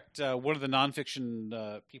 Matter of fact, one of the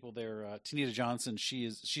nonfiction people there, Tanita Johnson,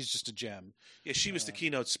 she's just a gem. Yeah, she was the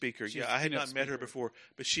keynote speaker. she's Yeah, the I had keynote not met her speaker. before,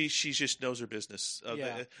 but she just knows her business.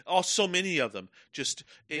 Yeah. So many of them. Just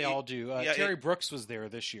They all do. yeah, Terry Brooks was there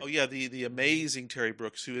this year. Oh yeah, the amazing Terry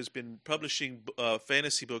Brooks, who has been publishing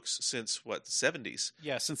fantasy books since what, the 70s.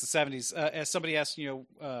 Yeah, since the 70s. As somebody asked,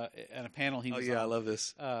 at a panel, he was I love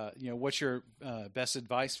this. what's your best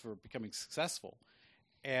advice for becoming successful?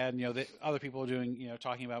 And the other people are doing,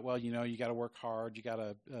 talking about, well, you got to work hard, you got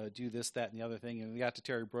to do this, that, and the other thing. And we got to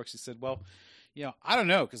Terry Brooks. He said, well, I don't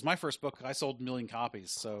know, because my first book I sold 1 million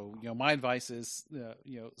copies. So my advice is,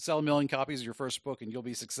 sell 1 million copies of your first book and you'll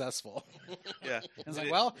be successful. Yeah, And it's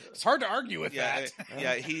like, well, it's hard to argue with that.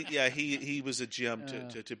 He was a gem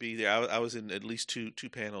to be there. I was in at least two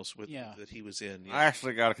panels with that he was in. Yeah. I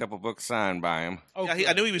actually got a couple books signed by him. Oh,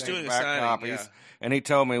 I knew he was doing a Back signing. copies, Yeah. and he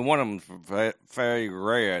told me one of them's very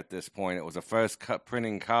rare at this point. It was a first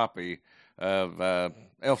printing copy of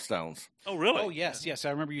Elfstones. Oh, really? Oh, yes.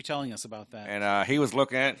 I remember you telling us about that. And he was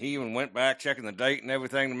looking at it. He even went back, checking the date and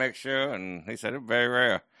everything to make sure. And he said it was very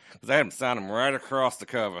rare. Because I had him sign them right across the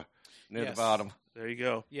cover, near Yes. the bottom. There you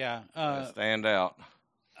go. Yeah. They stand out.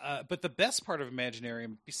 But the best part of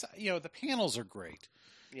Imaginarium, besides, the panels are great.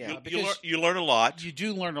 Yeah. because You learn a lot. You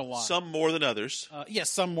do learn a lot. Some more than others. Yes,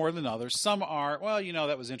 some more than others. Some are, well,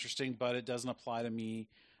 that was interesting, but it doesn't apply to me.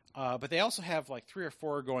 But they also have like 3 or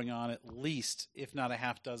 4 going on at least, if not a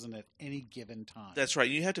half dozen at any given time. That's right.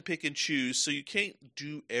 You have to pick and choose, so you can't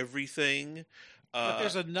do everything. But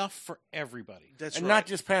there's enough for everybody. That's And right. not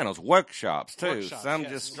just panels, workshops, too. Workshops, Some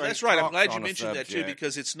yes. just straight That's right. I'm talks glad you on a mentioned that too, subject.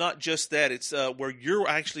 because it's not just that. It's where you're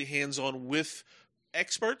actually hands-on with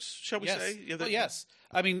experts, shall we say? Yeah, Well, yes.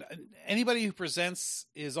 I mean, anybody who presents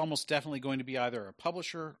is almost definitely going to be either a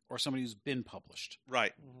publisher or somebody who's been published.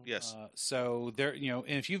 Right. Yes. So there, and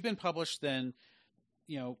if you've been published, then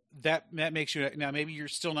that makes you. Now maybe you're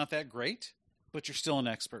still not that great, but you're still an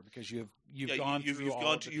expert because you've gone through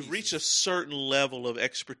all of the you've reached a pieces. certain level of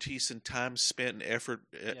expertise and time spent and effort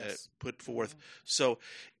Yes. put forth. So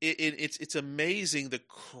it's amazing, the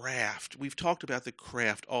craft. We've talked about the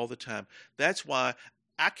craft all the time. That's why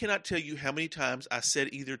I cannot tell you how many times I said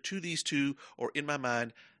either to these two or in my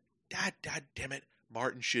mind, God damn it,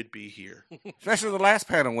 Martin should be here. Especially the last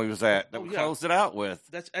panel we was at that we yeah. closed it out with.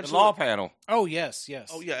 That's the absolutely law panel. Oh yes.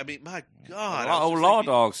 Oh yeah, I mean, my God, Law- I was just law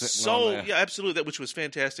thinking, dog sitting on there. yeah, absolutely, that which was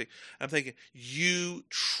fantastic. I'm thinking, you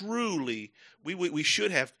truly, we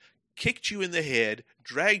should have kicked you in the head,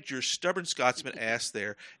 dragged your stubborn Scotsman ass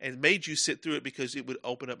there, and made you sit through it because it would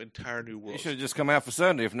open up entire new You worlds. should have just come out for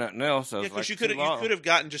Sunday, if nothing else. So Yeah, it's because like you could have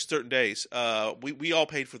gotten just certain days. We all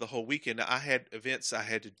paid for the whole weekend. Now, I had events I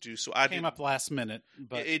had to do, so I Came didn't. up last minute,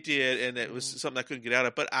 but It did, and it was something I couldn't get out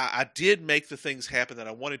of. But I did make the things happen that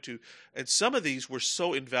I wanted to, and some of these were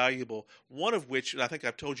so invaluable. One of which, and I think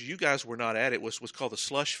I've told you, you guys were not at it, was called the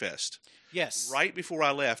Slush Fest. yes, Right before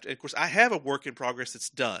I left, and of course, I have a work in progress that's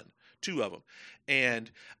done, 2 of them, and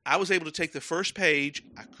I was able to take the first page.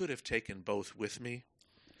 I could have taken both with me.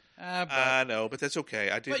 I know, but that's okay.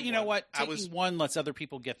 I did. But you know what? I Taking one lets other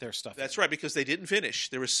people get their stuff. That's in. right, because they didn't finish.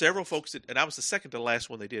 There were several folks that, and I was the second to last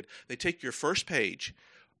one they did. They take your first page,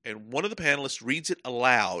 and one of the panelists reads it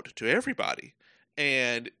aloud to everybody.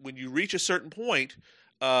 And when you reach a certain point,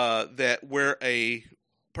 that where a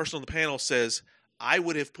person on the panel says, "I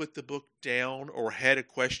would have put the book down," or had a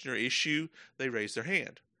question or issue, they raise their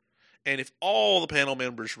hand. And if all the panel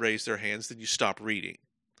members raise their hands, then you stop reading.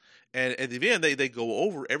 And at the end, they go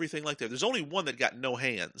over everything like that. There's only one that got no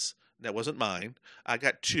hands. That wasn't mine. I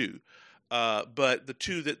got 2. But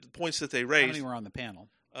the points that they How raised, many were on the panel?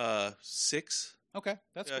 6. Okay,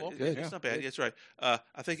 that's cool. It's not bad. Yeah, that's right.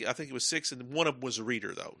 I think it was 6, and one of them was a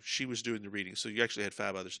reader though. She was doing the reading, so you actually had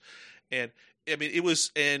 5 others. And I mean, it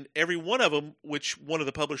was, and every one of them, which one of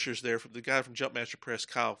the publishers there, the guy from Jumpmaster Press,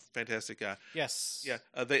 Kyle, fantastic guy. Yes. Yeah,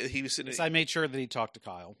 he was sitting. Yes, I made sure that he talked to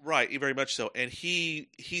Kyle. Right, very much so. And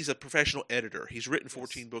he's a professional editor. He's written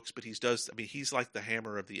 14 books, but he's like the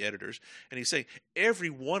hammer of the editors. And he's saying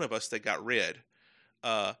every one of us that got read,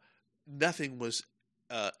 nothing was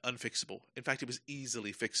unfixable. In fact, it was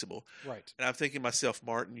easily fixable. Right. And I'm thinking to myself,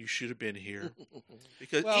 Martin, you should have been here.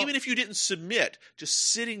 Because Well- even if you didn't submit, just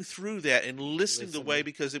sitting through that and listening the way,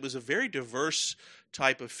 because it was a very diverse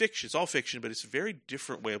type of fiction. It's all fiction, but it's a very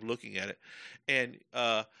different way of looking at it. And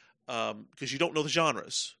because you don't know the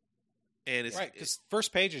genres. And it's Right, because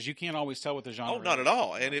first pages, you can't always tell what the genre not is. at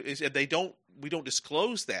all. And we don't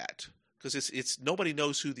disclose that. because it's nobody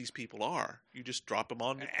knows who these people are. You just drop them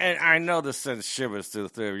on. And I know this sends shivers to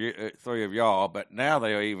the three of y'all, but now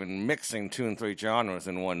they are even mixing 2 and 3 genres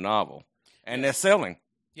in one novel, and they're selling.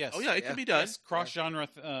 Yes. Oh yeah, it can be done. Yes, cross-genre.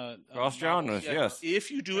 Cross genres, yes.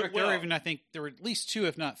 If you do it There well. were even, I think, there were at least 2,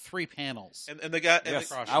 if not 3 panels. And the guy. Yes,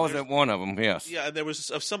 cross I was genres. at one of them. Yes. Yeah, and there was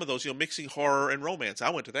of some of those, mixing horror and romance.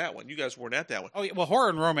 I went to that one. You guys weren't at that one. Oh yeah, well, horror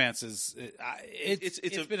and romance is it's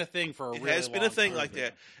It's been a thing for a It really has been a long thing time. like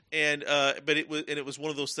that, and but it was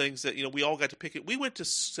one of those things that we all got to pick it. We went to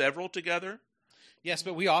several together. Yes,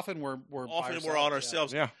 but we often were Often by we're on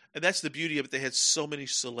ourselves, ourselves. Yeah. And that's the beauty of it. They had so many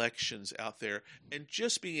selections out there, and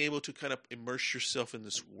just being able to kind of immerse yourself in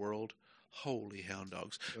this world. Holy hound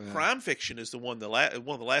dogs! Wow. Crime fiction is the one one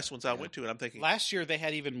of the last ones I went to, and I'm thinking, Last year they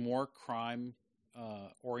had even more crime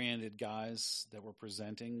oriented guys that were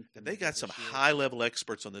presenting. and they got some this year. high level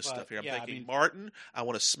experts on this But, stuff here. I'm yeah, I thinking, mean- Martin, I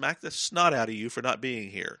want to smack the snot out of you for not being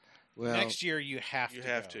here. Well, Next year you have You to.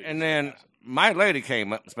 have go. to. And then my lady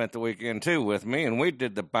came up and spent the weekend too with me, and we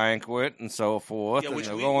did the banquet and so forth, Yeah, and which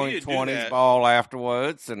the we Roaring didn't do 20s that. ball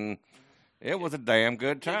afterwards, and it was a damn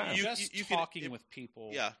good time. Just you can- talking with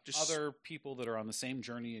people, Yeah, just- other people that are on the same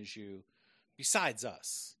journey as you, besides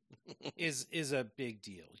us, is a big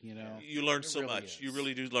deal. You learn It so really much. is. You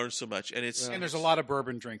really do learn so much, and it's And there's a lot of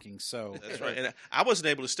bourbon drinking, so That's right. And I wasn't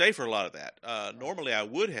able to stay for a lot of that. Normally I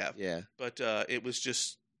would have, yeah. but it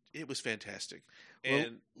was fantastic, Well,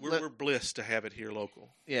 and we're blessed to have it here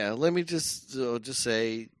local. Yeah, let me just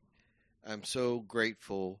say I'm so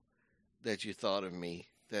grateful that you thought of me.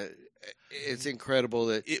 That it's incredible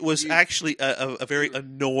that It was you- actually a very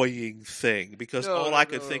annoying thing because No, all no, I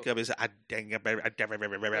could no. think of is, dang it,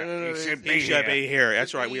 No, You should it- be he should here. be here.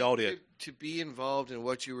 That's to right. We all did. to be involved in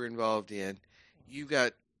what you were involved in. You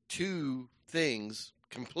got 2 things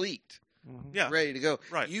complete, Mhm. Yeah. ready to go.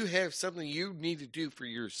 Right. You have something you need to do for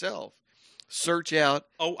yourself. Search out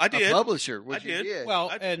Oh, I a did. publisher, which I you did. did. well,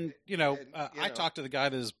 I- and and, I talked to the guy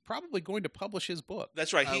that is probably going to publish his book.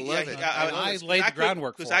 That's right. I He, love yeah, it. he- I love I it. laid the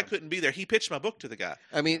groundwork because for I him. couldn't be there. He pitched my book to the guy.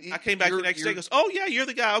 I mean, I came back the you're- next day. you're- Goes, oh yeah, you're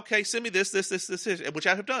the guy. Okay, send me this, which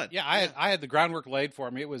I have done. Yeah, I had the groundwork laid for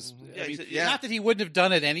him. It was, Yeah, I mean, yeah. not that he wouldn't have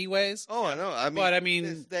done it anyways. Oh, I know. I mean, But, I mean-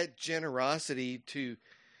 it's that generosity to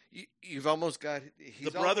you've almost got he's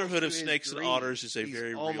The brotherhood almost to of his snakes and dream. otters is a He's very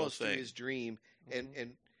real almost thing. to his dream,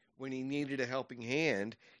 and when he needed a helping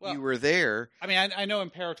hand, Well- you were there. I mean, I know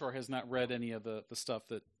Imperator has not read any of the stuff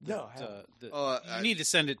that. No, I that, haven't. that Oh, you need to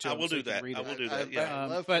send it to I him. will so do he can that. read I it. will do I- that. Yeah. I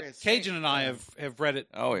love But Prince Cajun and I Saint. have read it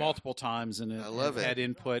Oh, yeah. multiple times and I love have it. had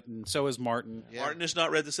input, and so has Martin. Yeah. Martin has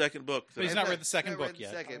not read the second book. But he's I've not read the second book read the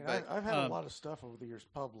yet. second, I mean, but I've had a um, lot of stuff over the years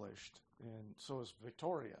published, and so has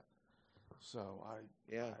Victoria. So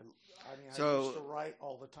yeah. I mean, So- I used to write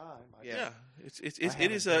all the time. Yeah. Yeah, it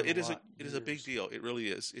haven't is done it is a a lot it is a big years. deal. It really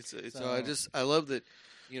is. It's So I love that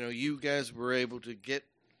you guys were able to get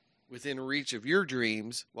within reach of your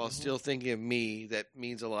dreams while Mm-hmm. still thinking of me. That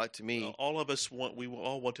means a lot to me. all of us we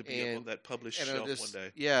all want to be up on And- that published And I shelf just, one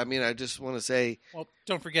day. yeah, I mean, I just want to say, Well,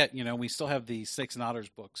 don't forget, we still have the Snakes and Otters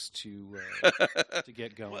books to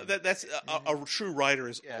get going. Well, that's a true writer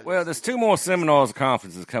is. Yeah. Well, there's 2 more seminars and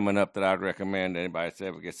conferences coming up that I'd recommend anybody that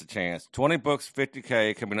ever gets a chance. 20 books,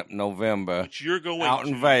 50K coming up in November. Which you're going Out to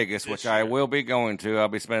in Vegas, this which I year. will be going to. I'll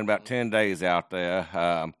be spending about 10 days out there.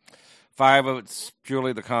 5 of it's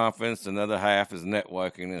purely the conference, another half is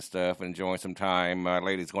networking and stuff, enjoying some time. My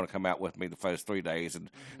lady's going to come out with me the first 3 days, and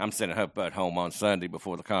I'm sending her butt home on Sunday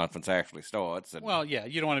before the conference actually starts. And, Well, yeah,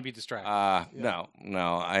 you don't want to be distracted. no.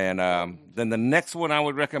 And then the next one I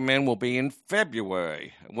would recommend will be in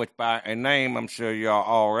February, which by a name I'm sure y'all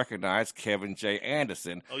all recognize, Kevin J.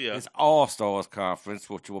 Anderson. Oh, yeah. His All-Stars Conference,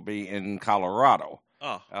 which will be in Colorado,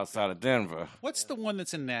 Oh, outside of Denver. What's the one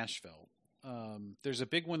that's in Nashville? There's a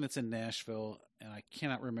big one that's in Nashville, and I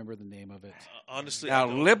cannot remember the name of it. honestly, I Now,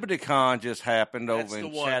 don't- LibertyCon just happened That's over the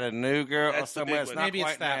in one. Chattanooga or That's the somewhere. big It's one. not Maybe it's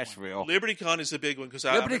quite that one. Nashville. LibertyCon is a big one because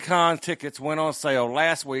LibertyCon tickets went on sale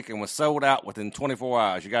last week and was sold out within 24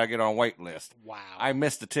 hours. You got to get on wait list. Wow. I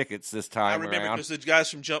missed the tickets this I time remember around. because the guys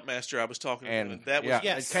from Jumpmaster I was talking to, And that was yeah,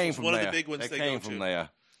 yes, it came was from one there. of the big ones they they came go from to. there.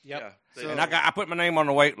 Yep. Yeah, they- So- And I put my name on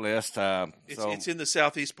the wait list. it's in the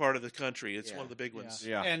southeast part of the country. It's Yeah. one of the big ones.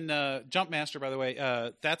 Yeah. And Jumpmaster, by the way,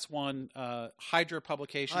 that's one. Hydra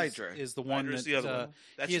Publications Hydra. is the one Hydra's that the other one.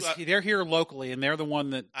 That's who they're here locally, and they're the one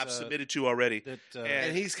that I've submitted to already. That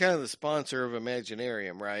and he's kind of the sponsor of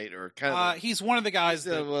Imaginarium, right? Or kind of he's one of the guys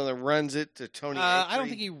the that one that runs it to Tony. I don't Acri.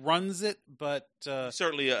 think he runs it, but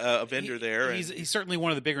Certainly a vendor there. He's certainly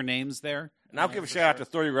one of the bigger names there. And I'll give a shout out to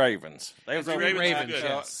Three Ravens. They was Three over Ravens are in good. that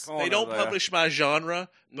Yes. corner They don't there. publish my genre,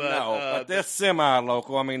 but, but they're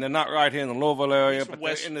semi-local. I mean, they're not right here in the Louisville area, He's from but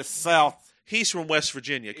West- they're in the south. he's from West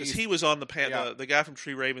Virginia because he was on the Yeah. the guy from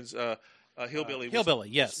Tree Ravens, Hillbilly. Hillbilly,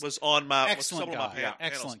 yes. was on my Excellent some guy. of my panels.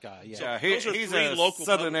 Excellent guy. Yeah. Yeah, those are he's three a local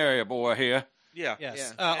southern area boy here. Yeah,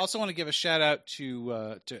 Yes. Yeah. Also, want to give a shout out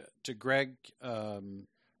to Greg.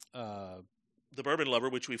 the Bourbon Lover,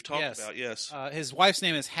 which we've talked Yes. about. Yes. His wife's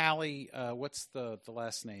name is Hallie. What's the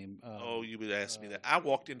last name? You would ask me that. I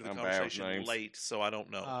walked into the I'm bad with conversation names. late, so I don't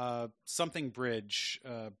know. Something Bridge.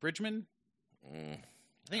 Bridgman.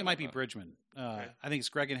 I think it might be Bridgman. I think it's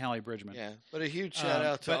Greg and Hallie Bridgman. Yeah, but a huge shout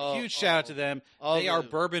out to all. huge shout out to them. all They are the-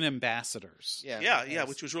 bourbon ambassadors. Yeah, yeah,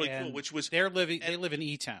 which was really cool. And Which was they live in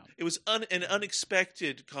E-Town. it was an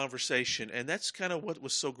unexpected conversation, and that's kind of what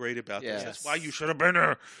was so great about this. Yes. That's why you should have been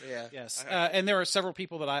there. yeah. Yes, and there are several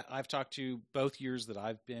people that I've talked to both years that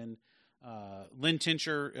I've been. Lynn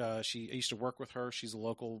Tincher, I used to work with her. She's a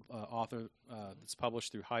local author that's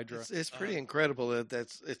published through Hydra. It's pretty incredible that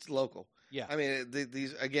it's local. Yeah. I mean,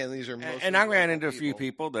 these are mostly And I ran local into a few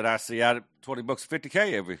people that I see out at 20 Books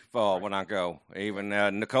 50K every fall when I go. Even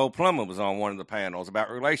Nicole Plummer was on one of the panels about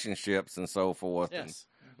relationships and so forth. Yes.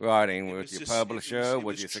 And writing It with was your just- publisher, it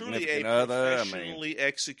with your was truly significant a other. I mean, professionally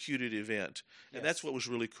executed event, and Yes. that's what was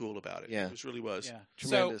really cool about it. Yeah. It really was. Yeah.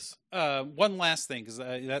 Tremendous. So, one last thing, because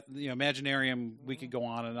that Imaginarium, we could go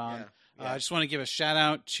on and on. Yeah. I just want to give a shout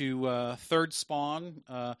out to Third Spawn.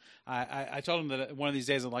 I told him that one of these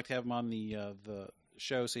days I'd like to have him on the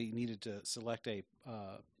show, so he needed to select a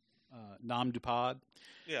nom du pod,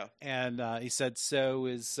 Yeah. and he said, "So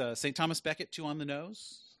is St. Thomas Becket 2 on the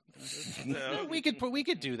nose?" No, we could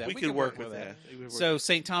do that. we could work with that. So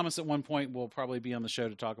St. Thomas at one point will probably be on the show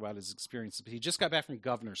to talk about his experiences. But he just got back from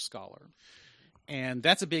Governor's Scholar, and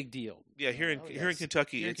that's a big deal. Yeah, here in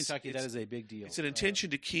Kentucky, Here in Kentucky, that is a big deal. It's an intention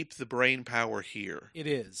to keep the brain power here, It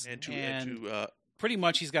is, and to pretty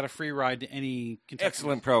much he's got a free ride to any Kentucky.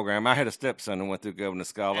 excellent program. I had a stepson who went through Governor's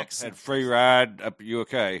Scholar. Excellent. Had free ride up to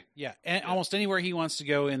UK. Yeah, and almost anywhere he wants to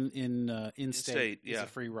go in state, state, is yeah. a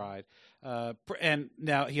free ride. And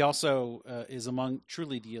now he also is among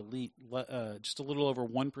truly the elite. Just a little over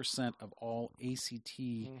 1% of all ACT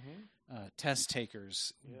test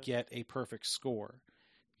takers get a perfect score.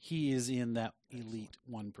 He is in that elite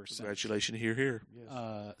 1%. congratulations, here.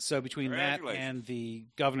 So between that Congratulations. and the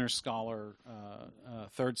Governor's Scholar,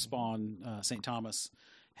 Third Spawn, St. Thomas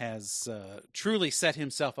has truly set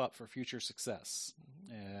himself up for future success.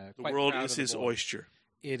 The Quite world proud is of the his boy. oyster.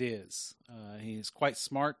 It is. He's quite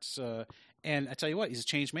smart. And I tell you what, he's a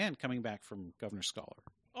changed man coming back from Governor's Scholar.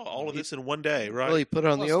 Oh, all of this in one day, right? Well, he put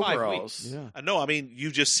on Well, the it's 5 overalls. weeks. Yeah. I know. I mean,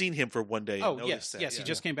 you've just seen him for one day. And Oh, noticed that. yes. Yeah. He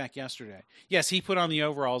just came back yesterday. Yes, he put on the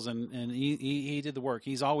overalls and he did the work.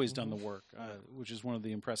 He's always done the work, which is one of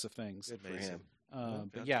the impressive things. Good for Amazing. him.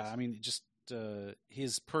 But yeah, I mean, just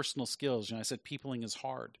his personal skills. I said peopling is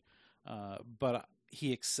hard, but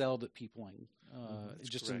he excelled at peopling.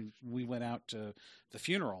 We went out to the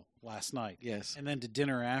funeral last night, Yes. and then to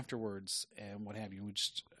dinner afterwards, and what have you. We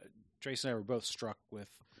just Trace and I were both struck with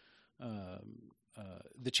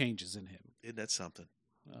the changes in him. Isn't that something?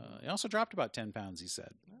 He also dropped about 10 pounds. He said,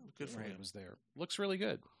 Good for when he him. was there. Looks really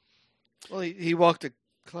good. Well, he walked a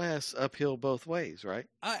class uphill both ways, right?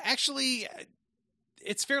 Actually,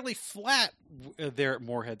 it's fairly flat there at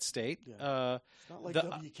Morehead State. Yeah. It's not like the-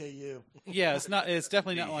 WKU. Yeah, it's not. It's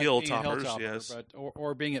definitely not The like being a Hilltoppers, hilltopper, yes. but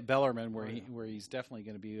or being at Bellarmine where Yeah. where he's definitely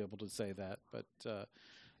going to be able to say that. But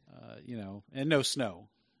and no snow.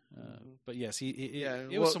 But yes, it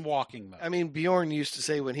was well, some walking though. I mean, Bjorn used to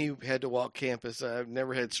say when he had to walk campus, I've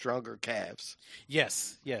never had stronger calves.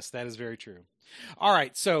 Yes, that is very true. All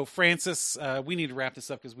right, so Francis, we need to wrap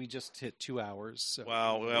this up because we just hit 2 hours. So.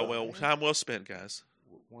 Wow. Well, time well spent, guys.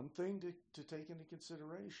 One thing to take into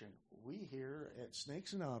consideration, we here at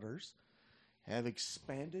Snakes and Otters have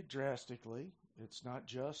expanded drastically. It's not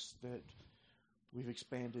just that we've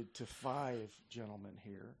expanded to 5 gentlemen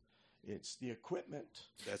here. It's the equipment.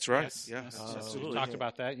 That's right. Yes, Yeah, yes. absolutely. We talked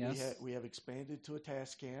about that. Yes. We have expanded to a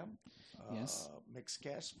Tascam, Yes.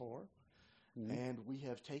 Mixcast 4, Mhm. and we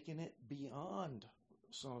have taken it beyond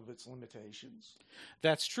some of its limitations.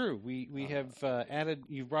 That's true. We have added.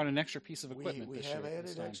 You brought an extra piece of equipment. We this have year,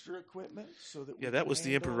 this added time. extra equipment so that Yeah, we that can was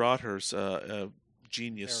the handle- Imperator's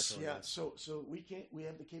genius. Territory. Yeah, so we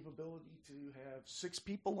have the capability to have 6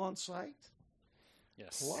 people on site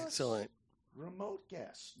Yes. plus Excellent. remote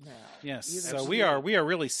guests now. Yes. Either So via- we are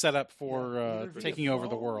really set up for either via taking over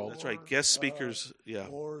the phone world. That's right. Guest speakers. Yeah,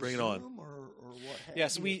 or bring it on. Zoom or what have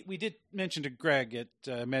Yes, you. we did mention to Greg at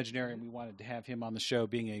Imaginarium we wanted to have him on the show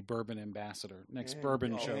being a bourbon ambassador. Next And-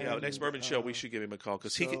 bourbon oh, show. Yeah, next bourbon show we should give him a call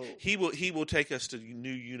because he will take us to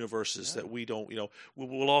new universes that we don't.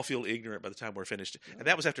 We'll all feel ignorant by the time we're finished. And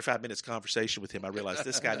that was after 5 minutes conversation with him. I realized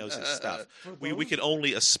this guy knows his stuff. We can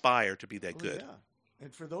only aspire to be that good. Yeah.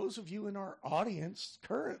 And for those of you in our audience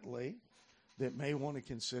currently that may want to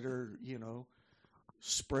consider,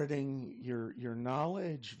 spreading your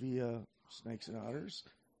knowledge via Snakes and Otters,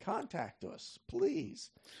 contact us, please.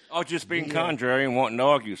 Or just being contrary and wanting to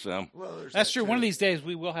argue some. Well, there's That's that true. too. One of these days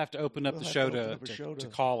we will have to open up We'll the have show to open to, up a to, show to to-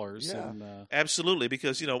 callers. Yeah. And, Absolutely,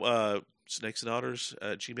 because Snakes and Otters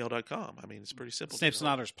at gmail.com. I mean, it's pretty simple. Snakes and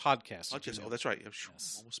Otters podcast. Podcast. Oh, that's right.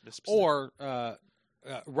 Almost missed. Or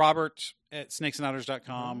Robert at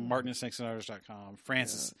snakesandotters.com, Martin at snakesandotters.com,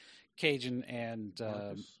 Francis Cajun, and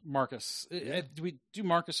Marcus. Do we do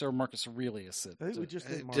Marcus or Marcus Aurelius? I think we just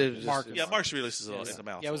did did Marcus. just- Yeah, Mark's release is a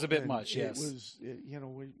mouthful. Yeah, it was a bit And much, yes. It was,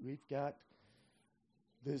 we've got,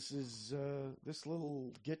 this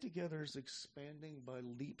little get-together is expanding by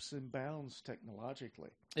leaps and bounds technologically.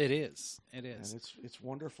 It is. It And is. it's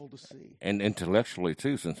wonderful to see. And intellectually,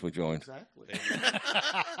 too, since we joined. Exactly.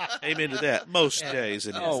 Amen to that. Most days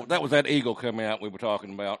it is. Oh, that was that eagle coming out we were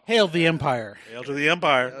talking about. Hail the Empire. Hail to the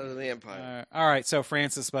Empire. Out of the Empire. All right, so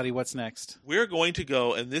Francis, buddy, what's next? We're going to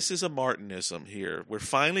go, and this is a Martinism here. We're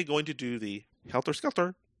finally going to do the Helter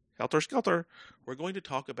Skelter. Helter Skelter. We're going to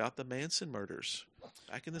talk about the Manson murders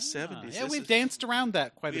back in the 70s. Yeah, This we've is- danced around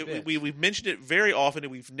that quite a bit. We've mentioned it very often,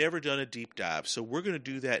 and we've never done a deep dive. So we're going to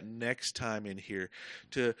do that next time in here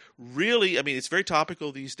to really, I mean, it's very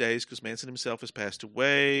topical these days because Manson himself has passed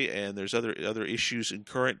away, and there's other issues in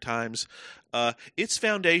current times. It's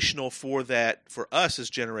foundational for that, for us as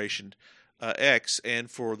Generation X,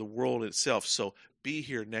 and for the world itself. So be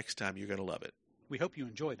here next time. You're going to love it. We hope you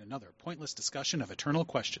enjoyed another pointless discussion of eternal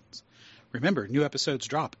questions. Remember, new episodes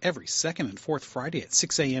drop every second and fourth Friday at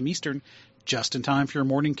 6 a.m. Eastern, just in time for your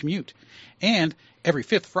morning commute. And every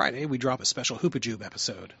fifth Friday, we drop a special Hoopajube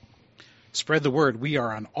episode. Spread the word we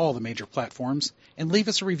are on all the major platforms, and leave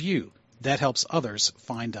us a review. That helps others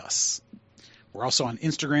find us. We're also on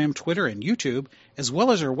Instagram, Twitter, and YouTube, as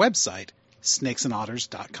well as our website,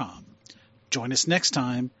 snakesandotters.com. Join us next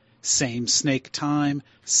time. Same snake time,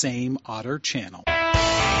 same otter channel.